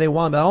do whatever they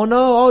want. But,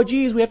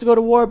 we have to go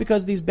to war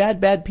because these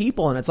bad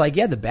people. And it's like,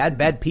 yeah, the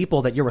bad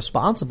people that you're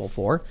responsible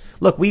for.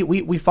 Look,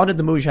 we funded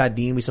the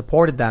Mujahideen. We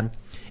supported them.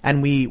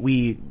 And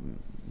we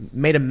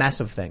made a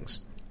mess of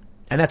things.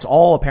 And that's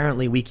all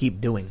apparently we keep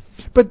doing.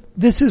 But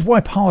this is why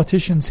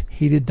politicians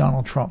hated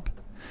Donald Trump.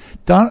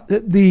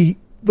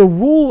 The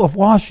rule of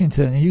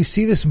Washington, and you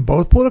see this in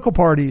both political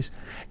parties,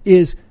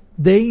 is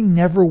they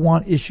never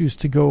want issues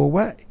to go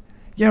away.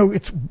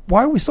 It's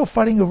why are we still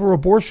fighting over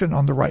abortion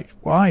on the right?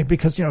 Why?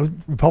 Because,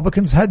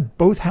 Republicans had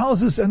both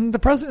houses and the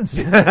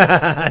presidency.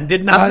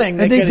 Did nothing.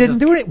 And they didn't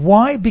do it.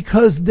 Why?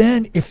 Because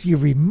then if you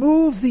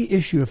remove the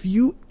issue, if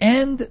you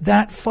end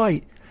that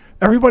fight,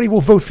 everybody will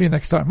vote for you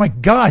next time. My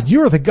God,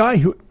 you're the guy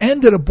who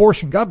ended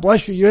abortion. God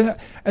bless you.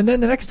 And then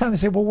the next time they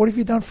say, well, what have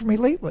you done for me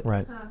lately?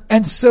 Right.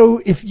 And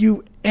so if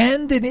you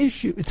end an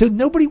issue, so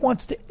nobody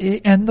wants to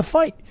end the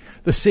fight.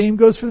 The same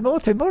goes for the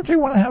military. The military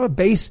want to have a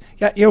base.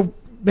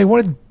 They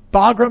wanted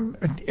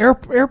Bagram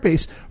Air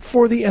Base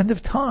for the end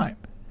of time.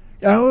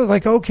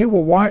 Okay,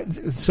 well, why?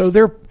 So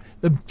the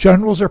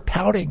generals are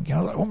pouting.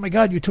 Oh my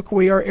God, you took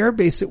away our air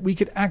base that we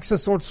could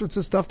access all sorts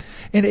of stuff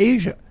in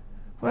Asia.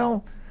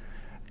 Well,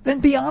 then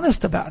be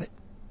honest about it.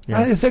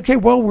 Yeah. It's okay.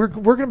 Well, we're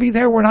going to be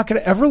there. We're not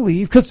going to ever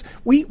leave because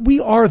we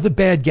are the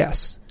bad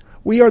guests.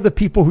 We are the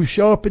people who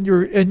show up in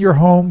your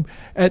home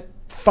at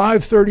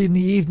 5:30 in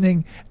the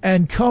evening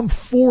and come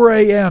 4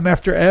 a.m.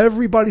 after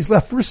everybody's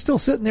left. We're still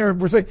sitting there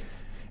and we're saying,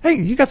 "Hey,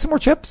 you got some more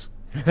chips?"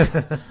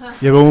 Yeah,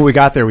 but when we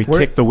got there, we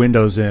kicked the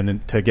windows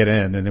in to get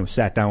in, and then we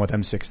sat down with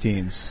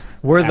M16s.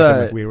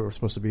 We were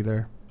supposed to be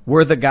there.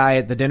 We're the guy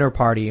at the dinner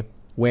party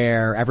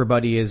where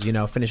everybody is,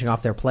 finishing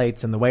off their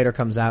plates, and the waiter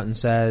comes out and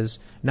says,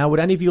 "Now, would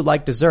any of you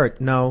like dessert?"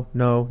 No.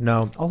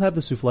 I'll have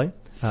the souffle.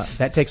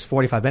 That takes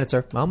 45 minutes,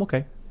 sir. I'm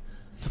okay.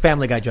 It's a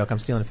Family Guy joke. I'm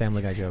stealing a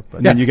Family Guy joke. But.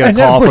 And then you get a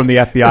call from the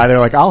FBI. They're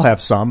like, "I'll have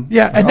some."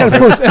 Yeah, and then of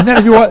course,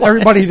 if you want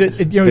everybody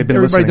to,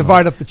 everybody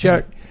divide up the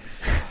check.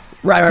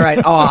 Right.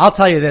 Oh, I'll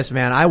tell you this,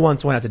 man. I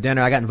once went out to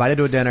dinner. I got invited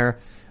to a dinner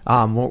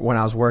when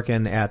I was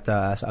working at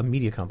a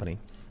media company.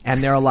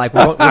 And they're like,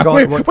 we're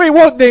going. We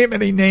won't name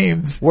any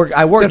names.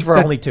 I worked for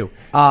only 2.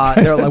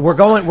 They're like,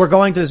 we're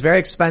going to this very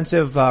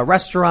expensive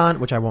restaurant,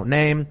 which I won't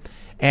name,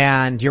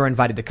 and you're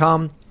invited to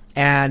come.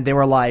 And they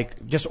were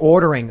like, just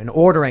ordering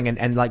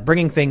and like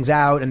bringing things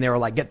out. And they were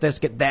like, get this,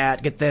 get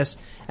that, get this.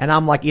 And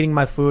I'm like eating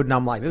my food, and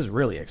I'm like, this is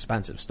really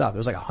expensive stuff. It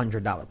was like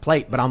 $100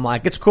 plate, but I'm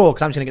like, it's cool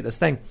because I'm just gonna get this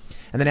thing.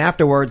 And then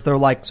afterwards, they're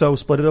like, so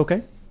split it,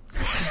 okay?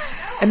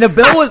 And the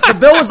bill was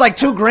like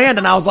 $2,000,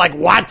 and I was like,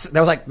 what?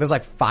 There's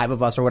like 5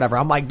 of us or whatever.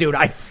 I'm like, dude,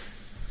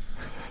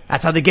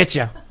 that's how they get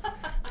you.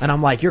 And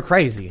I'm like, you're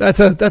crazy. That's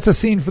a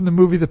scene from the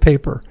movie The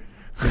Paper.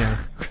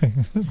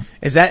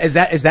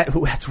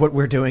 That's what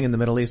we're doing in the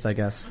Middle East, I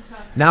guess.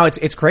 Now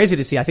it's crazy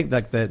to see. I think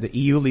like the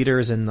EU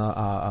leaders in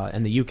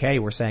the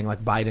UK were saying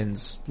like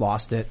Biden's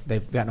lost it.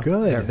 They've gotten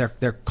good.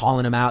 They're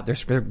calling him out.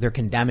 They're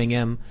condemning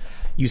him.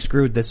 You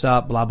screwed this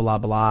up, blah blah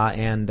blah,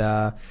 and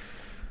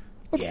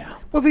yeah.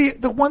 Well,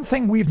 the one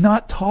thing we've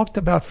not talked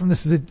about from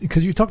this is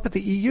because you talked about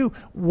the EU.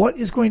 What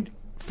is going?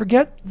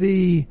 Forget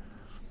the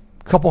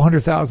couple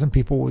 100,000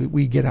 people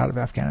we get out of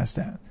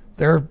Afghanistan.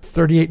 There are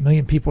 38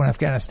 million people in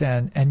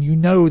Afghanistan, and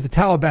the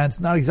Taliban's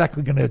not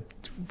exactly going to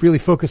really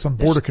focus on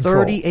border control.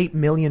 38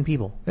 million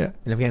people in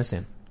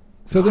Afghanistan.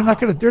 So they're not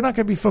going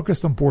to be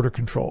focused on border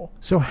control.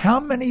 So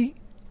how many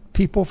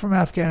people from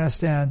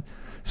Afghanistan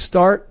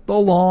start the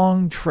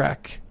long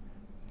trek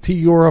to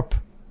Europe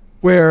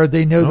where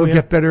they know they'll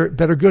get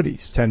better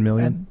goodies? 10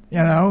 million.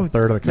 And, a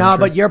third of the country. No,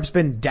 but Europe's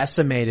been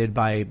decimated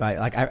by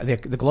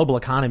the global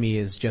economy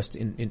is just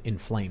in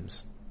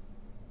flames.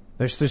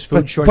 There's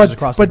food shortages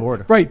across the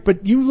border. Right,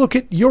 but you look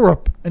at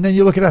Europe and then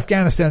you look at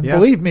Afghanistan. Yeah,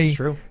 believe me, it's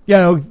true.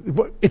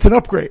 It's an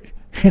upgrade.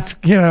 It's,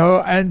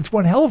 and it's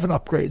one hell of an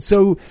upgrade.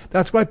 So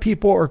that's why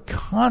people are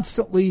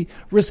constantly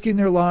risking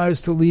their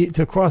lives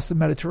to cross the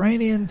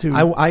Mediterranean.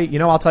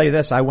 I'll tell you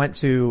this. I went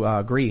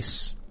to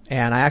Greece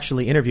and I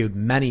actually interviewed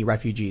many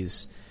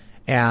refugees,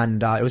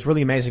 and it was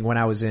really amazing when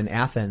I was in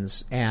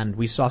Athens and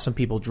we saw some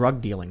people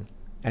drug dealing.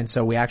 And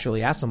so we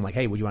actually asked them, like,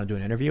 hey, would you want to do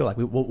an interview? Like,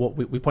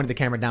 we pointed the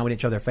camera down, we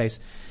didn't show their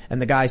face.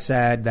 And the guy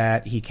said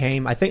that he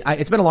came,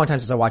 it's been a long time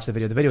since I watched the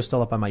video. The video is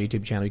still up on my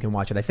YouTube channel. You can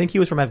watch it. I think he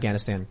was from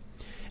Afghanistan.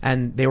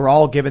 And they were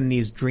all given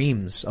these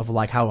dreams of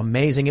like how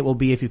amazing it will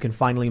be if you can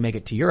finally make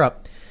it to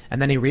Europe.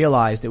 And then he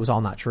realized it was all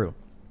not true.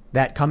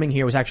 That coming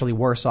here was actually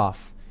worse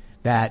off.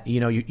 That, you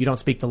don't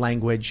speak the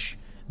language,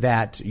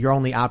 that your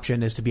only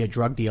option is to be a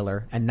drug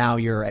dealer. And now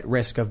you're at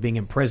risk of being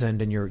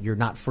imprisoned and you're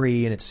not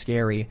free and it's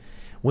scary.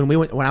 When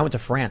I went to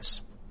France,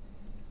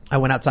 I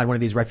went outside one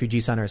of these refugee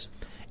centers,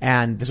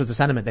 and this was the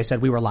sentiment. They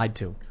said we were lied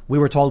to. We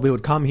were told we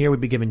would come here, we'd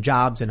be given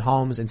jobs and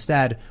homes.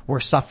 Instead, we're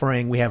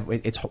suffering.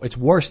 It's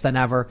worse than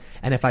ever.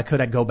 And if I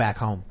could, I'd go back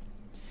home.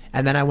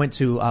 And then I went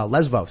to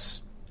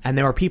Lesbos, and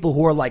there were people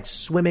who were like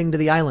swimming to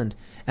the island,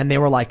 and they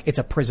were like, it's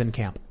a prison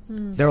camp.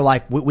 They were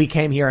like, we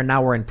came here and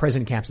now we're in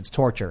prison camps. It's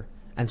torture.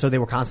 And so they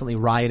were constantly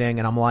rioting,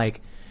 and I'm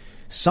like,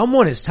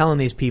 someone is telling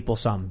these people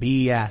some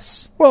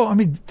BS. Well, I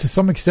mean, to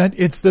some extent,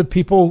 it's the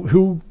people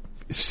who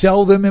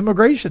sell them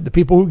immigration. The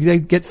people who they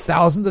get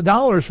thousands of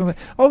dollars from.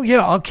 Oh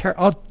yeah,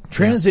 I'll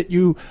transit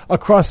you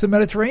across the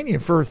Mediterranean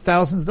for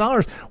thousands of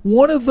dollars.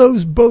 One of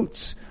those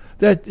boats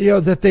that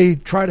they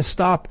try to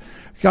stop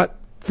got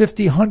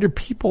 50, 100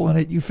 people in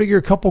it. You figure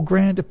a couple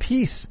grand a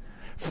piece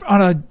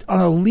on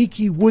a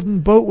leaky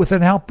wooden boat with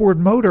an outboard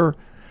motor.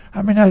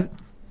 I mean,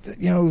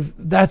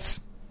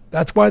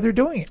 That's why they're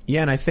doing it.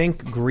 Yeah, and I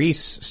think Greece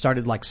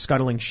started like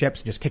scuttling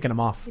ships and just kicking them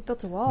off. They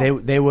built a wall.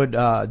 They would.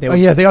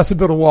 They also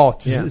built a wall.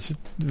 It's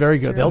very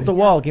good. Built a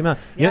wall. Came out.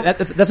 Yeah.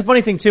 That's a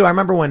funny thing too. I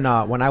remember when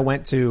I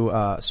went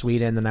to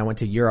Sweden and I went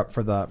to Europe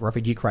for the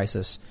refugee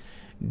crisis.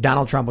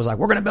 Donald Trump was like,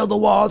 "We're going to build a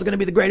wall. It's going to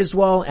be the greatest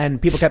wall,"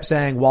 and people kept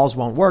saying walls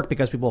won't work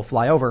because people will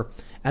fly over.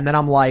 And then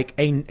I'm like,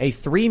 a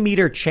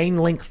 3-meter chain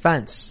link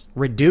fence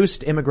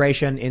reduced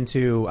immigration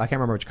into, I can't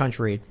remember which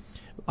country,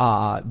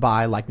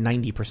 by like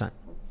 90%.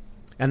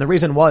 And the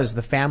reason was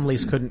the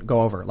families couldn't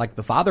go over. Like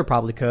the father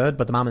probably could,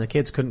 but the mom and the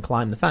kids couldn't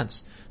climb the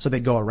fence, so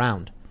they'd go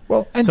around.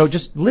 Well, and so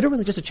just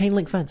literally just a chain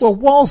link fence. Well,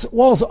 walls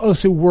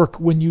also work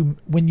when you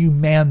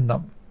man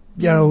them.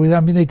 I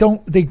mean,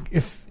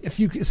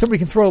 if somebody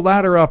can throw a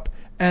ladder up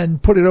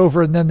and put it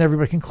over, and then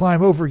everybody can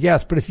climb over.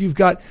 Yes, but if you've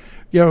got,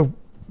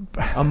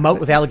 a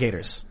moat with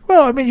alligators.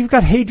 Well, I mean, you've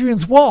got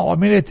Hadrian's Wall. I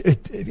mean,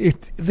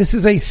 this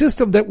is a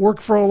system that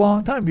worked for a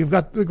long time. You've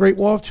got the Great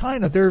Wall of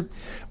China. Their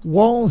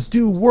walls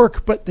do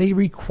work, but they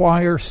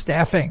require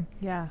staffing.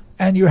 Yeah.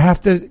 And you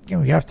have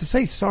to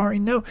say sorry,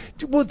 no.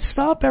 Will it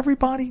stop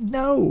everybody?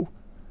 No.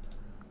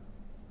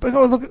 But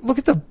look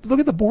at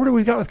the border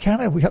we've got with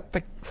Canada. We got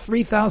like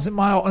 3,000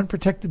 mile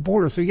unprotected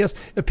border. So yes,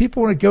 if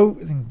people want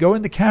to go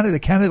into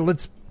Canada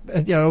lets,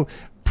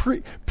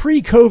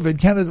 pre-COVID,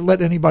 Canada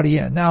let anybody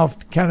in. Now,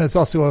 Canada is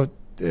also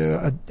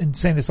a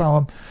insane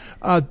asylum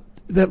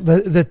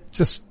that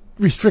just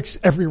restricts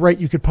every right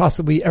you could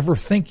possibly ever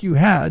think you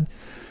had.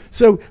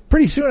 So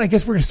pretty soon, I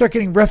guess we're going to start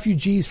getting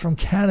refugees from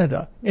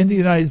Canada in the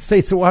United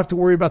States. So we'll have to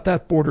worry about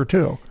that border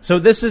too. So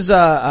this is,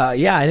 I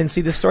didn't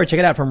see this story. Check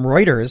it out from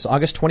Reuters,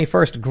 August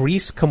 21st.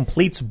 Greece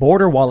completes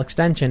border wall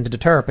extension to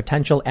deter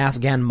potential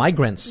Afghan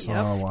migrants. Yep.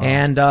 Oh, wow.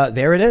 And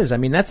there it is. I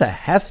mean, that's a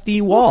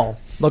hefty wall.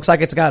 Looks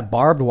like it's got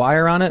barbed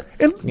wire on it.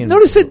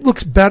 Notice it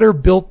looks better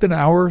built than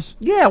ours.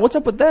 Yeah, what's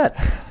up with that?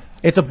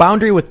 It's a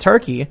boundary with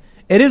Turkey.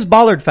 It is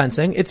bollard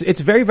fencing. It's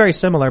very, very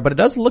similar, but it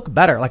does look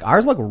better. Like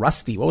ours look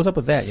rusty. What was up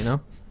with that,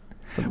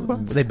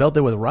 They built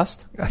it with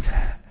rust?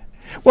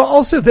 Well,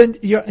 also then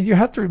you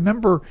have to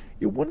remember,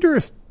 you wonder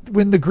if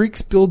when the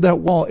Greeks build that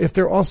wall, if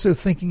they're also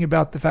thinking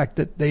about the fact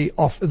that they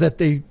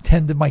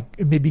tend to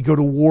maybe go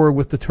to war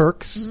with the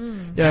Turks.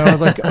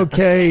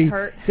 Okay,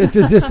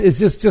 is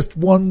this just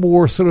one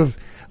more sort of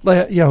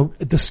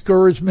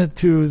discouragement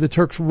to the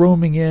Turks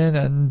roaming in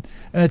and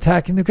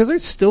attacking them, because they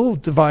still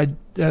divide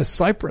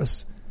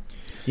Cyprus.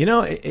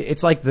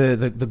 It's like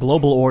the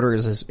global order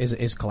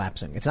is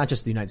collapsing. It's not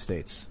just the United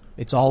States.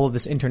 It's all of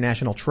this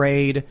international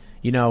trade.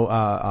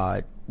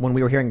 When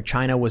we were hearing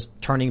China was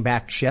turning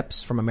back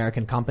ships from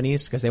American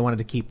companies because they wanted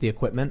to keep the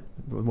equipment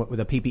with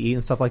the PPE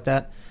and stuff like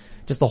that.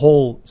 Just the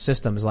whole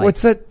system is like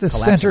what's that? The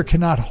collapsing. center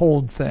cannot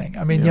hold thing.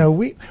 I mean,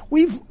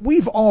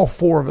 we've all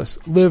four of us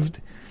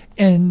lived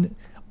in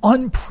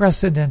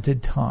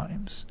unprecedented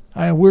times.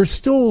 We're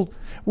still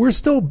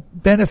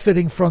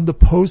benefiting from the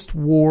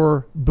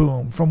post-war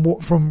boom from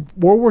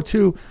World War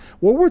II.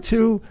 World War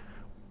II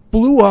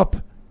blew up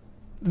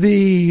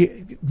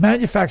the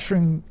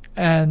manufacturing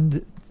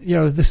and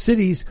the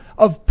cities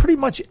of pretty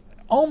much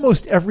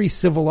almost every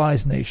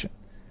civilized nation.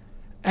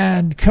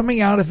 And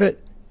coming out of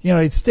it,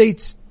 United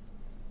States,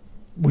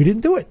 we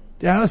didn't do it.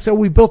 Yeah, so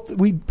we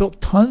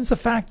built tons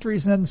of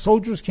factories, and then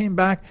soldiers came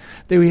back.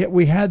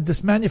 We had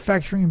this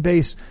manufacturing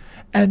base,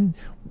 and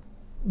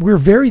we're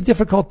very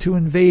difficult to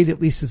invade, at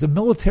least as a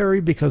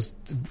military, because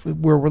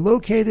where we're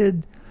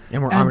located.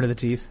 And we're armored to the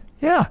teeth.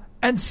 Yeah.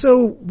 And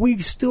so we're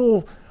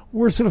sort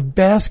of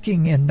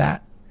basking in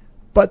that.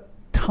 But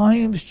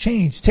times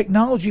change.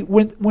 Technology,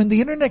 when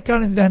the internet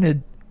got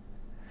invented,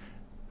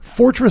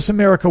 Fortress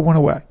America went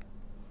away.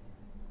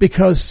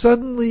 Because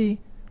suddenly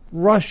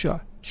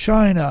Russia,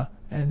 China,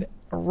 and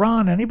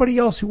Iran, anybody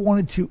else who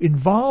wanted to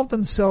involve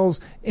themselves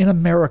in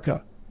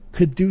America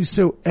could do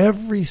so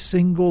every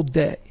single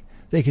day.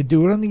 They could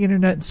do it on the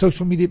internet, and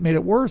social media made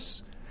it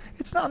worse.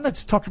 It's not,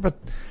 let's talk about,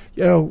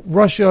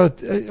 Russia.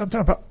 I'm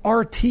talking about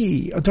RT.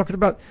 I'm talking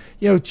about,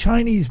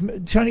 Chinese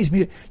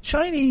media.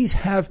 Chinese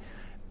have,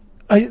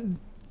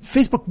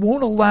 Facebook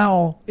won't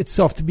allow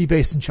itself to be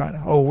based in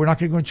China. Oh, we're not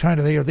going to go in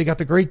China. They got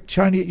the great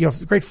China,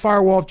 the great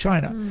firewall of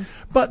China.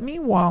 But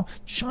meanwhile,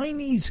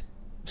 Chinese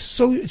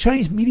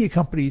media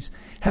companies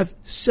have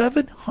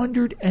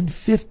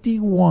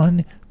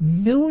 751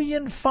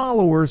 million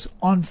followers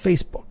on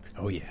Facebook.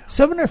 Oh yeah,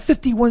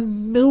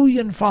 751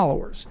 million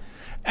followers,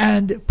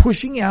 and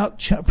pushing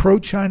out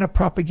pro-China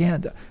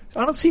propaganda.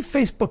 I don't see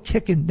Facebook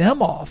kicking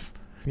them off.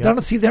 Yep. I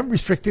don't see them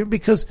restricting it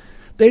because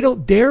they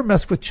don't dare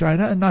mess with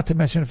China, and not to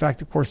mention the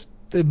fact, of course,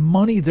 the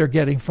money they're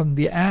getting from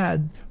the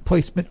ad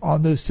placement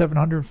on those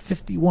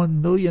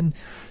 751 million,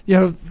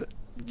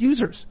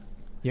 users.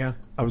 Yeah.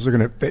 I was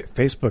looking at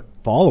Facebook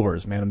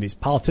followers, man, and these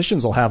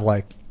politicians will have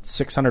like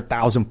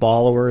 600,000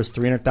 followers,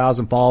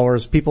 300,000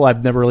 followers, people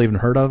I've never really even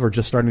heard of or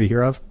just starting to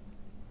hear of.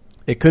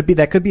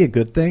 That could be a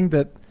good thing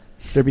that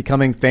they're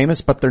becoming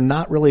famous, but they're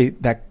not really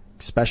that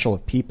special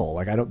of people.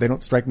 Like they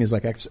don't strike me as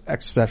like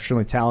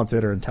exceptionally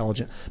talented or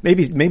intelligent.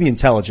 Maybe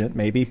intelligent,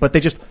 but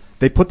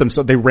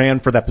they ran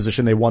for that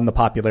position. They won the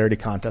popularity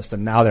contest,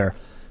 and now they're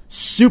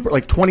super,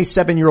 like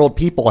 27-year-old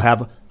people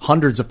have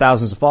hundreds of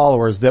thousands of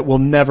followers that will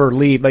never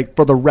leave, like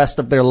for the rest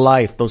of their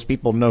life. Those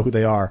people know who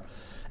they are.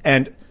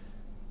 And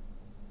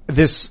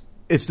it's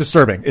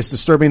disturbing. It's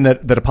disturbing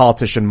that a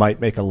politician might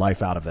make a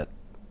life out of it.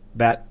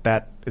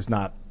 That is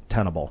not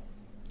tenable.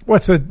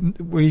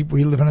 We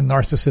live in a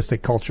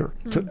narcissistic culture,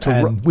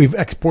 and we've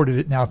exported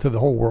it now to the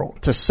whole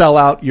world. To sell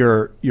out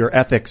your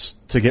ethics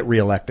to get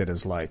reelected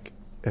has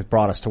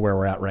brought us to where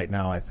we're at right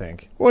now, I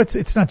think. Well,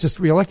 it's not just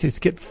reelected; it's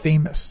get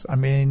famous. I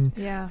mean,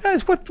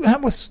 it's what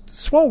happened with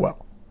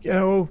Swalwell.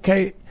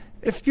 Okay,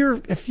 if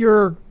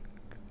you're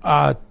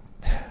not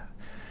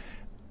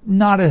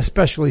an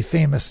especially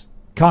famous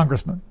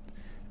congressman,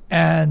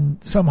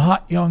 and some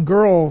hot young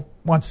girl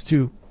wants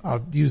to,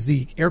 I'll use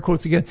the air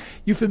quotes again,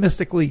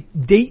 euphemistically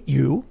date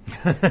you.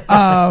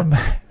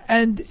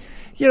 And,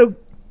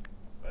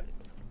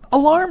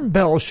 alarm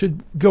bells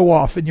should go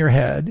off in your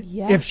head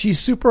if she's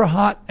super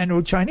hot and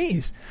no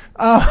Chinese.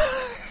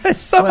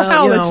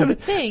 Somehow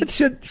it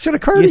should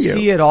occur to you. You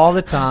see it all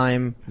the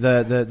time.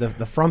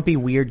 The frumpy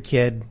weird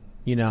kid,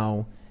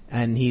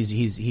 and he's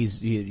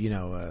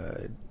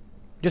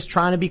just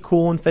trying to be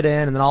cool and fit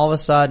in, and then all of a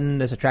sudden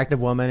this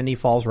attractive woman, and he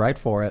falls right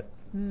for it.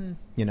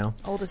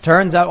 Oldest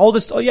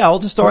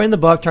story in the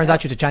book. Turns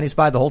out she's a Chinese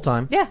spy the whole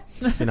time. Yeah.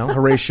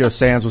 Horatio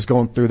Sands was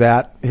going through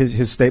that.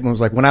 His statement was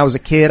like, when I was a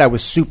kid, I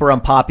was super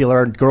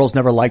unpopular and girls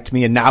never liked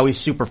me, and now he's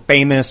super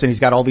famous and he's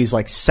got all these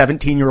like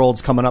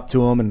 17-year-olds coming up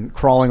to him and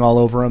crawling all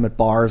over him at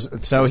bars.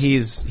 So he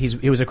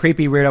was a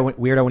creepy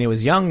weirdo when he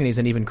was young, and he's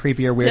an even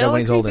creepier weirdo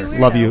when he's older.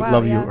 Love you,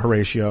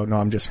 Horatio. No,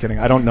 I'm just kidding.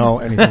 I don't know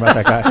anything about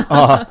that guy.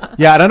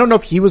 And I don't know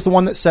if he was the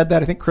one that said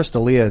that. I think Chris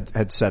D'Elia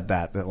had said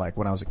that like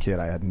when I was a kid,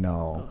 I had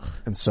no.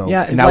 And so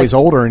now he's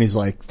older, and he's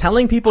like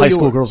telling people high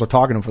school girls are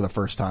talking to him for the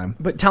first time.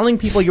 But telling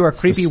people you were a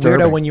creepy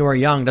weirdo when you were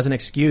young doesn't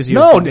excuse you.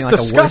 No, it's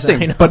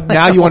disgusting. But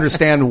now you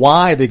understand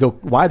why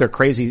they're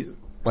crazy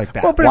like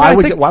that. Well,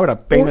 why would a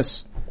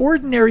famous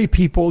ordinary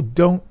people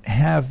don't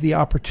have the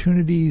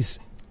opportunities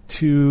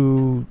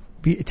to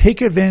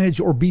take advantage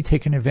or be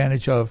taken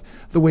advantage of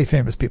the way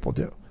famous people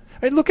do?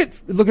 I mean, look at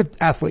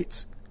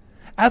athletes.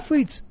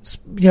 Athletes,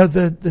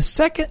 the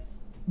second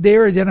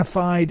they're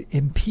identified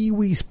in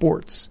Pee-wee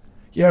sports,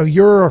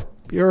 you're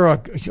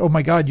oh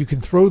my God, you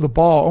can throw the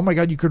ball. Oh my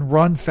God, you can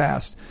run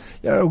fast.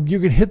 You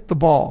can hit the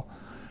ball.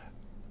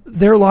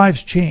 Their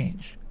lives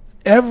change.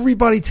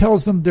 Everybody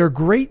tells them they're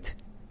great.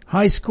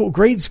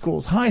 Grade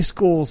schools, high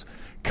schools,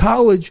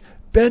 college,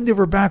 bend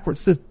over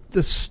backwards.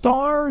 The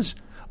stars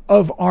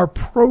of our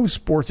pro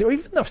sports,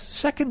 even the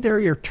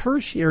secondary or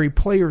tertiary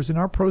players in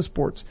our pro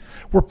sports,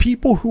 were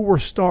people who were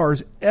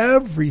stars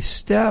every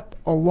step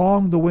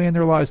along the way in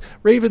their lives.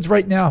 Ravens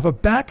right now have a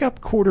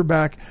backup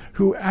quarterback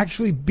who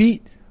actually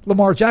beat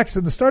Lamar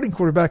Jackson, the starting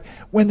quarterback,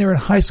 when they're in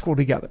high school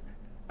together.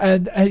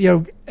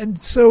 And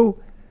so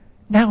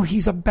now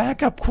he's a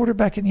backup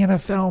quarterback in the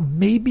NFL.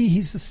 Maybe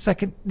he's the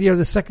second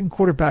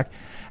quarterback.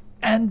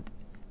 And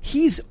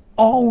he's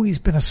always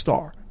been a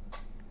star.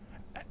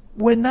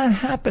 When that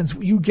happens,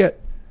 you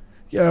get,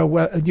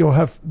 you'll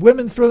have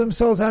women throw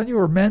themselves at you,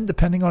 or men,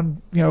 depending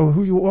on,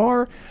 who you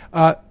are.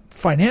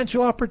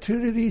 financial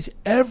opportunities.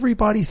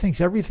 Everybody thinks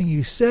everything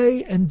you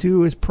say and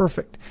do is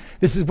perfect.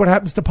 This is what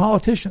happens to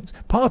politicians.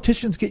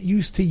 Politicians get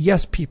used to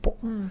yes people.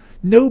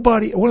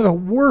 Nobody, one of the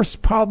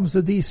worst problems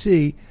of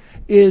DC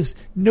is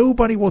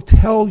nobody will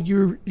tell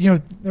nobody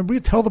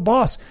will tell the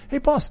boss, hey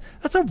boss,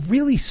 that's a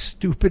really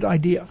stupid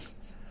idea.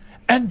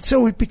 And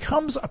so it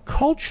becomes a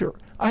culture.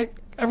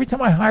 Every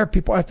time I hire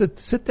people, I have to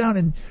sit down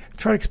and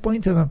try to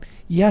explain to them,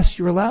 yes,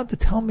 you're allowed to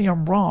tell me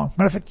I'm wrong.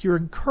 Matter of fact, you're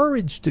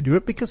encouraged to do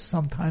it because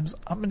sometimes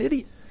I'm an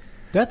idiot.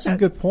 That's a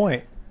good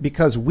point,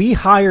 because we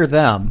hire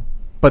them,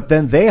 but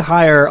then they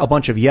hire a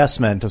bunch of yes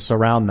men to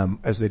surround them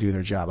as they do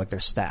their job, like their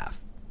staff.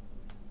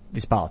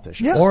 These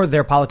politicians. Yes. Or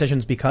they're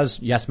politicians because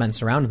yes men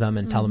surround them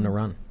and tell them to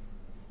run.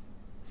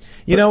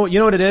 You know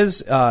what it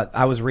is?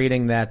 I was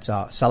reading that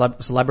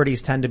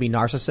celebrities tend to be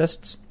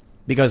narcissists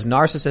because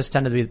narcissists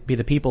tend to be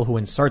the people who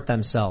insert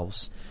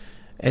themselves.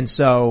 And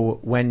so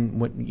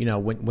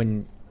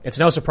when it's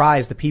no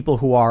surprise the people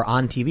who are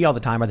on TV all the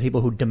time are the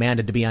people who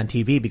demanded to be on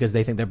TV because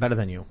they think they're better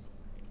than you.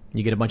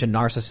 You get a bunch of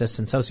narcissists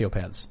and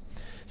sociopaths.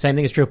 Same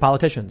thing is true of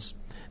politicians.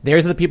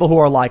 There's the people who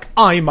are like,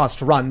 I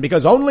must run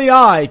because only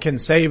I can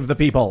save the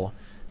people.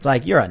 It's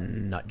like, you're a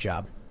nut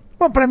job.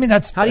 Well, but I mean,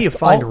 how do you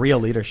find real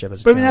leadership?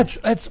 But I mean,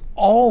 that's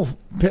all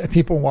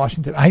people in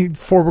Washington. I had a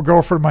former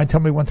girlfriend of mine tell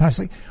me one time, she's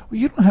like, well,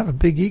 you don't have a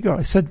big ego.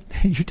 I said,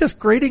 you're just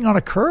grading on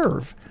a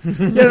curve.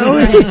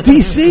 It's just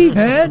DC,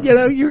 man.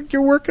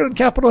 You're working on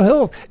Capitol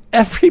Hill.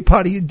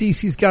 Everybody in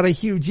DC's got a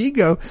huge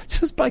ego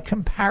just by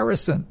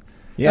comparison.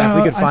 Yeah, if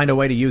we could find a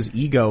way to use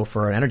ego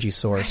for an energy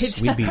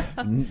source, we'd be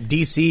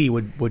DC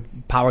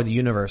would power the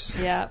universe.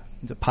 Yeah.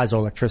 Is it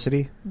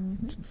piezoelectricity?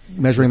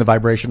 Measuring the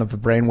vibration of the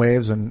brain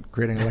waves and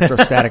creating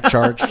electrostatic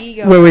charge.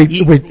 Ego.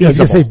 Wait. I was going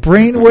to say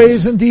brain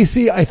waves in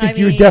DC. I think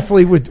you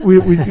definitely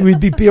we'd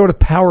be able to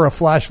power a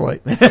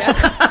flashlight.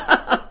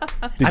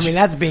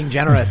 That's being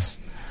generous.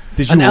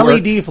 Did you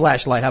LED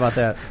flashlight? How about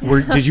that?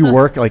 Did you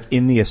work like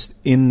in the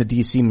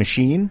DC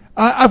machine?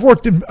 I've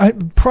worked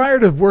prior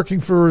to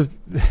working for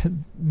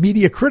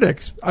Media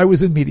Critics. I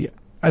was in media.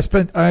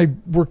 I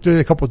worked at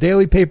a couple of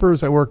daily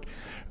papers. I worked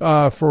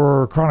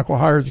for Chronicle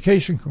Higher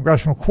Education,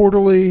 Congressional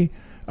Quarterly.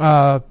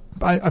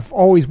 I've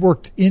always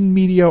worked in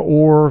media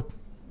or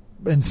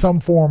in some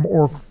form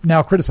or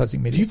now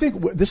criticizing media. Do you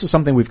think this is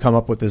something we've come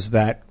up with, is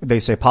that they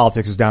say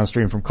politics is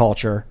downstream from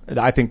culture?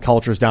 I think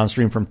culture is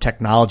downstream from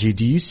technology.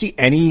 Do you see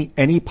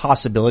any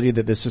possibility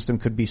that this system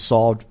could be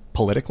solved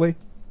politically?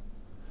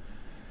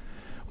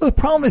 Well, the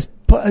problem is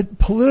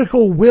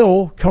political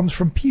will comes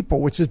from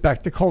people, which is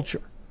back to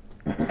culture.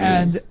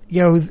 And,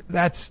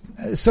 it's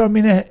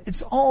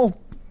all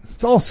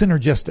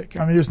synergistic.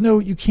 I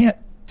mean, you can't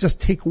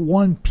just take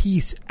one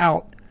piece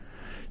out.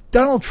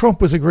 Donald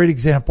Trump was a great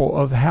example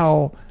of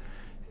how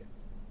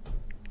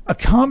a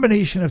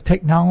combination of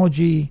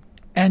technology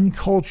and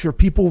culture,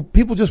 people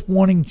just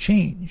wanting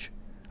change.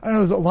 I know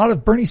there's a lot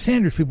of Bernie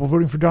Sanders people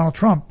voting for Donald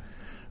Trump.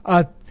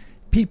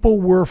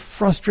 People were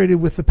frustrated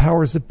with the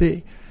powers that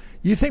be.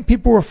 You think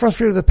people were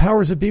frustrated with the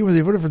powers that be when they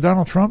voted for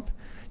Donald Trump?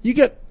 You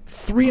get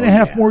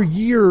 3.5 more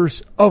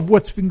years of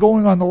what's been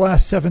going on the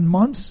last 7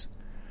 months,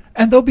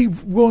 and they'll be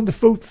willing to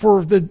vote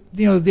for the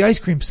ice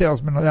cream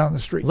salesman down the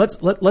street.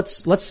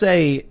 Let's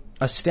say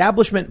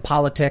establishment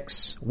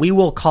politics we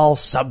will call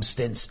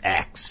Substance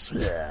X.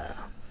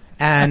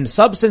 And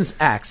Substance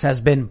X has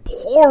been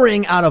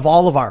pouring out of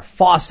all of our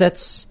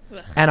faucets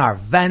and our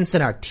vents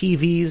and our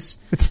TVs.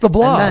 It's the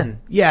blob. And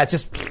then, it's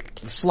just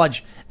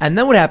sludge. And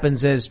then what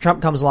happens is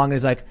Trump comes along and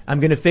is like, I'm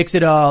going to fix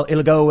it all.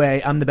 It'll go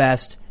away. I'm the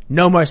best.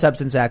 No more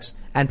Substance X.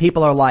 And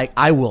people are like,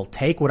 I will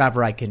take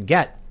whatever I can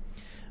get.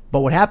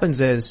 But what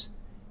happens is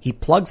he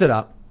plugs it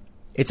up.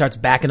 It starts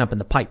backing up in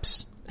the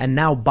pipes. And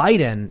now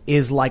Biden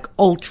is like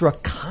ultra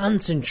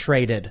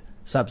concentrated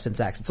Substance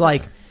X. It's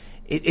like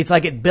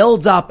it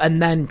builds up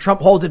and then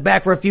Trump holds it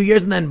back for a few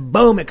years and then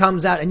boom, it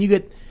comes out and you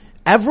get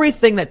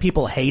everything that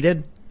people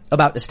hated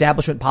about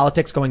establishment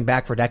politics going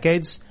back for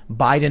decades.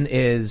 Biden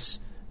is,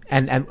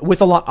 and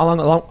with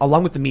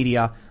along with the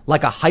media,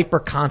 like a hyper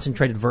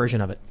concentrated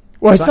version of it.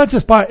 Well, it's not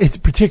just Biden. It's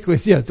particularly,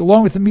 it's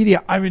along with the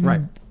media. I mean,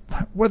 right.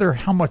 Whether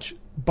how much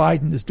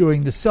Biden is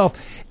doing this self,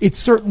 it's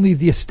certainly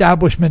the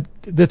establishment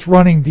that's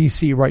running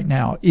DC right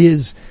now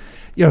is,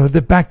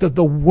 the back of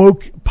the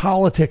woke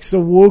politics, the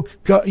woke,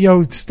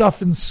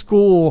 stuff in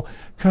school,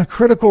 kind of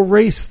critical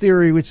race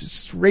theory, which is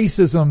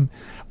racism.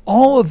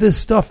 All of this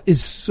stuff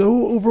is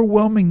so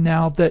overwhelming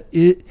now that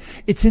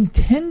it's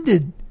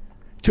intended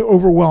to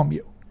overwhelm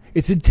you.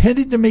 It's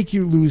intended to make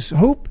you lose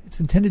hope. It's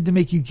intended to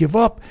make you give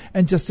up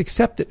and just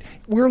accept it.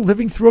 We're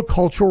living through a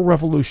cultural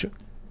revolution.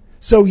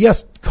 So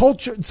yes,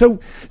 culture,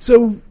 so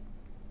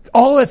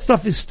all that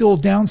stuff is still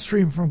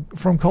downstream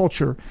from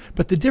culture,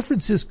 but the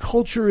difference is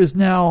culture is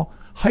now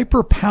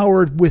hyper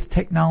powered with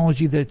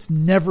technology that it's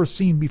never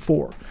seen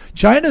before.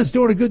 China is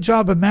doing a good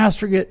job of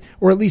mastering it,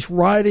 or at least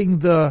riding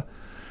the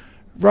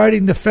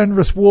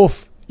Fenris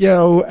wolf,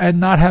 and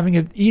not having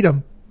it eat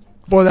them.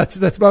 Boy,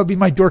 that would be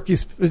my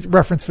dorkiest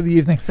reference for the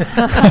evening.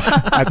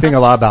 I think a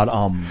lot about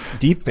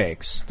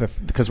deepfakes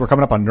because we're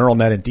coming up on neural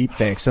net and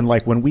deepfakes, and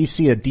like when we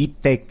see a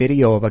deepfake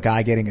video of a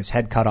guy getting his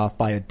head cut off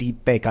by a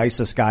deepfake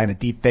ISIS guy and a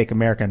deepfake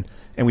American,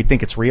 and we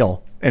think it's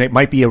real, and it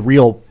might be a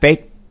real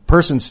fake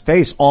person's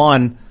face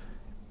on,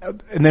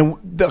 and then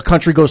the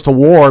country goes to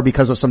war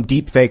because of some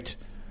deepfaked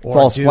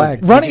false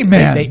flag. Running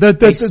Man,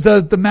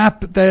 the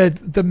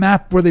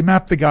map where they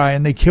map the guy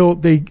and they kill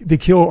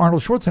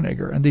Arnold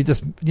Schwarzenegger, and they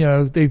just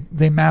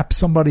they map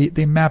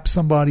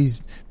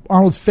somebody's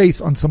Arnold's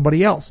face on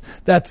somebody else.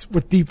 That's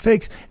what deep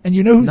fakes. And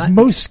you know who's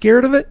most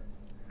scared of it?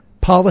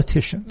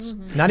 Politicians.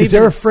 Because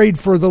they're afraid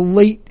for the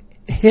late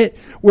hit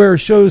where it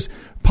shows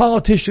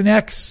politician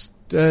X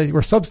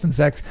or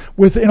substance X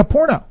in a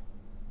porno.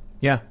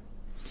 Yeah.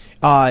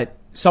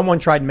 Someone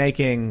tried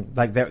making,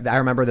 like, I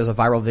remember there's a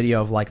viral video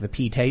of, like, the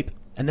P tape,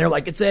 and they're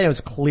like, it was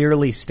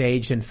clearly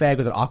staged and fake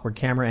with an awkward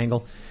camera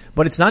angle.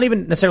 But it's not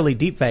even necessarily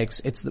deep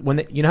fakes. It's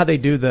when you know how they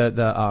do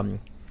the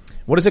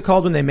what is it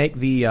called when they make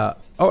that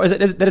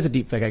is a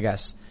deep fake, I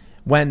guess.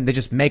 When they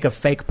just make a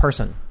fake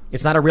person.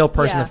 It's not a real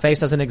person. Yeah. The face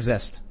doesn't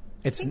exist.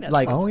 It's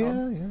like,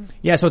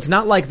 yeah. So it's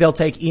not like they'll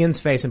take Ian's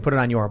face and put it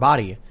on your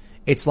body.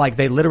 It's like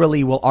they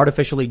literally will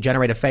artificially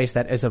generate a face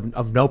that is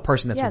of no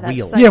person that's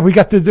real. Yeah, we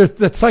got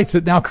the sites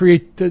that now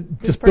create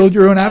just build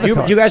your own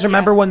avatar. Do you guys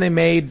remember when they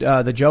made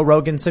the Joe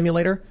Rogan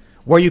simulator,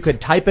 where you could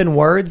type in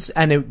words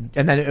and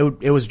then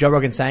it was Joe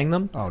Rogan saying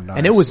them? Oh, nice.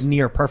 And it was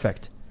near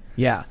perfect.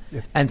 Yeah,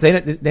 and they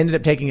ended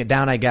up taking it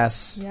down, I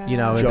guess. Yeah. You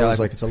know, Joe's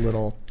like it's a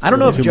little. I don't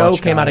know if Joe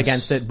came out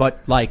against it, but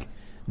like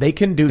they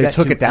can do that. They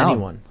took to it down.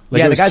 Anyone.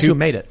 Like, the guys who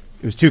made it.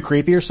 It was too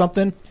creepy or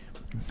something.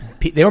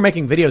 They were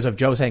making videos of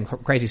Joe saying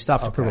crazy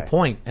stuff to prove a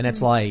point, and it's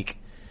like,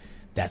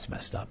 that's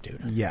messed up, dude.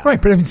 Yeah.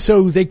 Right, but I mean,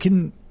 so they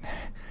can.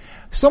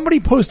 Somebody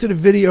posted a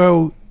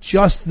video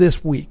just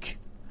this week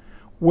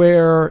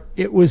where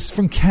it was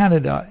from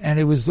Canada, and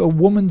it was a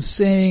woman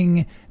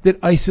saying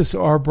that ISIS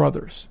are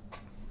brothers,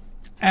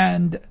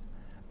 and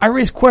I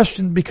raised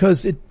question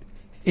because it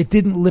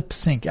didn't lip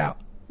sync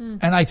out,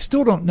 and I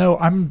still don't know.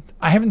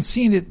 I haven't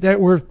seen it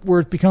where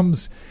it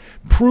becomes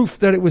proof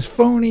that it was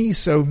phony,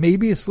 so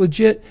maybe it's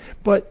legit,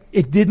 but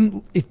it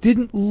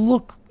didn't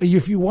look,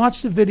 if you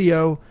watch the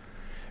video,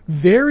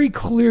 very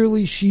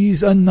clearly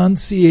she's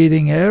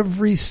enunciating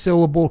every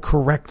syllable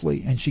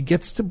correctly, and she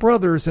gets to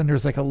brothers and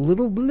there's like a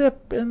little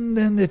blip and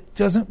then it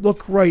doesn't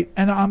look right,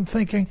 and I'm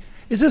thinking,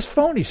 is this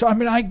phony? So I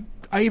mean,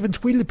 I even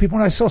tweeted to people,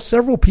 and I saw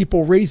several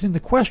people raising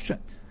the question.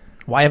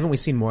 Why haven't we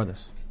seen more of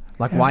this?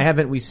 Like, why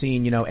haven't we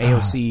seen,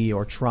 AOC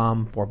or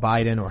Trump or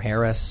Biden or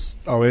Harris?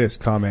 Oh, it is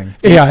coming.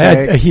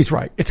 Yeah, he's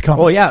right. It's coming.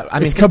 Well, yeah. I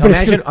mean,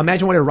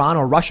 imagine what Iran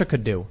or Russia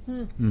could do.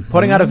 Mm-hmm.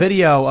 Putting out a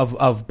video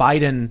of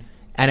Biden,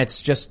 and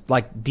it's just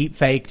like deep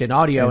faked in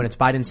audio, and it's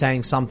Biden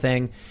saying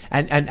something,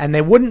 and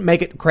they wouldn't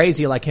make it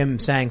crazy like him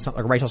saying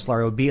something like a racial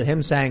slur. It would be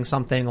him saying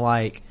something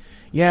like,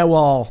 yeah,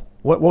 well,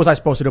 what was I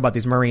supposed to do about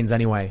these Marines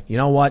anyway? You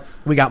know what?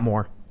 We got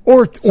more.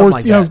 Or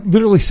like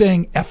literally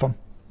saying F them.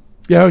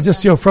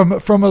 Just from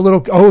a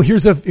little.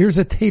 Here's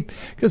a tape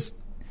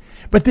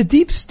but the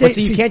deep state. But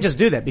see, you can't just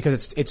do that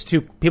because it's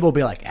too. People will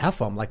be like F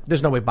him. Like,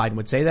 there's no way Biden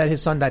would say that.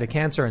 His son died of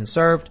cancer and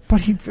served.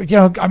 But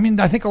I mean,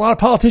 I think a lot of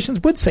politicians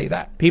would say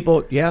that.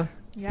 People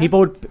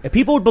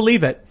would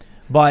believe it.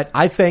 But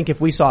I think if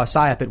we saw a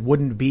PSYOP, it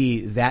wouldn't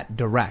be that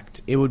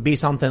direct. It would be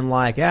something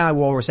like, yeah,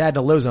 well, we're sad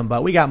to lose him,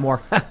 but we got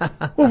more.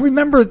 Well,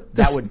 remember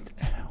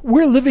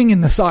we're living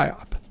in the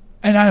PSYOP.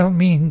 And I don't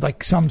mean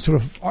like some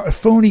sort of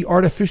phony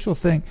artificial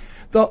thing.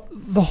 The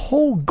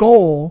whole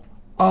goal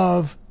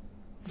of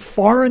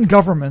foreign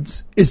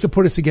governments is to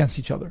put us against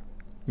each other.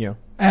 Yeah.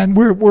 And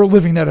we're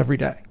living that every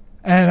day.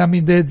 And I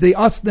mean, the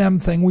us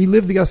them thing, we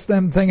live the us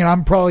them thing, and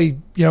I'm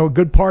probably, a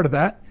good part of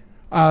that,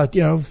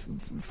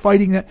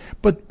 fighting that.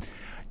 But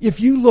if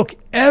you look,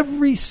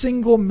 every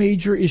single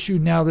major issue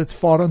now that's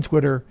fought on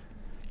Twitter,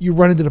 you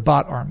run into the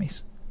bot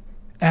armies.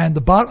 And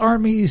the bot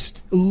armies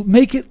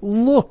make it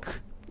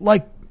look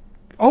like,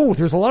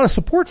 there's a lot of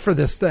support for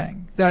this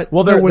thing that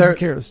no one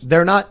cares.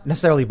 They're not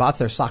necessarily bots;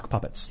 they're sock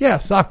puppets. Yeah,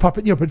 sock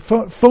puppet.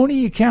 But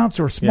phony accounts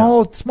or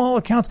small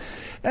accounts,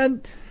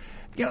 and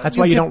that's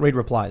why you don't read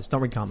replies. Don't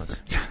read comments.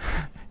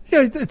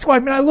 Yeah, that's why. I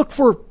mean, I look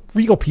for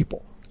real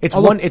people. It's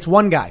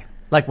one guy.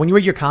 Like, when you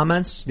read your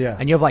comments,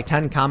 and you have like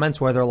 10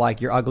 comments where they're like,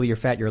 "You're ugly, you're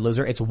fat, you're a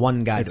loser." It's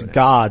one guy. It's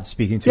God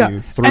speaking to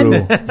you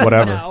through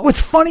whatever. What's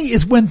funny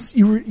is when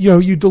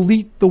you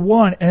delete the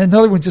one and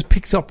another one just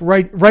picks up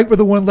right where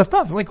the one left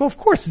off. Like, of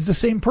course, it's the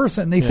same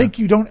person. They think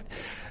you don't.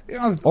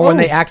 Or when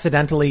they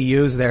accidentally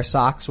use their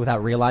socks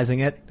without realizing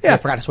it. They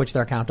forgot to switch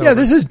their account over. Yeah,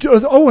 this is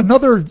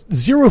another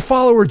 0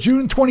 follower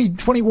June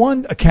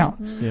 2021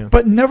 account. Yeah.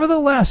 But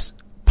nevertheless,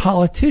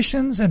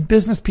 politicians and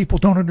business people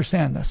don't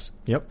understand this.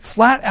 Yep.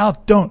 Flat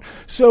out don't.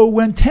 So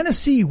when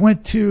Tennessee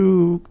went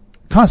to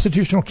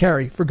constitutional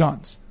carry for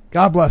guns,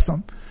 God bless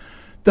them,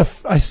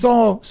 I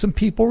saw some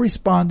people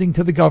responding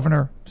to the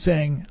governor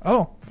saying,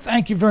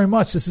 thank you very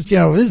much. This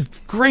is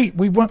great.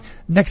 We want,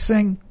 next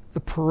thing, the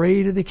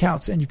parade of the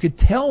accounts. And you could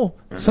tell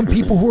some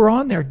people who were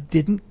on there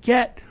didn't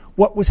get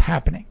what was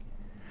happening.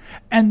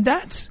 And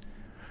that's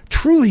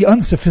truly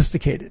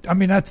unsophisticated. I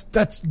mean,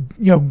 that's,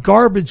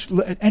 garbage,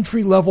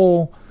 entry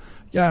level,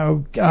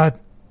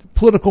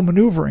 political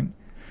maneuvering.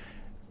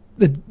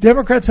 The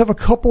Democrats have a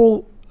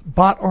couple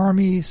bot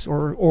armies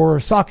or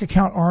sock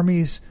account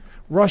armies.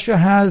 Russia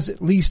has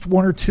at least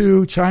one or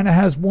two. China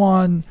has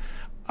one.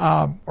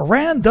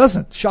 Iran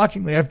doesn't,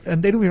 shockingly,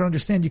 and they don't even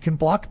understand you can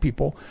block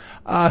people.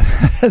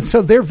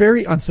 So they're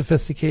very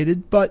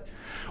unsophisticated, but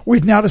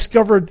we've now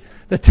discovered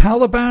the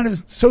Taliban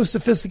is so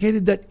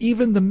sophisticated that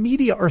even the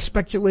media are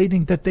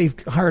speculating that they've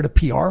hired a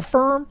PR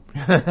firm.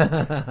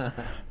 I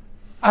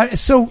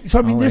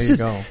mean,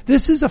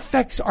 this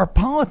affects our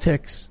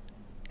politics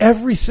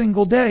every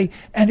single day,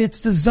 and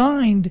it's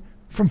designed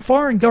from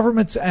foreign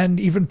governments and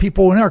even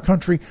people in our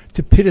country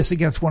to pit us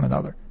against one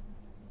another.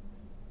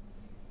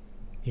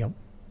 Yep.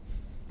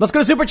 Let's go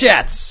to Super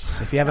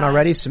Chats. If you haven't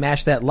already,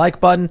 smash that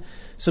like button,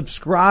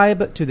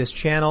 subscribe to this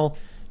channel,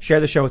 share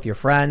the show with your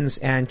friends,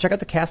 and check out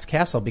the Cast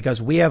Castle because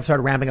we have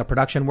started ramping up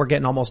production. We're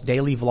getting almost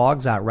daily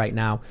vlogs out right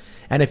now.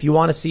 And if you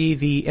want to see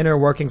the inner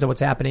workings of what's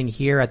happening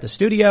here at the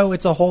studio,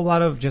 it's a whole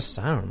lot of just,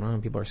 I don't know,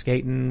 people are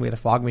skating. We had a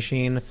fog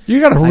machine.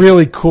 You got a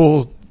really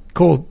cool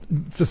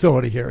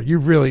facility here. You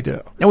really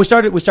do. And we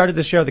started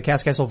this show, the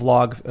Cast Castle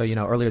vlog,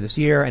 earlier this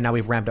year, and now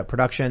we've ramped up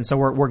production. So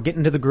we're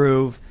getting to the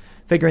groove,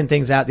 figuring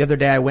things out. The other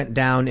day I went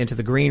down into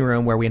the green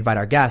room where we invite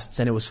our guests,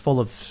 and it was full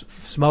of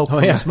smoke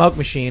from the smoke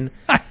machine.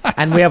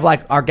 And we have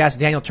our guest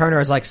Daniel Turner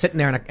is sitting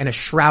there in a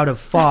shroud of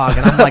fog,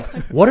 and I'm like,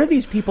 what are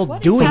these people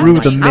doing through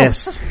the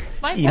mist?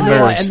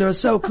 And they're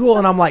so cool,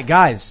 and I'm like,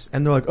 guys,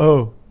 and they're like,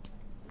 oh.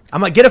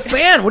 I'm like, get a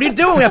fan. What are you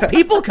doing? We have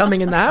people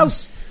coming in the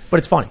house. But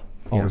it's funny.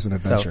 Always an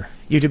adventure.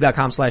 So,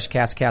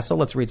 youtube.com/castcastle.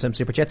 Let's read some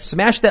super chats.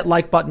 Smash that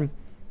like button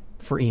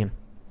for Ian.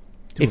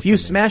 If you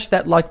smash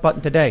that like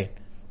button today,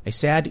 a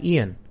sad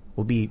Ian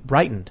will be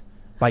brightened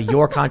by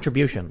your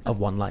contribution of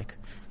 1 like.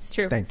 It's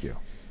true. Thank you.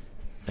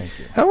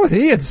 Hell with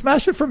Ian.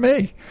 Smash it for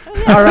me.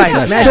 All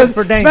right. Smash it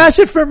for Dane. Smash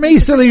it for me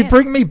so that you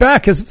bring me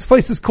back because this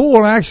place is cool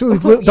and I actually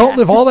don't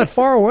live all that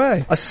far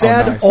away. A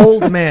sad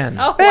old man.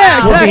 Oh,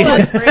 wow.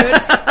 That's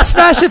rude.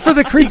 Smash it for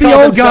the creepy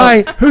old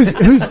guy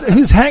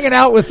who's hanging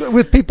out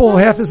with people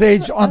half his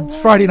age on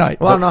Friday night.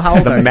 Well, I don't know how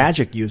old The are you?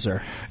 magic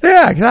user.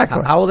 Yeah,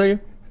 exactly. How old are you?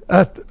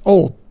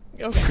 Old.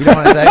 Okay. You don't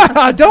want to say?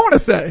 I don't want to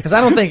say. Because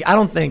I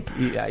don't think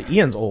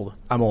Ian's old.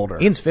 I'm older.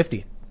 Ian's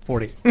 50.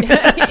 40.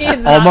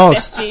 Ian's not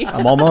Almost. 50.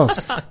 I'm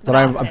almost. But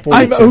I'm 42.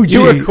 I'm OG.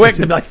 You were quick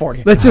to be like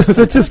 40. Let's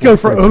just go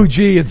for OG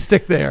and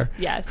stick there.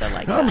 Yes, I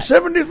like I'm that.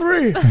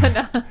 73.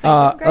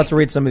 Let's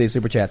read some of these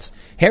super chats.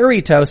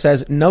 Harry Toe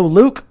says, no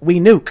Luke, we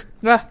nuke.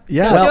 Yeah.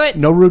 Yeah. Do it.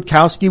 No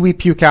Rutkowski, we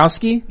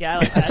Pukowski. Yeah, I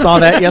like I that. saw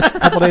that a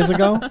couple days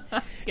ago.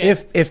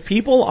 If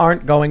people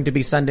aren't going to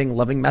be sending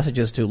loving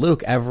messages to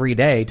Luke every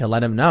day to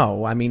let him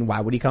know, I mean,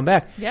 why would he come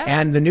back? Yeah.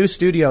 And the new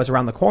studio is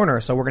around the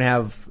corner, so we're going to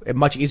have it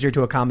much easier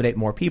to accommodate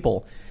more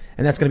people.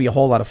 And that's going to be a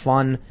whole lot of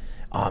fun.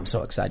 Oh, I'm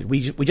so excited. We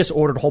just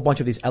ordered a whole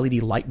bunch of these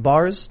LED light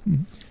bars.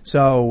 Mm-hmm.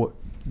 So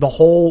the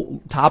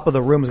whole top of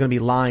the room is going to be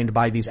lined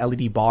by these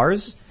LED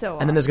bars. So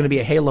and then there's going to be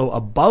a halo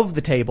above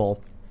the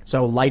table.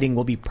 So lighting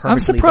will be perfectly I'm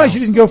surprised you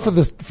didn't go for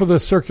the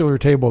circular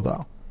table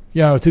though.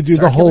 To do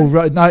the whole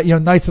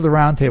Knights of the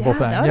Round Table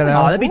thing. That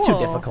Oh, that'd be too Cool.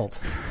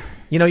 difficult.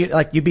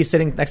 You'd be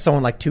sitting next to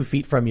someone 2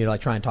 feet from you to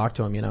try and talk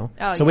to him,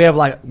 Oh, So we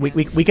have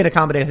we can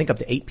accommodate, I think, up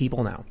to 8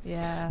 people now.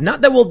 Yeah.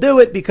 Not that we'll do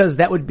it because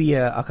that would be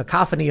a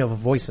cacophony of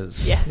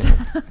voices. Yes.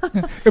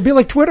 It'd be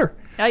like Twitter.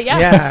 Yeah.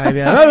 Yeah. I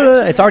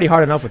mean, it's already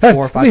hard enough with 4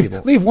 or 5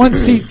 people. Leave one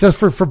seat just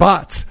for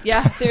bots.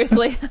 Yeah,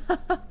 seriously.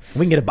 We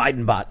can get a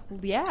Biden bot.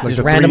 Yeah.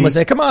 Just randomly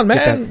say, come on,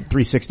 Get that man.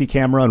 360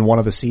 camera in one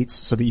of the seats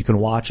so that you can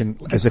watch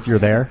as if you're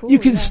there. You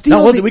can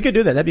steal No, we could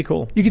do that. That'd be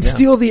cool. You can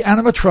steal the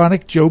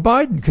animatronic Joe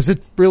Biden because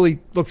it really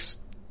looks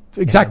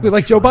exactly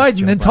like Joe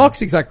Biden and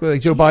talks exactly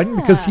like Joe Biden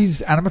because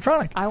he's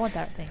animatronic. I want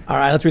that thing. All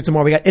right, let's read some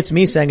more. We got It's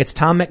Me saying it's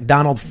Tom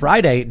McDonald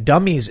Friday.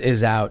 Dummies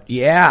is out.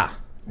 Yeah.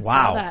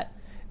 Wow. That.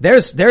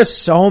 There's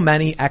so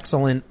many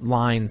excellent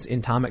lines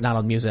in Tom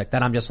McDonald music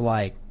that I'm just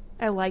like,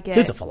 I like it.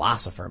 dude's a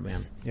philosopher,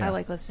 man. I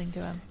like listening to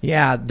him.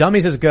 Yeah,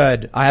 Dummies is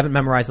good. I haven't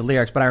memorized the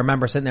lyrics, but I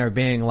remember sitting there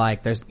being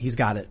like, he's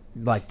got it.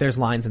 Like, there's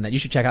lines in that. You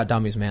should check out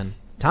Dummies, man.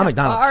 Tom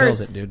McDonald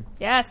kills it, dude.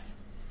 Yes.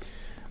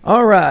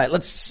 All right,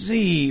 let's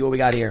see what we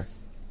got here.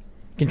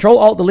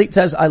 Control-Alt-Delete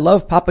says, I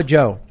love Papa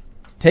Joe.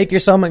 Take your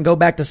sum and go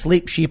back to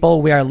sleep,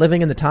 sheeple. We are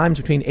living in the times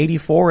between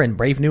 84 and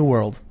Brave New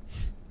World.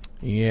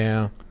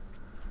 Yeah.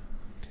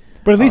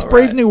 But at least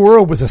Brave New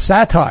World was a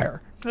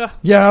satire. Ugh.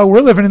 Yeah,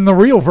 we're living in the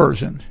real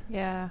version.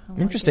 Yeah. I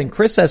like Interesting. it.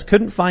 Chris says,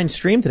 couldn't find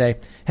stream today.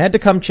 Had to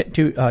come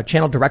to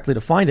channel directly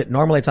to find it.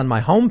 Normally it's on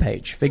my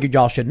homepage. Figured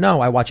y'all should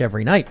know. I watch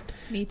every night.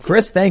 Me too.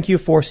 Chris, thank you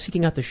for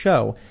seeking out the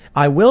show.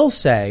 I will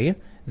say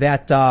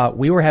that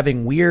we were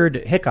having weird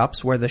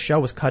hiccups where the show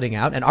was cutting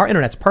out, and our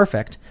internet's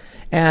perfect.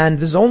 And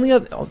this is the only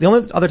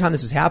other time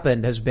this has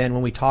happened has been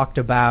when we talked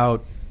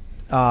about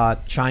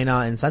China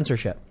and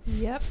censorship.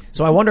 Yep.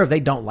 So I wonder if they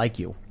don't like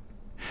you.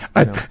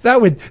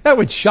 That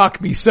would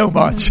shock me so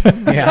much.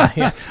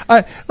 Yeah.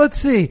 Let's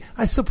see.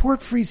 I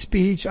support free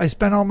speech. I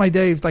spend all my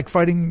day like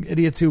fighting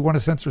idiots who want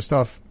to censor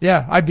stuff.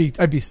 Yeah, I'd be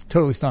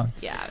totally stunned.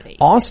 Yeah.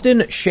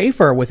 Austin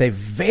Schaefer with a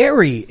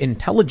very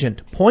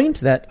intelligent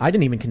point that I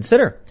didn't even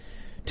consider.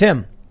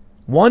 Tim,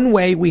 one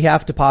way we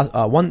have to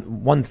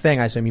one thing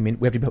I assume you mean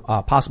we have to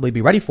possibly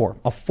be ready for: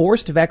 a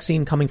forced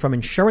vaccine coming from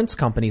insurance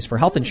companies for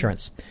health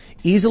insurance.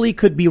 Easily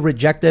could be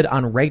rejected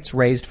on rates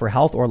raised for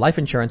health or life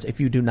insurance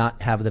if you do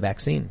not have the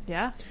vaccine.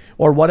 Yeah.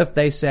 Or what if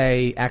they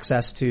say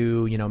access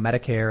to,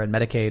 Medicare and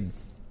Medicaid,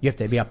 you have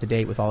to be up to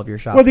date with all of your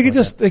shots? Well,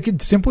 they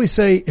could simply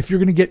say if you're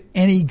going to get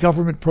any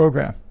government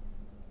program.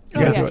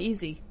 Oh yeah,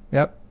 easy.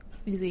 Yep.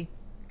 Easy.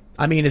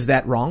 I mean, is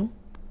that wrong?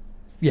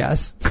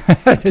 Yes.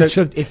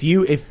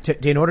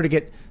 In order to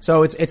get,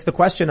 so it's the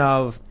question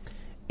of,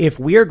 if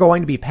we are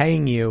going to be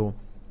paying you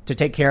to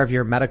take care of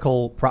your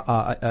medical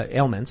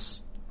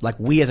ailments, like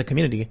we as a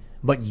community,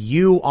 but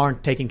you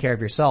aren't taking care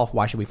of yourself,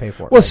 why should we pay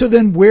for it? Well, so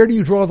then where do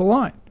you draw the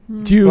line?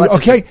 Do you,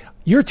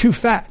 you're too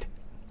fat.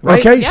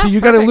 Right? Okay. Yeah, so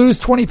you got to lose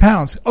 20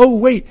 pounds. Oh,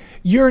 wait,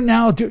 you're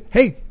now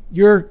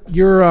your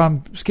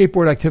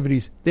skateboard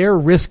activities, they're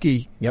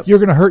risky. Yep. You're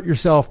going to hurt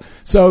yourself.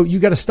 So you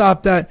got to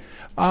stop that.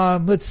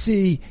 Let's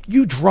see.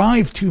 You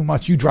drive too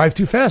much. You drive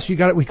too fast. We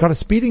got a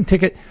speeding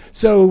ticket.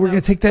 So we're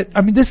going to take that.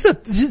 I mean, this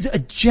is a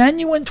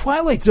genuine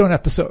Twilight Zone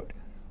episode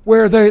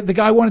where the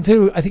guy wanted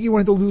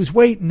to lose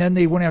weight, and then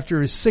they went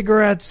after his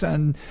cigarettes,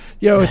 and,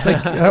 it's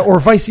like, or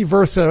vice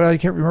versa. I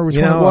can't remember which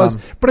one it was.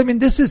 But I mean,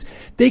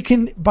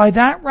 by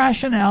that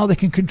rationale, they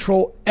can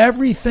control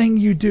everything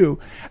you do.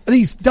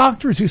 These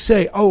doctors who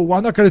say, oh, well,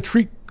 I'm not going to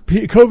treat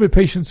COVID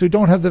patients who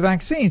don't have the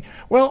vaccine.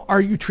 Well, are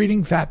you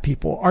treating fat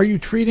people? Are you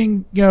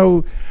treating,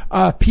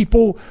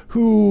 people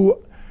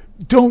who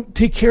don't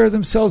take care of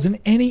themselves in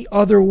any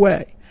other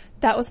way?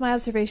 That was my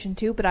observation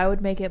too, but I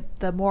would make it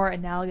the more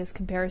analogous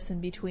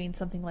comparison betwing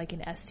something like an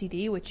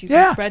STD, which you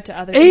can spread to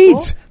other people.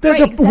 AIDS. The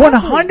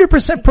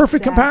 100%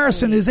 perfect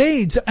comparison is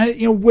AIDS.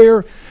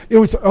 Where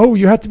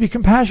you have to be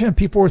compassionate.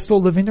 People are still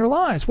living their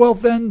lives. Well,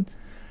 then,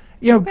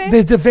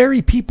 the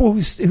very people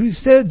who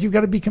said you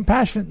got to be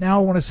compassionate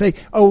now want to say,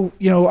 I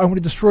want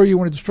to destroy you. I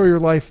want to destroy your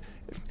life.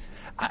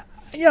 I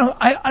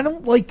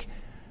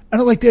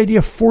don't like the idea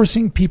of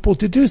forcing people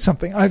to do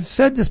something. I've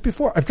said this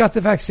before. I've got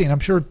the vaccine. I'm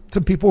sure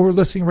some people who are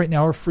listening right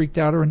now are freaked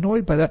out or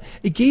annoyed by that.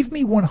 It gave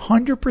me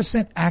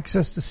 100%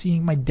 access to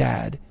seeing my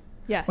dad.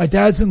 Yes. My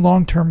dad's in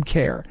long-term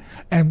care.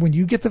 And when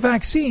you get the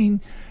vaccine,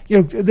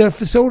 the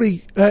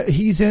facility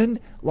he's in,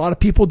 a lot of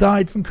people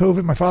died from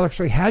COVID. My father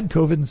actually had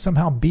COVID and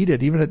somehow beat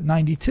it, even at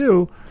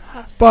 92.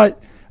 Tough.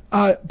 But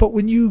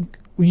when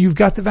you've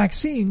got the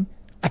vaccine,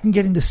 I can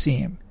get in to see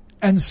him.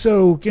 And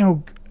so,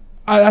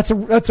 that's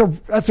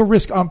a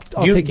risk I'll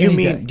take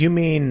any day. Do you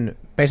mean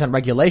based on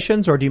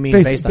regulations, or do you mean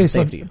based on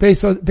safety?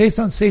 Based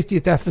on safety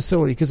at that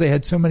facility, because they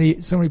had so many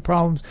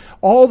problems.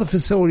 All the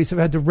facilities have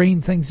had to rein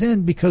things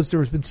in because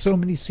there has been so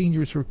many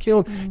seniors who are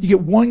killed. Mm-hmm. You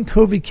get one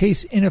COVID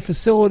case in a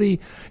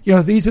facility.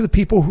 These are the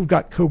people who've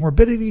got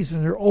comorbidities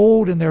and they're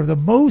old and they're the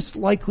most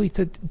likely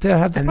to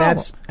have the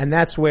problem.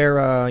 That's where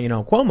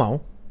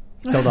Cuomo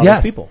killed all yes.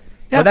 those people.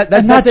 Yeah, well,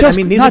 that's it. I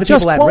mean, these are the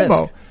people at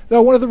risk.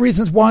 Now, one of the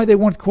reasons why they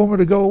want Cuomo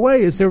to go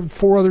away is there are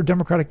 4 other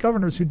Democratic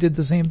governors who did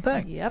the same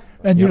thing. Yep.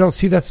 And you don't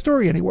see that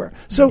story anywhere.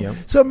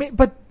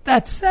 But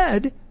that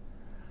said,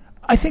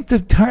 I think the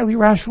entirely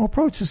rational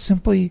approach is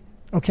simply,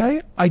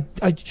 I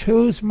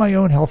chose my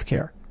own health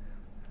care.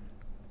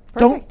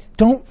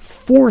 Don't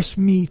force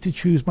me to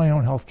choose my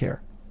own health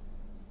care.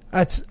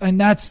 That's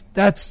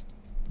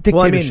dictatorship.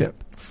 Well, I mean,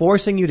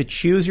 forcing you to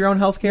choose your own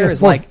healthcare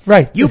is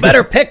you Okay.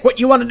 better pick what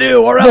you want to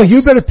do, or else. No,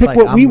 you better pick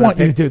what we want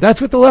you to do. That's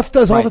what the left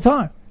does all the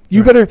time.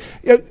 You better.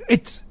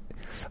 It's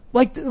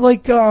like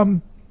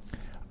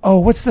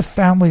what's the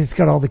family that's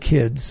got all the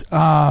kids?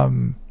 Or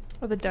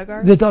the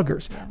Duggars. The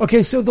Duggars. Yeah.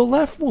 Okay, so the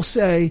left will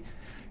say,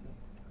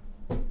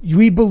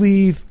 we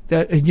believe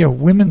that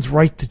women's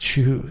right to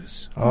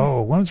choose.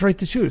 Oh, women's right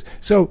to choose.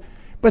 So,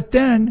 but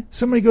then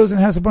somebody goes and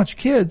has a bunch of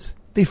kids.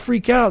 They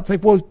freak out. It's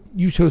like, well,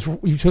 you chose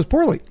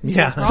poorly.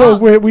 Yeah. So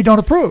we don't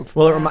approve.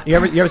 Well, you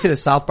ever see the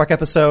South Park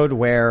episode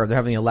where they're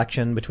having the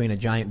election between a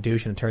giant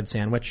douche and a turd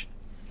sandwich?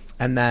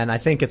 And then I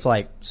think it's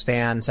like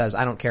Stan says,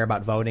 I don't care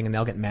about voting, and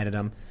they'll get mad at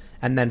him.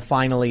 And then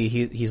finally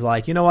he's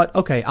like, you know what?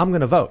 Okay, I'm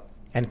going to vote.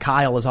 And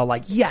Kyle is all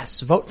like, yes,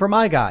 vote for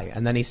my guy.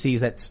 And then he sees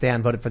that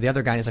Stan voted for the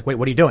other guy, and he's like, wait,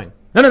 what are you doing?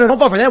 No, don't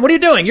vote for them. What are you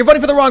doing? You're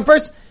voting for the wrong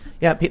person.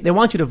 Yeah, they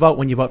want you to vote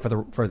when you vote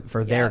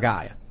for their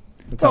guy.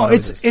 Well,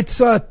 it's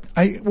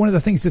one of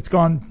the things that's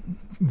gone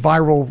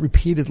viral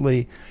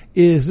repeatedly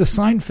is the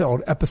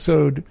Seinfeld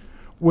episode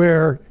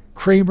where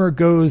Kramer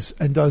goes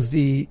and does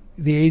the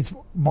AIDS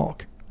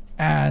mark,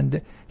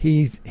 and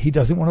he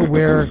doesn't want to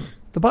wear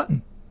the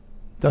button.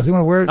 Doesn't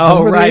want to wear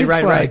the AIDS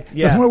flag.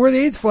 Yeah. Doesn't want to wear the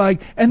AIDS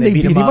flag, and they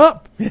beat him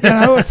up.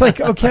 It's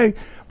like, okay,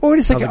 well, wait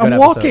a second. I'm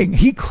walking.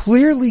 He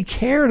clearly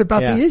cared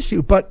about the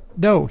issue, but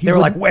no. They were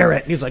like, wear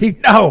it. And he was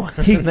like, no.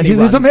 This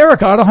is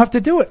America. I don't have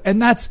to do it.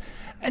 And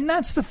And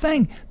that's the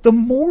thing. The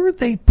more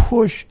they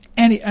push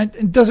and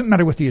it doesn't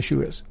matter what the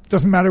issue is. It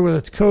doesn't matter whether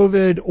it's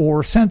COVID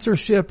or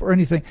censorship or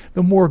anything.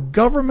 The more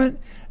government,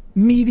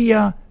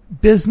 media,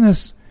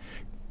 business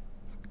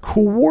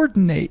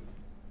coordinate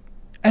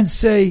and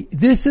say,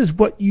 this is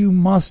what you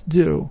must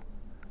do,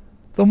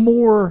 the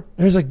more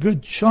there's a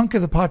good chunk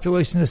of the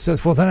population that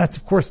says, well, then that's,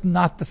 of course,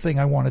 not the thing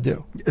I want to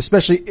do.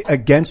 Especially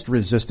against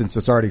resistance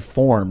that's already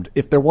formed.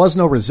 If there was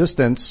no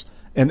resistance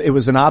and it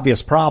was an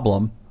obvious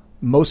problem,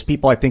 most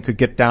people, I think, could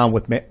get down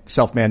with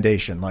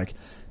self-mandation. Like,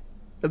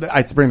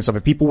 I bring this up.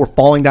 If people were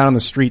falling down on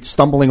the street,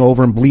 stumbling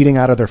over and bleeding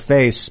out of their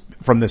face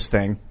from this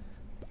thing,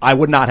 I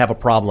would not have a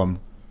problem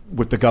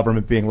with the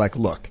government being like,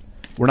 look,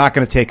 we're not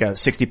going to take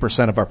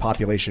 60% of our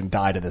population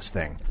die to this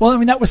thing. Well, I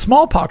mean, that was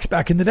smallpox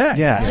back in the day.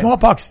 Yeah.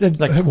 Smallpox had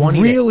like a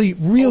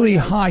really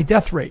high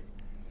death rate.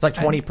 It's like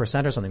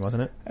 20% or something,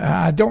 wasn't it?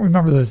 I don't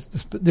remember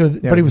but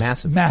it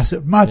was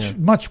massive.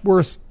 Much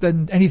worse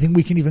than anything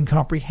we can even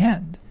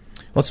comprehend.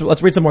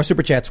 Let's read some more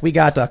super chats. We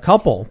got a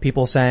couple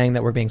people saying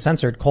that we're being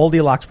censored.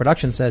 Goldilocks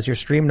Production says your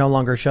stream no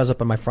longer shows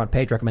up on my front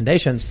page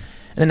recommendations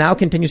and it now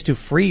continues to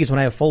freeze when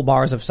I have full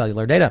bars of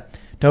cellular data.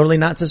 Totally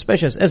not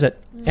suspicious, is it?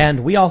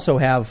 And we also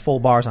have full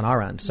bars on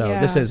our end. So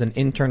this is an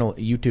internal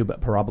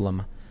YouTube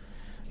problem.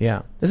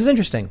 Yeah. This is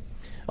interesting.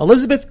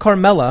 Elizabeth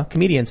Carmela,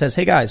 comedian, says,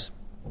 hey guys,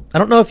 I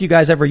don't know if you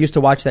guys ever used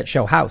to watch that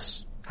show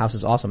House. House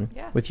is awesome.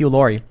 Yeah. With Hugh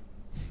Laurie.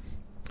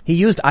 He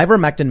used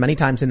ivermectin many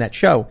times in that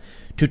show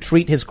to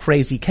treat his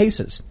crazy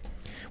cases.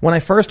 When I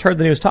first heard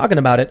the news talking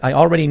about it, I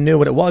already knew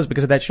what it was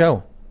because of that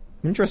show.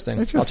 Interesting.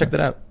 I'll check that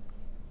out.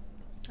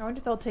 I wonder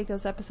if they'll take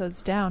those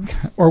episodes down.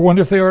 Or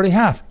wonder if they already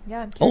have.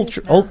 Yeah,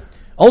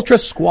 Ultra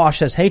Squash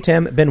says, hey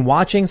Tim, been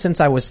watching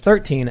since I was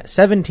 13,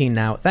 17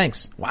 now.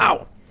 Thanks.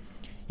 Wow.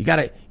 You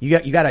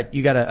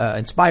gotta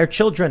inspire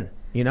children,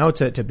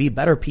 to be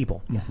better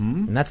people.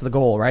 Mm-hmm. And that's the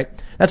goal, right?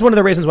 That's one of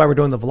the reasons why we're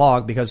doing the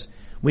vlog, because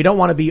we don't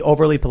want to be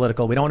overly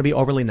political. We don't want to be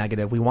overly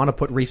negative. We want to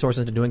put resources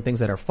into doing things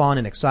that are fun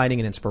and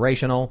exciting and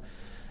inspirational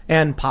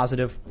and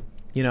positive,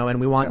 and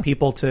we want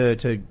people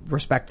to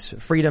respect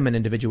freedom and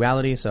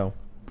individuality. So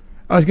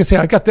I was going to say,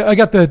 I got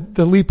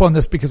the leap on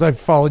this because I've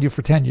followed you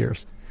for 10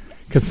 years.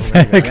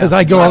 Because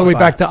I go all the way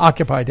back to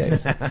Occupy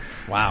days.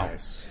 Wow.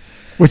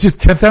 Which is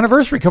 10th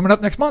anniversary coming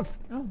up next month.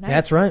 Oh,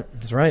 nice.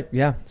 That's right.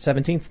 Yeah.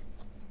 17th.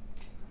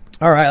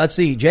 All right. Let's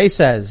see. Jay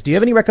says, do you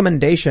have any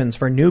recommendations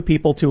for new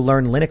people to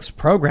learn Linux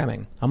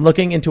programming? I'm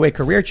looking into a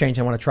career change.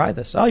 I want to try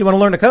this. Oh, you want to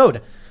learn to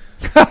code?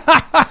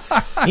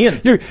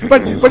 Ian.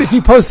 But if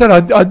you post that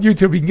on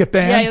YouTube, you can get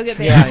banned. Yeah, you'll get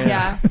banned.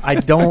 Yeah.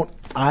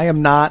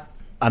 I'm not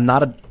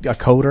a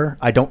coder.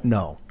 I don't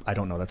know.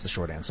 That's the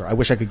short answer. I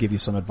wish I could give you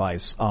some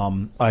advice.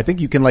 I think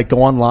you can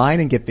go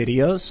online and get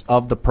videos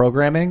of the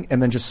programming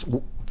and then just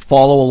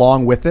follow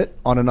along with it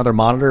on another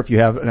monitor if you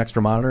have an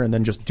extra monitor, and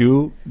then just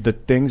do the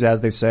things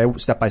as they say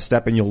step by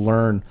step, and you'll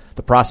learn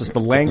the process. The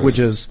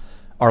languages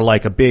are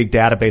like a big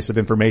database of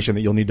information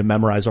that you'll need to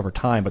memorize over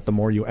time, but the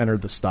more you enter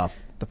the stuff,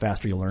 the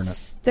faster you'll learn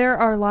it. There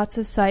are lots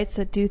of sites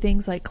that do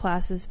things like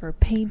classes for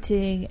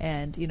painting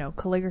and,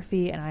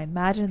 calligraphy, and I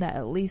imagine that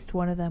at least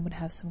one of them would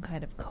have some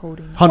kind of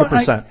coding.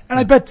 100%. And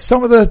I bet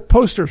some of the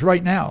posters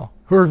right now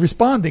who are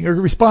responding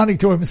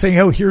to him and saying,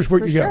 oh, here's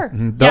where you go.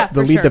 Mm-hmm.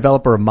 The lead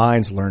developer of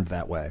Minds learned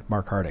that way,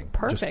 Mark Harding.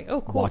 Perfect. Just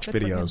cool. watched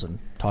videos and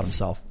taught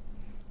himself.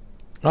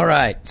 All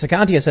right.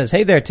 Sakantia says,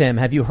 hey there, Tim.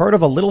 Have you heard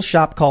of a little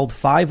shop called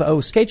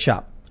 5-0 Skate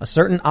Shop? A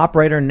certain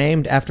operator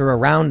named after a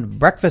round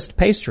breakfast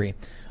pastry.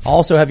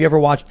 Also, have you ever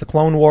watched The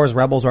Clone Wars,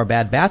 Rebels, or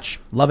Bad Batch?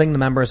 Loving the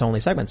members-only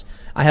segments.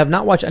 I have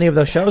not watched any of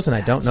those shows, and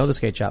I don't know the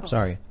skate shop.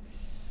 Sorry.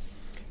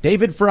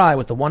 David Fry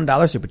with the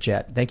 $1 super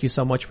chat. Thank you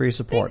so much for your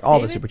support. Thanks, all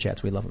David. the super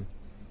chats. We love them.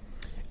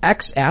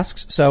 X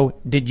asks, so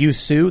did you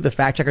sue the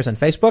fact checkers on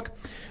Facebook?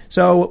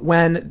 So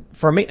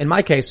for me, in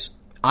my case,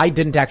 I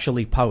didn't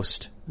actually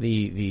post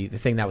the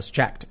thing that was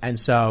checked. And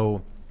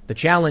so the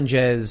challenge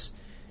is,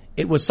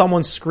 it was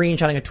someone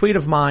screenshotting a tweet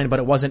of mine, but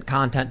it wasn't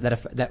content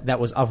that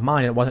was of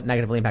mine. It wasn't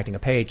negatively impacting a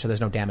page, so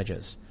there's no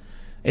damages.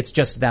 It's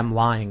just them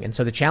lying. And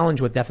so the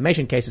challenge with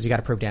defamation cases, you got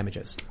to prove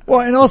damages.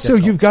 Well, and also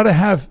you've got to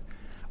have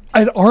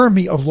an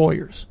army of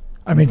lawyers.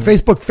 I mean,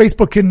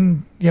 Facebook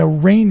can,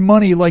 rain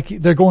money like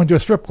they're going to a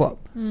strip club.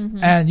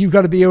 Mm-hmm. And you've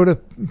got to be able to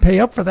pay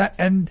up for that.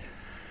 And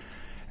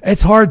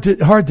it's hard to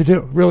do.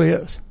 It really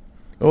is.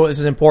 Oh, this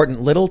is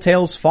important. Little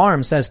Tails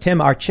Farm says,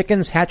 Tim, our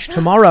chickens hatch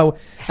tomorrow,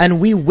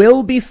 and we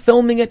will be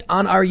filming it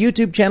on our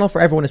YouTube channel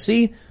for everyone to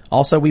see.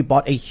 Also, we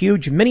bought a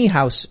huge mini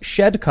house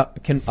shed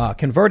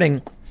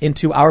converting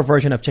into our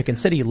version of Chicken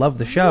City. Love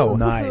the show.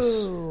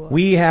 Nice.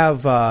 We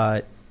have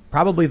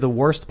probably the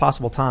worst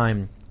possible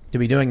time to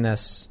be doing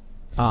this.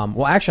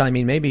 Well, actually, I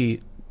mean,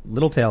 maybe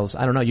Little Tails,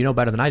 I don't know, you know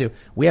better than I do.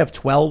 We have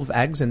 12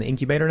 eggs in the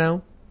incubator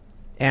now,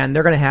 and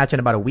they're going to hatch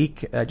in about a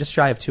week, just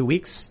shy of 2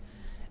 weeks.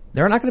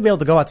 They're not going to be able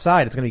to go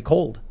outside. It's going to be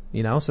cold, so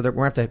we're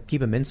going to have to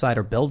keep them inside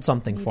or build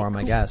something for them,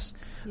 I guess.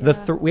 Yeah.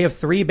 We have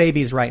 3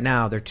 babies right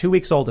now. They're 2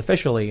 weeks old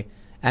officially,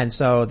 and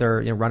so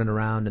they're running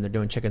around and they're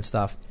doing chicken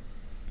stuff.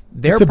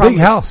 It's a big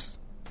house.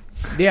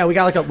 Yeah, we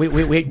got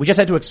we just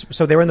had to,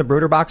 so they were in the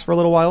brooder box for a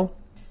little while,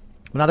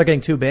 But now they're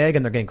getting too big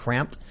and they're getting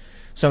cramped.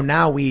 So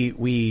now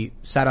we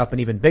set up an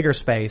even bigger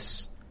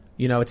space.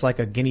 You know, it's like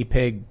a guinea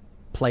pig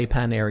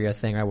playpen area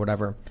thing or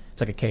whatever.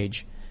 It's like a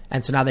cage.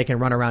 And so now they can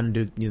run around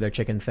and do their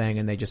chicken thing,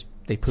 and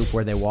they poop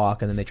where they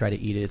walk, and then they try to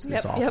eat it.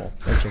 It's awful.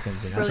 Yep. They're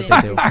chickens, and that's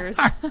what they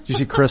do. Did you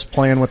see Chris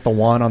playing with the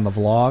one on the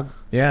vlog?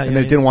 Yeah. And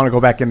they didn't want to go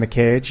back in the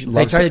cage.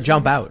 They try to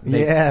jump out.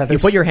 You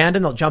put your hand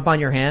in, they'll jump on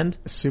your hand.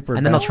 Super.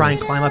 And then they'll try and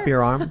climb up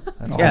your arm.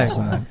 That's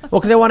awesome.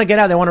 Well, because they want to get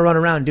out. They want to run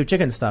around and do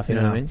chicken stuff. You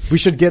know what I mean? We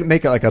should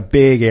make it like a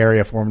big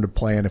area for them to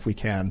play in if we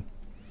can.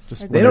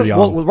 Just they don't.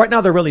 Well, right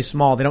now they're really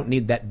small. They don't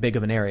need that big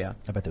of an area.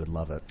 I bet they would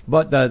love it.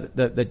 But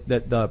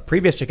the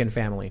previous chicken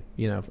family,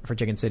 you know, for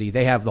Chicken City,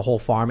 they have the whole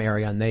farm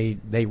area, and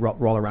they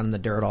roll around in the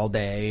dirt all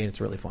day, and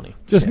it's really funny.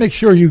 Just make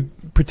sure you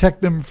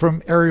protect them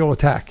from aerial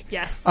attack.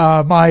 Yes.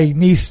 My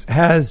niece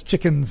has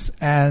chickens,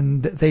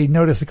 and they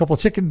noticed a couple of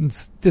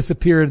chickens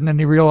disappeared, and then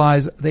they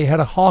realized they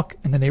had a hawk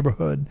in the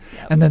neighborhood,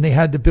 and then they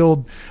had to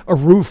build a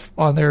roof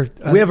on their.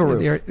 We have a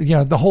roof.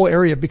 The whole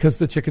area because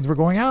the chickens were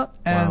going out,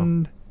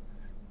 and. Wow.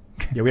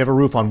 Yeah, we have a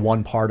roof on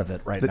one part of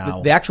it right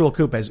now. The actual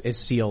coop is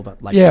sealed.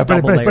 Like but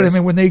I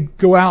mean, when they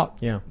go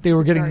out, they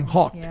were getting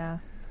hawked. Yeah.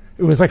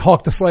 It was like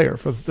Hawk the Slayer,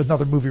 for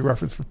another movie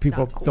reference for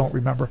people who don't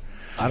remember.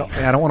 I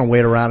don't want to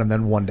wait around and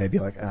then one day be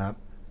like,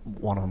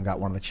 one of them got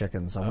one of the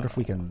chickens. I wonder if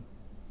we can.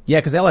 Yeah,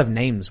 because they all have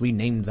names. We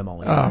named them all.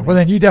 Well,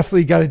 then you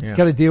definitely got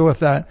to deal with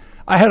that.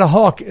 I had a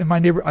hawk in my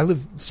neighbor. I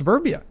live in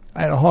suburbia.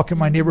 I had a hawk in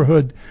my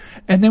neighborhood,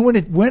 and then when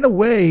it went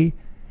away,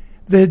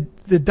 the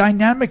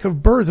dynamic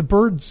of birds, the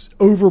birds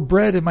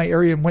overbred in my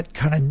area and went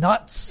kind of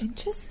nuts.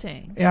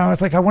 Interesting. You know,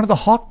 it's like I wanted the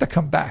hawk to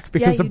come back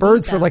because the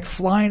birds were like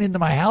flying into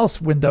my house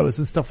windows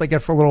and stuff like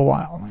that for a little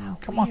while. Wow,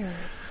 come on.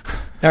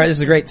 All right, this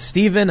is great.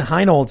 Stephen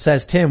Heinold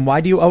says, Tim,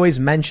 why do you always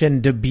mention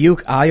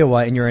Dubuque,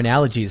 Iowa in your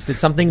analogies? Did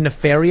something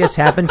nefarious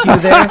happen to you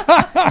there?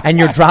 And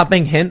you're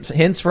dropping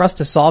hints for us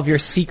to solve your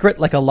secret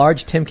like a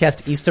large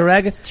Timcast Easter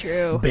egg? It's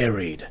true.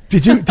 Buried.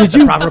 Did you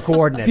proper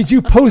coordinates. Did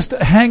you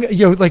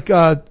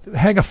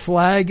hang a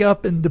flag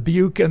up in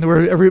Dubuque and they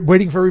were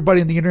waiting for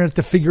everybody on the internet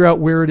to figure out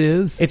where it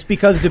is? It's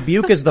because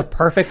Dubuque is the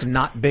perfect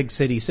not big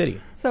city.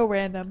 So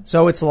random.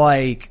 So it's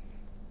like,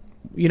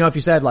 you know, if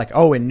you said like,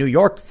 oh, in New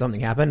York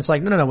something happened, it's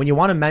like, no. When you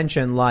want to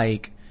mention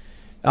like,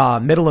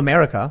 Middle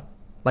America,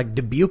 like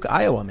Dubuque,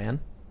 Iowa, man.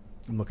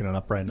 I'm looking it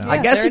up right now. I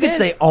guess you could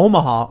say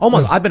Omaha.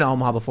 I've been to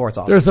Omaha before. It's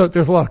awesome.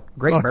 There's a lot of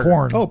great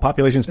corn. Oh,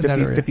 population's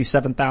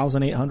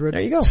 57,800.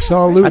 There you go.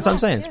 Salute. That's what I'm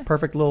saying. It's a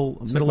perfect little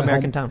middle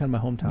American town. Kind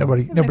of my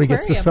hometown. Nobody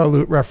gets the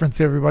salute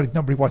reference. Everybody,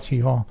 nobody watch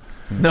Hee Haw.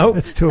 Nope.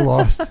 It's too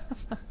lost.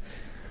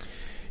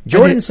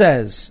 Jordan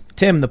says,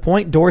 Tim, the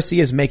point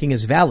Dorsey is making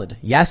is valid.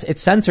 Yes,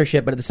 it's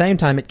censorship, but at the same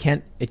time, it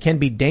can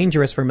be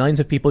dangerous for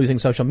millions of people using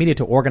social media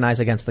to organize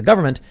against the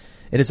government.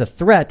 It is a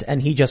threat, and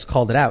he just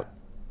called it out.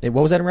 What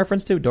was that in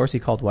reference to? Dorsey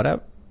called what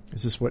out?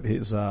 Is this what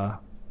his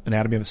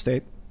Anatomy of the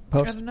State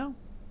post? I don't know.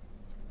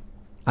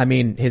 I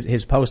mean,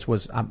 his post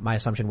was, my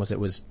assumption was it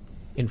was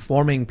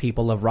informing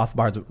people of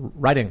Rothbard's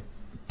writing.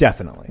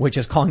 Definitely. Which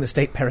is calling the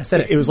state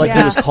parasitic. It was like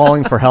he was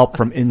calling for help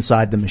from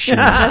inside the machine.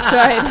 That's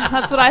right.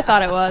 That's what I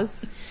thought it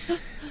was.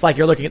 It's like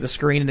you're looking at the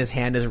screen and his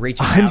hand is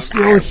reaching out. I'm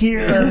still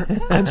here.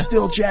 I'm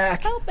still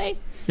Jack. Help me.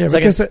 Yeah,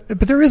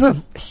 but there is a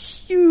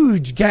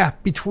huge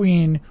gap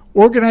between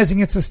organizing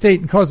against the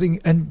state and causing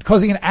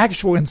an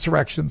actual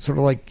insurrection, sort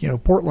of like,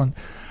 Portland,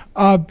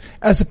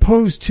 as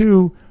opposed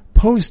to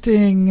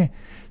posting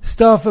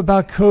stuff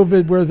about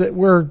COVID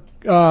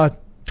where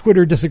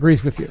Twitter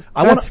disagrees with you.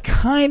 That's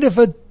kind of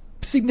a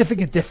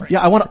significant difference.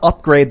 Yeah, I want to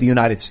upgrade the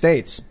United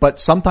States, but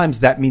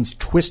sometimes that means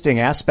twisting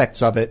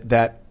aspects of it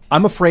that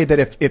I'm afraid that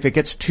if it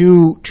gets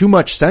too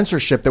much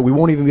censorship that we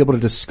won't even be able to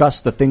discuss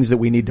the things that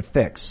we need to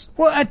fix.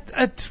 Well, at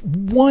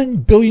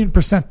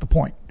 1,000,000,000% the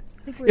point.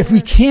 If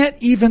we can't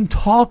even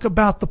talk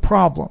about the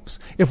problems,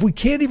 if we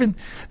can't even,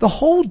 the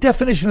whole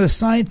definition of the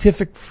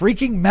scientific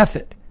freaking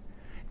method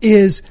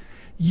is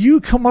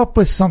you come up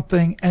with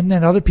something and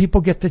then other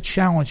people get to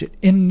challenge it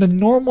in the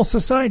normal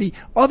society.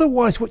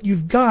 Otherwise, what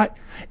you've got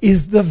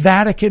is the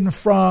Vatican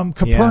from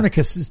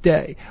Copernicus's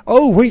day.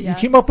 Oh, wait, you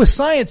came up with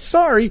science.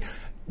 Sorry.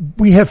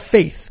 We have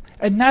faith.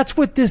 And that's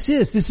what this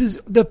is. This is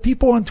the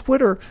people on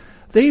Twitter.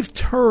 They've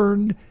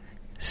turned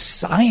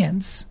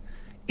science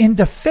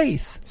into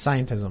faith.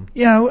 Scientism.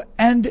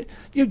 And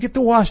you get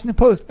the Washington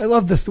Post. I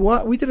love this.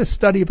 We did a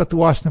study about the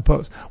Washington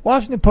Post.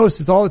 Washington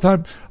Post is all the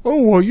time,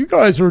 oh, well, you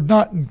guys are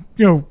not,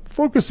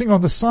 focusing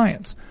on the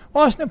science.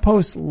 Washington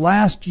Post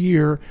last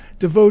year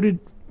devoted,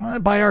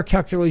 by our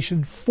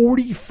calculation,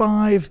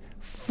 the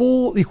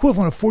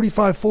equivalent of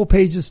 45 full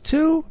pages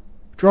to,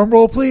 drum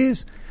roll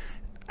please,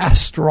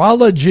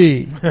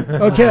 astrology.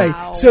 Okay.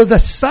 Wow. So the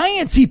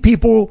sciencey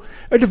people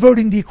are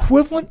devoting the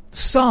equivalent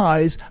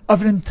size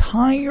of an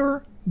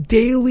entire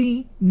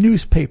daily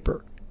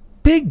newspaper,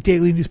 big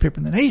daily newspaper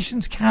in the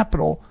nation's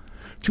capital,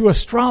 to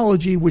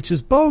astrology, which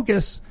is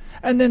bogus,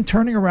 and then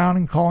turning around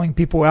and calling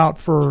people out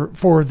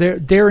for their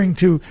daring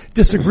to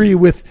disagree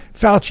with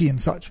Fauci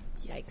and such.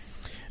 Yikes.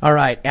 All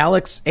right.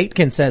 Alex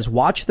Aitken says,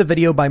 watch the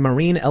video by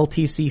Marine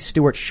LTC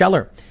Stuart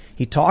Scheller.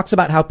 He talks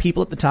about how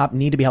people at the top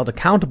need to be held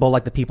accountable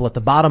like the people at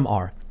the bottom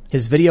are.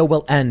 His video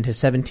will end his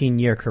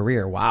 17-year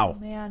career. Wow.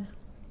 Man.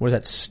 What is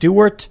that?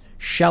 Stuart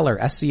Scheller,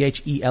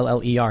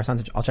 Scheller.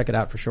 I'll check it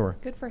out for sure.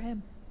 Good for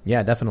him.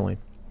 Yeah, definitely.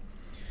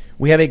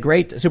 We have a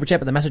great super chat,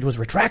 but the message was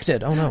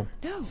retracted. Oh no.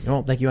 No.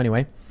 Well, thank you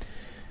anyway.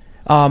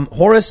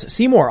 Horace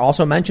Seymour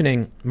also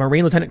mentioning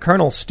Marine Lieutenant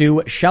Colonel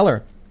Stu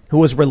Scheller, who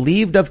was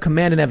relieved of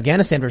command in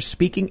Afghanistan for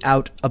speaking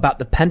out about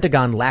the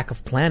Pentagon lack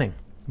of planning.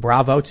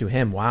 Bravo to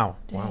him. Wow.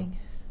 Dang. Wow.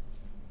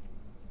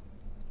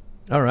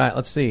 All right,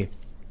 let's see.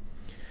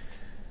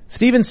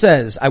 Steven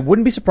says, I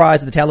wouldn't be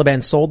surprised if the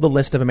Taliban sold the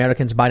list of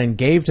Americans Biden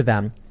gave to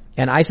them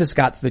and ISIS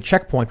got to the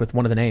checkpoint with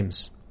one of the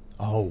names.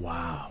 Oh,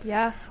 wow.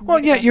 Yeah. Well,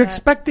 yeah, you're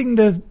expecting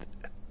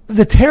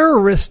the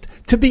terrorist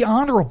to be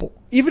honorable,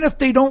 even if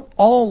they don't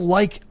all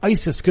like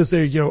ISIS, because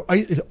they're,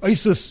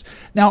 ISIS,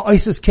 now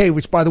ISIS-K,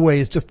 which by the way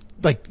is just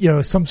like,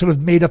 some sort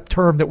of made up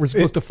term that we're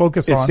supposed to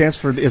focus on. It stands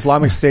for the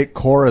Islamic State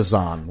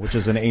Khorasan, which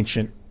is an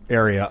ancient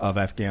area of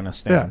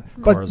Afghanistan. Yeah,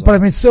 but I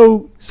mean,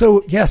 so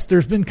yes,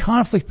 there's been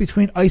conflict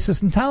between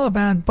ISIS and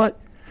Taliban, but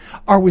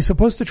are we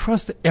supposed to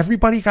trust that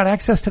everybody got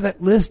access to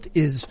that list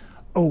is,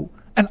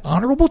 an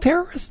honorable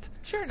terrorist?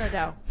 Sure, no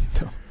doubt.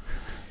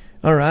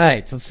 All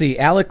right. Let's see.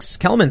 Alex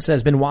Kelman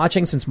says, been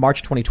watching since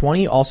March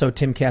 2020. Also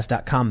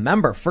timcast.com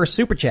member. First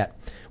super chat.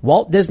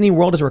 Walt Disney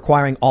World is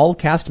requiring all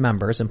cast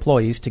members,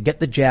 employees, to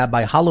get the jab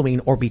by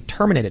Halloween or be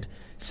terminated.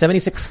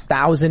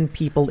 76,000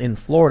 people in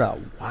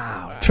Florida.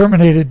 Wow.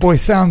 Terminated. Boy,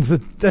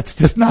 that's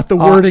just not the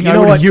wording I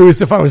would have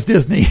used if I was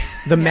Disney.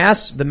 The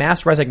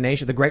mass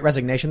resignation, the great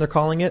resignation they're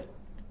calling it.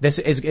 This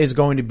is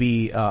going to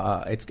be,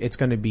 it's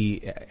going to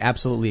be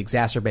absolutely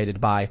exacerbated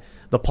by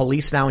the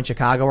police now in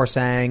Chicago are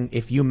saying,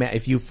 if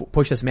you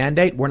push this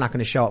mandate, we're not going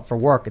to show up for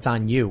work. It's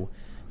on you.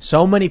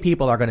 So many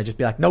people are going to just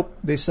be like, nope.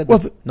 They said,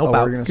 no,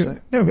 I was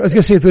going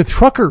to say the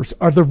truckers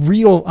are the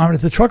real,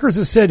 the truckers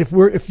have said,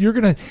 if you're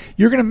going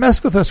to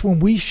mess with us when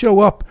we show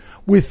up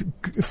with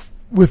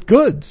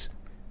goods,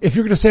 if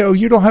you're going to say,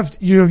 you don't have the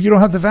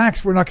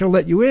vax, we're not going to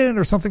let you in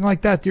or something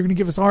like that, you're going to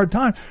give us a hard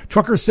time.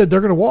 Truckers said they're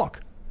going to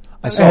walk.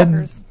 I saw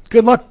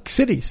good luck,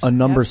 cities. A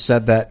number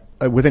said that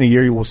within a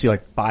year you will see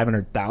like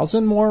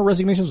 500,000 more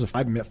resignations, or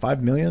 5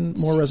 million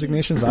more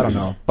resignations. I don't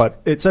know,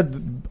 but it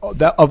said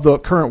that of the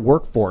current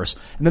workforce,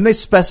 and then they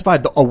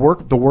specified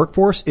the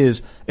workforce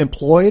is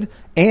employed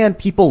and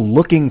people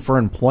looking for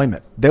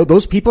employment.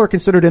 Those people are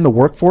considered in the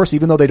workforce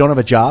even though they don't have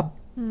a job.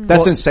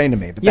 That's insane to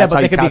me. That's how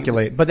you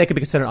calculate. But they could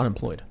be considered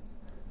unemployed.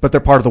 But they're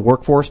part of the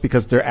workforce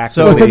because they're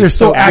actively because they're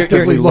so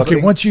actively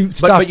looking. Once you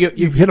stop, you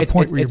hit a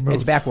point where you're moved.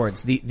 It's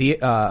backwards.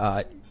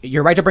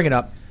 You're right to bring it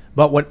up,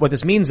 but what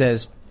this means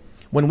is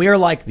when we are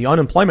like the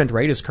unemployment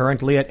rate is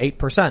currently at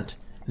 8%,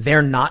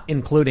 they're not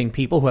including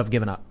people who have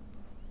given up.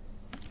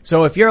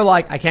 So if you're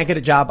like, I can't get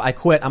a job, I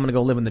quit, I'm going to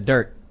go live in the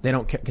dirt, they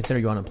don't consider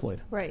you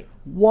unemployed. Right.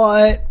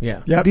 What?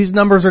 Yeah. Yep. These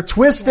numbers are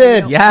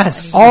twisted.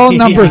 Yes. All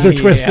numbers are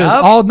twisted.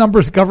 Yep. All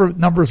government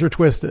numbers are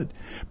twisted.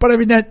 But I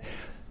mean that.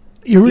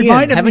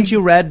 Haven't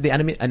you read the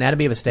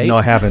Anatomy of a State? No,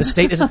 I haven't. The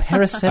state is a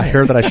parasitic. I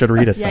heard that I should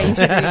read it. Yeah, you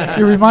should read it.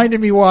 You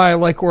reminded me why I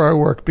like where I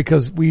work,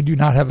 because we do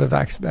not have a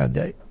vax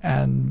mandate,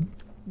 and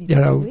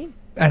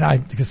and I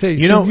can say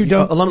you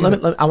don't.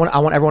 I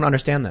want everyone to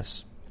understand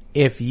this.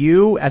 If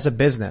you, as a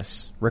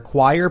business,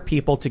 require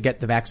people to get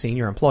the vaccine,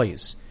 your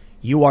employees,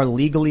 you are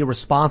legally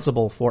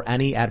responsible for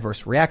any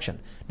adverse reaction.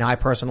 Now, I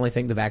personally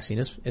think the vaccine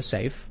is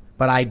safe.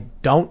 But I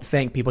don't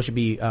think people should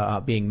be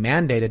being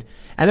mandated.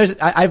 And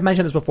I've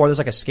mentioned this before. There's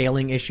like a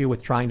scaling issue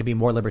with trying to be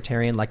more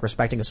libertarian, like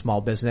respecting a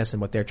small business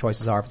and what their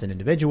choices are if it's an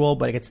individual.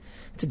 But it's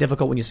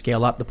difficult when you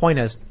scale up. The point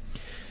is,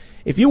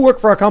 if you work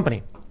for a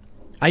company,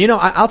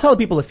 I'll tell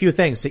people a few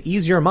things to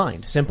ease your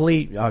mind.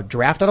 Simply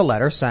draft out a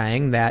letter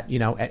saying that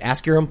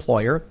ask your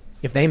employer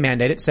if they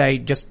mandate it. Say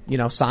just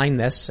sign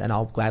this, and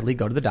I'll gladly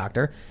go to the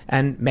doctor,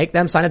 and make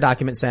them sign a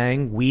document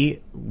saying we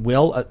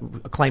will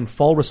claim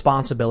full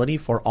responsibility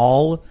for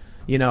all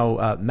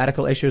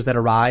medical issues that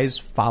arise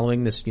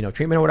following this,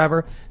 treatment or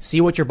whatever.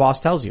 See what your boss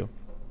tells you.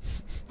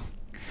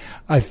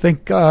 I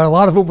think a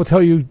lot of it will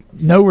tell you,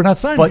 no, we're not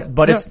signing.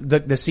 But it's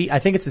I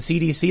think it's the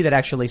CDC that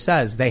actually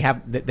says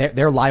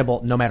they're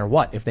liable no matter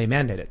what if they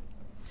mandate it.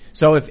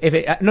 So if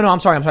it, I'm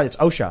sorry, it's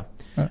OSHA.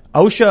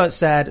 OSHA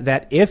said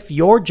that if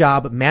your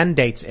job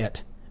mandates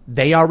it,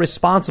 they are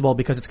responsible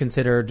because it's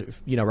considered,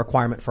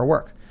 requirement for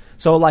work.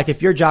 So like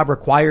if your job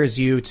requires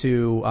you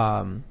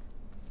to,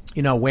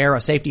 wear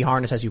a safety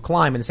harness as you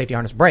climb and the safety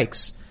harness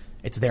breaks,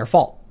 it's their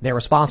fault. They're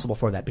responsible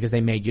for that because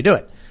they made you do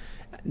it.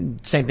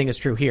 Same thing is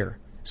true here.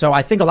 So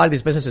I think a lot of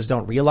these businesses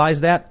don't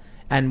realize that.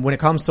 And when it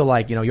comes to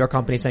like, your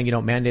company saying you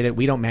don't mandate it,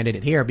 we don't mandate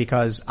it here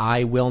because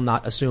I will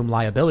not assume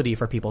liability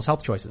for people's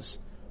health choices.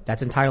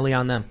 That's entirely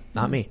on them,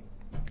 not me.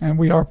 And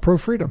we are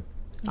pro-freedom.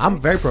 I'm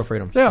very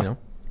pro-freedom. Yeah.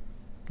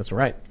 That's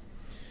right.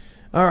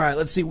 All right,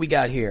 let's see what we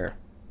got here.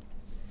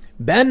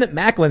 Ben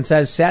Macklin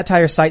says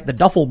satire site The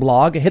Duffel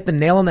Blog hit the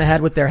nail on the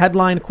head with their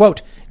headline,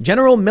 quote,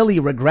 General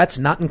Milley regrets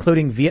not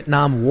including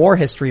Vietnam War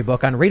history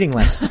book on reading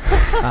list.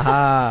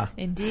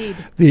 Indeed.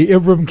 The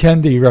Ibram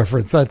Kendi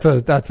reference. That's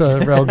a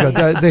real good.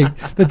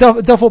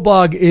 The Duffel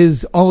blog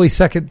is only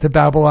second to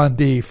Babylon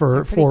Bee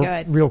for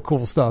good. real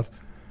cool stuff.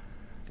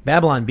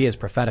 Babylon Bee is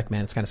prophetic,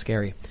 man. It's kind of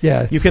scary.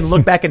 Yeah. You can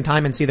look back in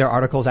time and see their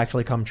articles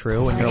actually come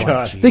true, and you're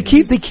like, They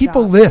keep a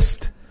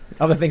list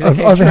of the things that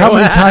came of true. how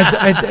many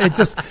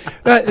times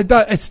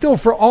it's still,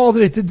 for all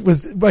that it did,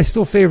 was my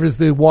still favorite is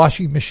the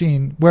washing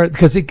machine, where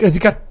because it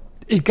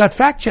got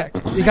fact checked.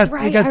 I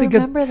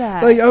remember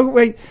that. Like, oh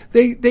wait,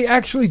 they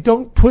actually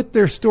don't put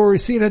their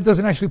stories. CNN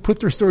doesn't actually put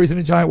their stories in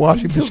a giant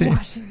washing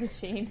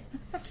machine.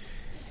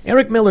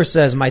 Eric Miller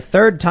says, my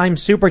third time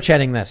super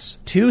chatting this.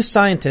 2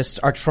 scientists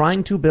are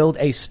trying to build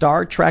a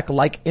Star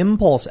Trek-like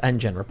impulse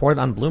engine,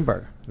 reported on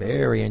Bloomberg.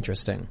 Very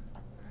interesting.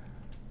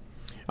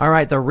 All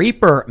right, the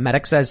Reaper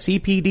medic says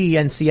CPD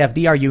and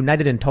CFD are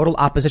united in total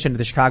opposition to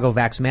the Chicago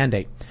vax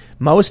mandate.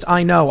 Most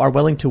I know are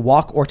willing to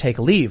walk or take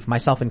leave,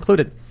 myself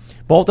included.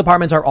 Both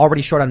departments are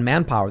already short on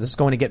manpower. This is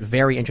going to get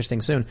very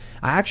interesting soon.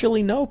 I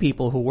actually know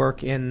people who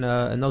work in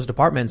those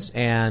departments,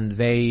 and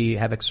they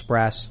have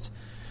expressed,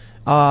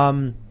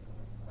 they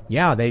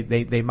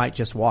might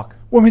just walk.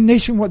 Well, I mean,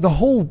 nationwide, the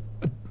whole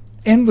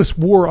endless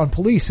war on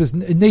police is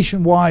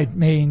nationwide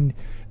meant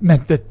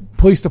that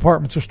police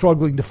departments are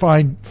struggling to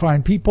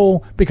find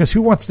people, because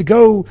who wants to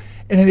go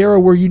in an era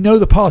where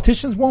the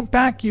politicians won't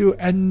back you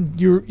and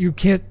you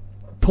can't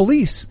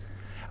police.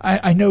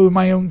 I know in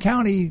my own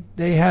county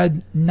they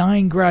had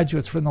 9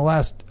 graduates from the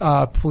last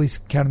police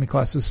academy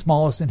class, the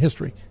smallest in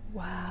history.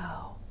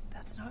 Wow,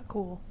 that's not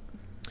cool.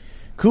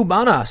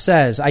 Cubana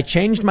says, I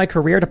changed my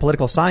career to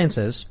political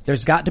sciences.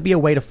 There's got to be a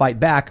way to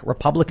fight back.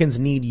 Republicans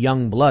need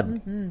young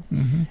blood.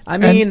 I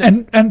mean,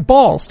 and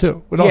balls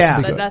too would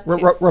also be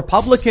good.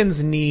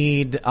 Republicans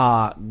need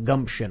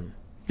gumption.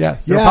 Yeah.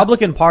 The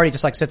Republican Party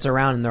just like sits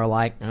around and they're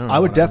like, I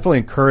would definitely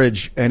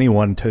encourage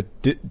anyone to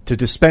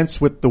dispense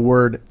with the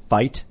word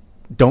fight.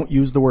 Don't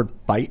use the word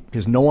fight,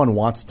 because no one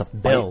wants to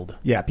build.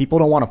 Yeah, people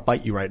don't want to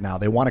fight you right now.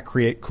 They want to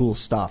create cool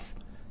stuff,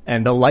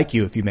 and they'll like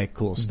you if you make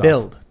cool stuff.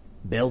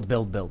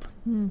 Build.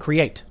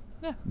 Create.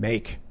 Yeah.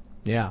 Make.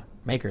 Yeah.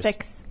 Makers.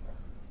 Fix.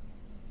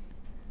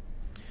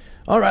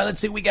 All right, let's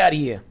see what we got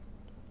here.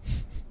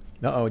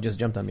 Uh-oh, it just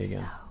jumped on me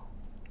again.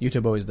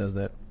 YouTube always does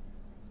that.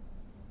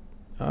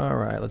 All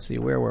right, let's see.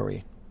 Where were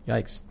we?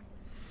 Yikes.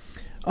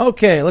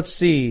 Okay, let's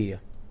see.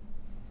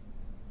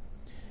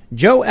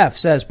 Joe F.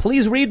 says,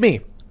 please read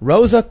me.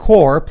 Rosa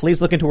Kaur,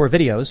 please look into her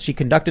videos. She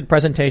conducted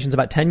presentations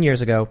about 10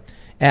 years ago,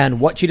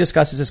 and what she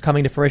discusses is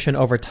coming to fruition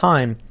over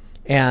time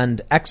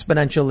and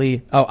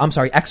exponentially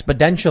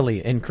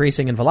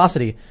increasing in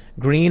velocity.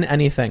 Green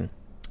anything.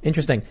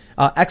 Interesting.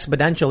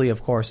 Exponentially,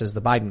 of course, is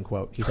the Biden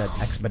quote. He said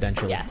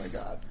exponentially. Yes.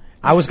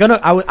 Oh my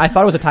God. I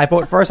thought it was a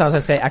typo at first. I was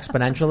going to say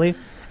exponentially,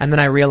 and then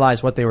I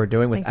realized what they were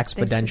doing with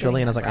exponentially,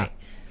 and I was like,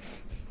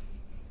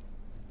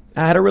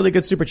 I had a really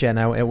good super chat.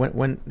 Now it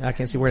went. I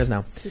can't see where it is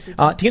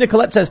now. Tina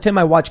Collette says, Tim,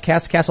 I watch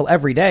Cast Castle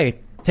every day.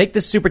 Take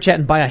this super chat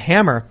and buy a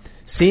hammer.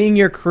 Seeing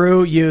your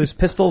crew use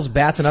pistols,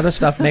 bats, and other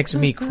stuff makes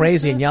me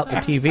crazy and yell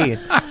at the TV.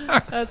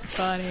 That's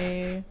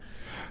funny.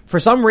 For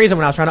some reason,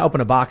 when I was trying to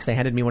open a box, they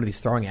handed me one of these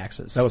throwing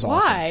axes. That was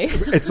awesome. Why?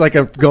 It's like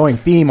a going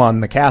theme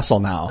on the castle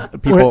now.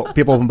 People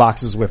open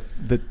boxes with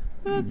the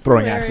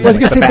throwing axes. I was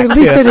going to say, but at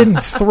least they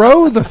didn't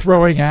throw the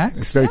throwing axe.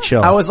 It's very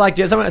chill. I was like,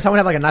 does someone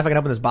have like a knife I can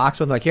open this box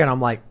with? Like here, and I'm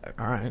like,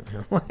 all right,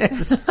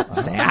 it's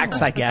an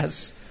axe, I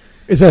guess.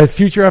 Is that a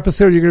future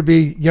episode? You're going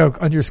to be,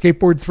 on your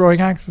skateboard throwing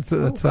axe?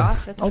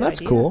 That's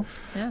cool.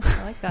 Yeah,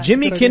 I like that.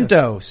 Jimmy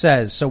Quinto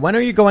says, so when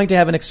are you going to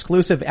have an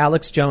exclusive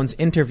Alex Jones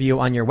interview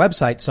on your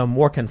website so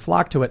more can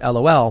flock to it?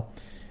 LOL.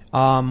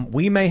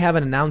 We may have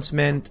an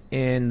announcement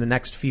in the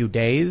next few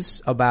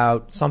days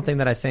about something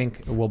that I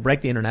think will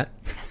break the internet.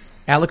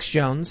 Yes. Alex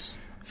Jones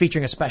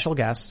featuring a special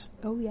guest.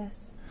 Oh, yes.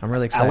 I'm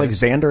really excited.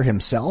 Alexander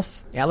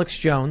himself? Alex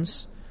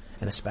Jones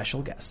and a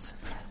special guest.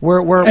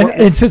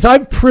 And since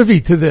I'm privy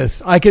to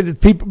this, I can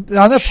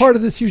I'm not part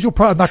of this usual.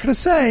 I'm not going to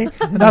say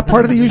I'm not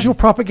part of the usual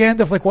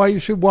propaganda of like why you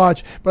should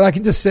watch, but I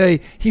can just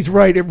say he's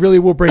right. It really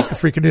will break the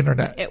freaking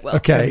internet. It will.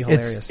 Okay,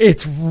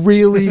 it's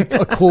really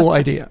a cool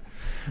idea.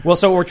 Well,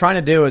 so what we're trying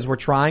to do is we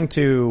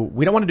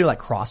don't want to do like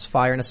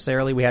Crossfire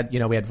necessarily. We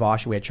had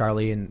Vosh, we had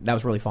Charlie, and that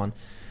was really fun.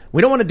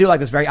 We don't want to do like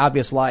this very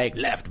obvious like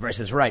left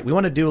versus right. We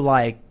want to do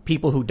like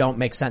people who don't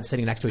make sense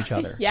sitting next to each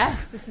other.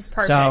 Yes, this is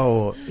perfect.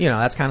 So,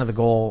 that's kind of the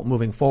goal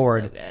moving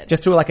forward. So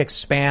just to like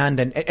expand,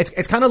 and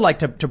it's kind of like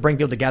to bring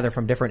people together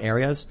from different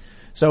areas.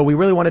 So we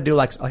really want to do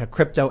like a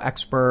crypto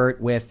expert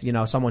with,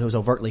 someone who's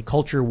overtly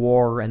culture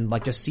war, and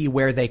like just see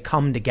where they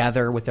come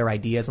together with their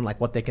ideas and like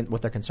what they're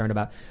concerned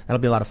about. That'll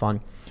be a lot of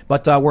fun.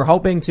 But we're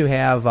hoping to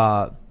have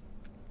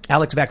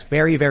Alex back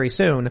very, very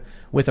soon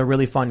with a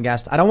really fun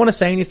guest. I don't want to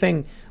say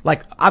anything,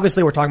 like,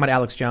 obviously we're talking about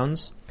Alex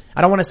Jones.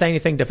 I don't want to say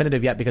anything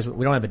definitive yet because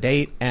we don't have a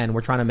date and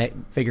we're trying to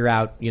figure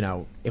out,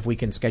 if we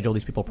can schedule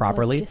these people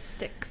properly.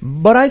 Logistics.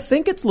 But I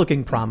think it's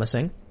looking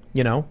promising.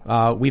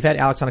 We've had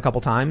Alex on a couple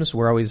times.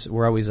 We always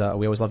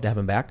love to have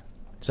him back.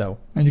 So.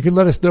 And you can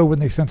let us know when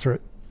they censor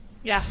it.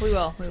 Yeah, we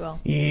will. We will.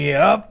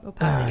 Yep. We'll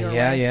pass it your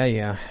way.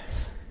 Yeah.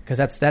 Because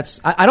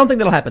I don't think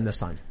that'll happen this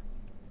time.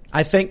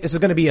 I think this is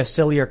going to be a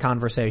sillier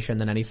conversation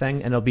than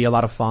anything, and it'll be a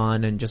lot of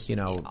fun and just,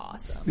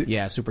 Awesome.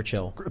 yeah, super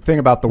chill. Thing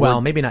about the Well,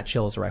 word, maybe not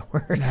chill is the right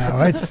word.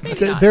 No,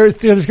 there's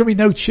going to be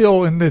no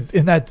chill in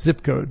that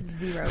zip code.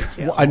 Zero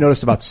chill. I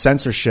noticed about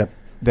censorship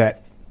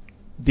that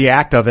the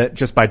act of it,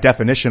 just by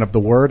definition of the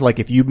word, like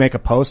if you make a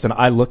post and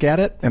I look at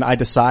it and I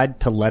decide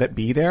to let it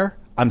be there,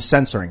 I'm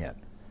censoring it.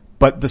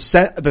 But the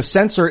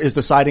censor is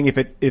deciding if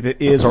it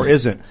is or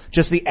isn't.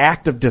 Just the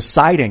act of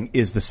deciding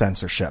is the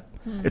censorship.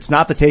 It's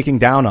not the taking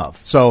down of.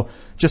 So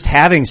just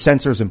having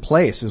censors in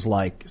place is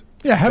like,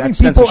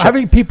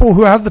 having people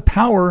who have the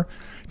power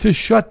to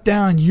shut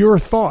down your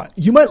thought.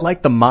 You might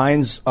like the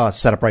Minds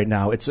setup right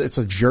now. It's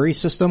a jury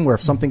system where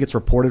if something gets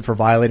reported for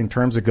violating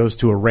terms, it goes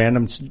to a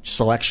random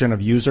selection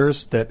of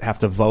users that have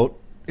to vote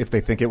if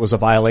they think it was a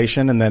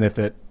violation, and then if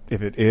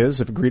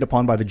agreed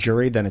upon by the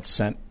jury, then it's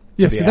sent.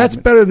 Yeah, so that's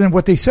better than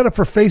what they set up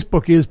for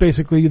Facebook. Is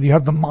basically you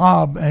have the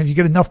mob, and if you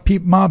get enough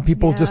mob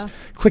people, just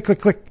click,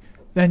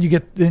 then you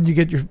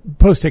get your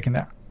post taken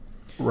down.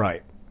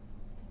 Right.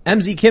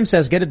 MZ Kim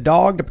says, get a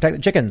dog to protect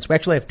the chickens. We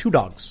actually have 2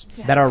 dogs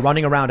that are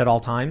running around at all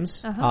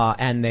times.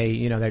 And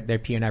they, they're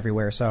peeing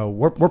everywhere. So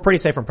we're pretty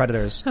safe from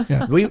predators.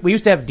 Yeah. We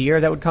used to have deer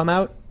that would come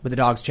out, but the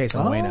dogs chase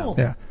them away now.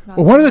 Yeah.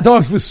 Well, one of the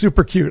dogs was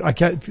super cute.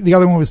 The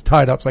other one was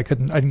tied up, so I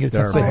didn't get a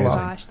chance to say hello. Oh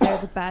gosh, they're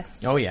the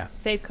best. Oh yeah.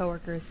 Fave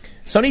coworkers.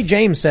 Sonny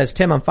James says,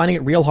 Tim, I'm finding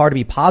it real hard to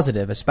be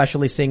positive,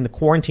 especially seeing the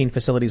quarantine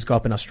facilities go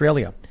up in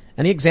Australia.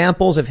 Any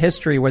examples of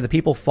history where the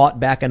people fought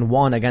back and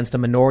won against a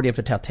minority of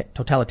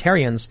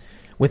totalitarians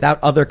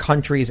without other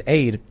countries'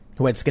 aid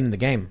who had skin in the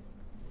game?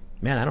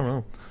 Man, I don't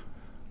know.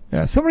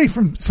 Yeah, somebody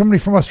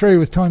from Australia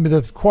was telling me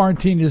that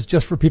quarantine is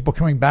just for people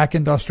coming back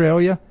into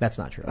Australia. That's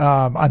not true.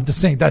 I'm just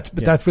saying that's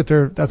what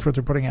they're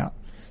putting out.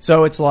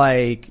 So it's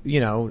like,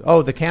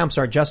 the camps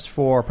are just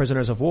for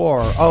prisoners of war.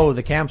 Oh,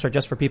 the camps are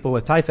just for people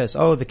with typhus.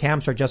 Oh, the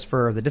camps are just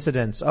for the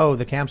dissidents. Oh,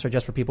 the camps are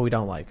just for people we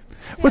don't like.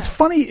 Yeah. What's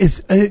funny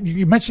is,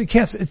 you mentioned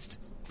camps. It's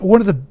one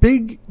of the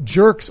big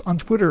jerks on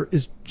Twitter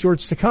is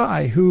George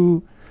Takei,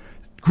 who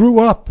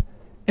grew up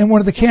in one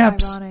of the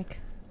camps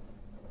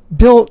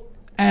built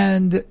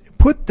and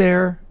put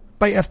there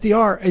by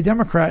FDR, a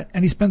Democrat,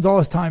 and he spends all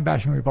his time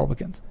bashing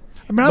Republicans.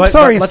 I mean, I'm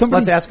sorry.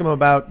 Let's ask him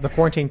about the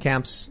quarantine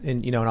camps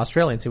in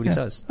Australia and see what he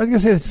says. I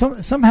was gonna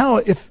say somehow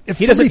if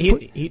he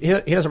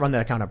doesn't run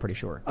that account, I'm pretty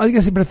sure. I was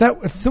gonna say,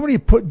 but if somebody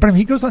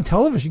he goes on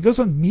television, he goes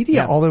on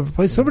media all over the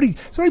place. Somebody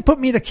put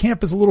me in a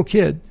camp as a little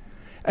kid,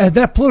 and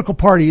that political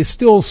party is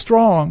still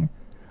strong.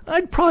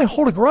 I'd probably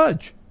hold a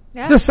grudge.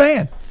 Yeah. Just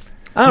saying.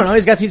 I don't know.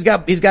 He's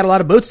got a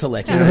lot of boots to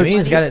lick. You know what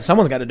I mean?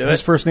 Someone's got to do it.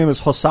 His first name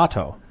is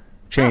Hosato,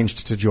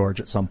 changed to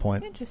George at some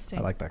point. Interesting.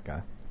 I like that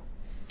guy.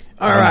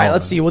 All right,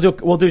 let's see. We'll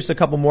do just a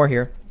couple more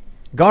here.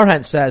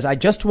 Garhant says, I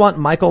just want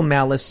Michael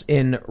Malice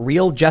in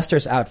real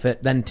Jester's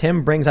outfit. Then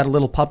Tim brings out a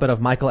little puppet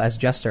of Michael as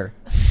Jester.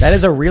 That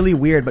is a really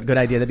weird but good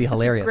idea. That'd be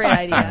hilarious.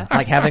 Great idea.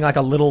 Like having like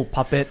a little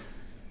puppet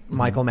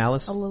Michael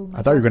Malice. I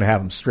thought you were going to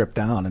have him stripped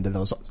down into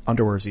those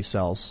underwears he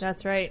sells.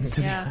 That's right.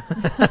 Yeah.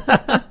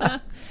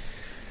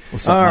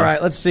 All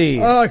right, let's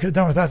see. Oh, I could have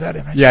done without that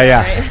image.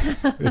 Yeah.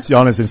 Right. It's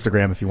on his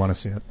Instagram if you want to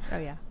see it. Oh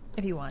yeah.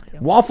 If you want to.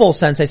 Waffle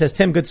Sensei says,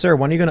 Tim, good sir,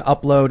 when are you going to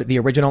upload the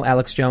original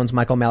Alex Jones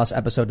Michael Malice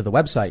episode to the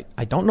website?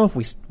 I don't know if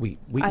we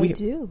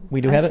do.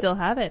 We do have it? I still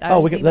have it.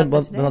 Then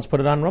let's put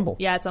it on Rumble.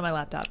 Yeah, it's on my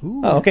laptop.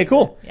 Ooh. Oh, okay,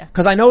 cool. Yeah.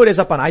 Cause I know it is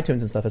up on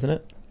iTunes and stuff, isn't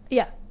it?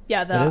 Yeah.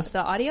 Yeah,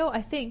 the audio,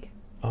 I think.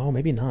 Oh,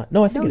 maybe not.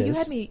 No, I think it is.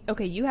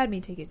 You had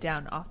me take it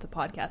down off the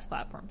podcast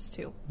platforms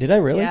too. Did I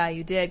really? Yeah,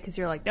 you did, because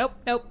you're like, nope,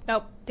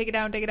 take it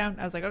down.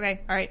 I was like,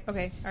 okay, all right.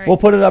 We'll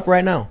put it up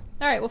right now.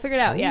 All right, we'll figure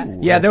it out. Yeah. Ooh,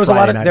 yeah, there was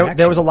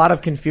a lot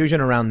of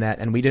confusion around that,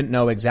 and we didn't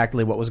know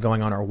exactly what was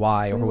going on or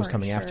why or who was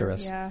coming after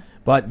us. Yeah.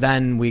 But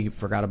then we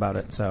forgot about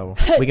it, so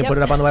we can put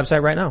it up on the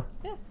website right now.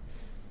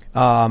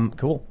 Yeah.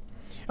 Cool.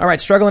 All right,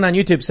 Struggling on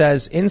YouTube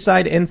says,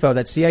 inside info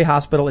that CA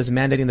Hospital is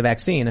mandating the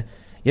vaccine.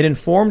 It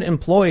informed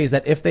employees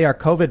that if they are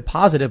COVID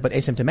positive but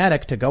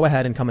asymptomatic to go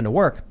ahead and come into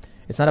work.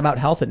 It's not about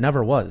health. It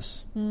never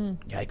was.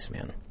 Yikes,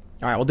 man.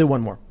 All right, we'll do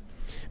one more.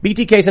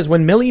 BTK says,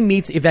 when Millie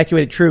meets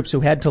evacuated troops who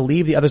had to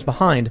leave the others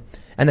behind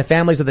and the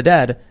families of the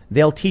dead,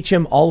 they'll teach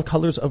him all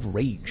colors of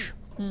rage.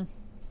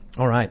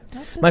 All right.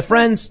 My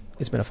friends,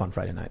 it's been a fun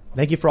Friday night.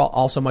 Thank you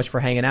all so much for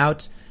hanging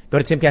out. Go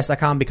to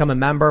timcast.com, become a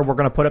member. We're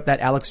going to put up that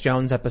Alex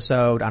Jones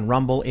episode on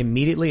Rumble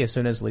immediately as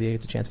soon as Lydia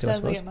gets a chance to, I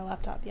suppose. Get my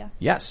laptop, yeah.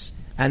 Yes.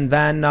 And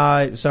then,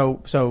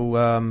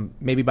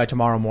 maybe by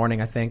tomorrow morning,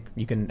 I think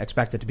you can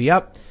expect it to be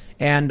up.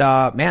 And,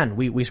 man,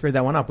 we screwed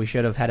that one up. We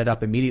should have had it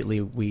up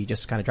immediately. We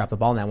just kind of dropped the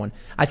ball on that one.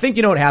 I think,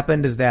 what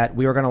happened is that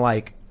we were going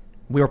to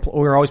we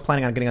were always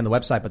planning on getting on the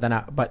website,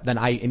 but then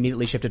I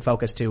immediately shifted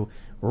focus to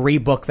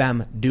rebook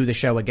them, do the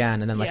show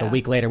again. And then a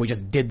week later, we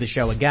just did the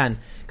show again.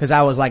 Cause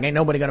I was like, ain't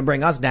nobody going to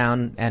bring us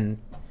down.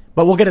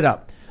 But we'll get it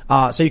up.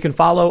 So you can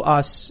follow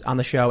us on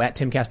the show at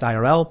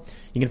TimcastIRL.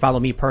 You can follow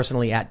me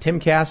personally at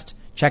Timcast.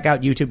 Check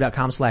out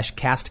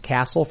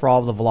youtube.com/castcastle for all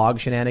of the vlog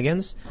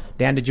shenanigans.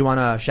 Dan, did you want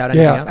to shout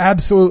anything out? Yeah,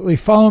 absolutely.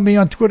 Follow me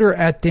on Twitter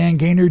at Dan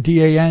Gainor,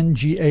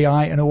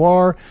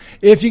 DanGainor.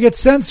 If you get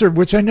censored,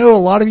 which I know a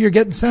lot of you are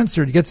getting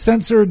censored, go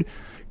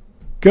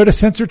to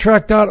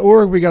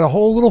censortrack.org. We got a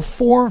whole little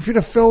form for you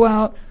to fill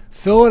out.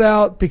 Fill it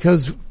out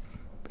because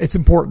it's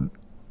important.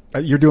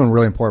 You're doing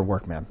really important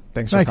work, man.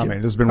 Thanks for coming.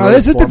 You. This has been really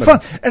This has been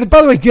fun. And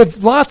by the way,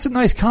 give lots of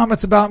nice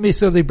comments about me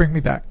so they bring me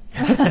back.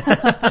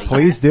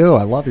 Please do.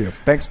 I love you.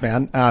 Thanks,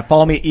 man.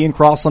 Follow me at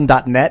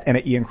iancrossland.net and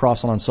at Ian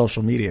Crossland on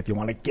social media if you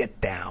want to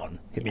get down.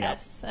 Hit me up.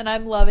 Yes, and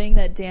I'm loving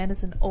that Dan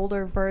is an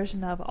older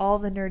version of all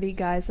the nerdy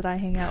guys that I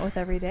hang out with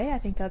every day. I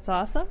think that's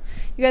awesome.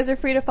 You guys are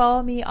free to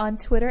follow me on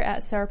Twitter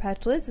at Sour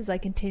Patch Lids as I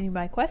continue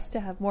my quest to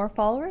have more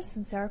followers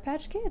than Sour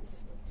Patch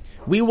Kids.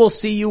 We will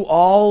see you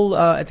all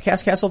at the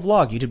Cast Castle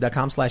vlog,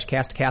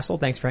 youtube.com/castcastle.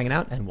 Thanks for hanging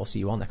out, and we'll see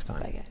you all next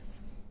time. Bye, guys.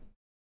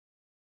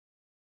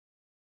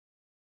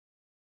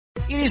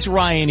 It is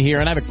Ryan here,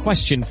 and I have a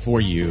question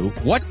for you.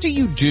 What do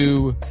you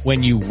do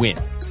when you win?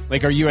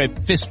 Like, are you a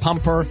fist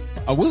pumper,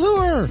 a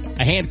woohooer,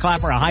 a hand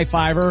clapper, a high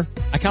fiver?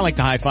 I kind of like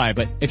the high five,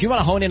 but if you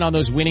want to hone in on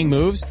those winning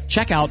moves,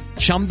 check out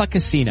Chumba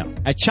Casino.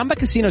 At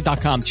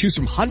ChumbaCasino.com, choose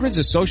from hundreds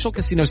of social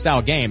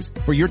casino-style games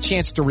for your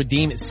chance to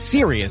redeem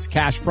serious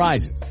cash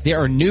prizes. There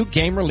are new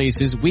game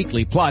releases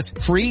weekly, plus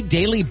free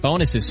daily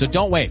bonuses, so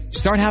don't wait.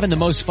 Start having the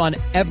most fun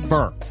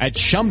ever at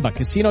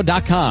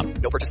ChumbaCasino.com.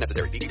 No purchase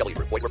necessary. VGW.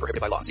 Void where prohibited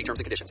by law. See terms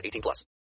and conditions. 18+.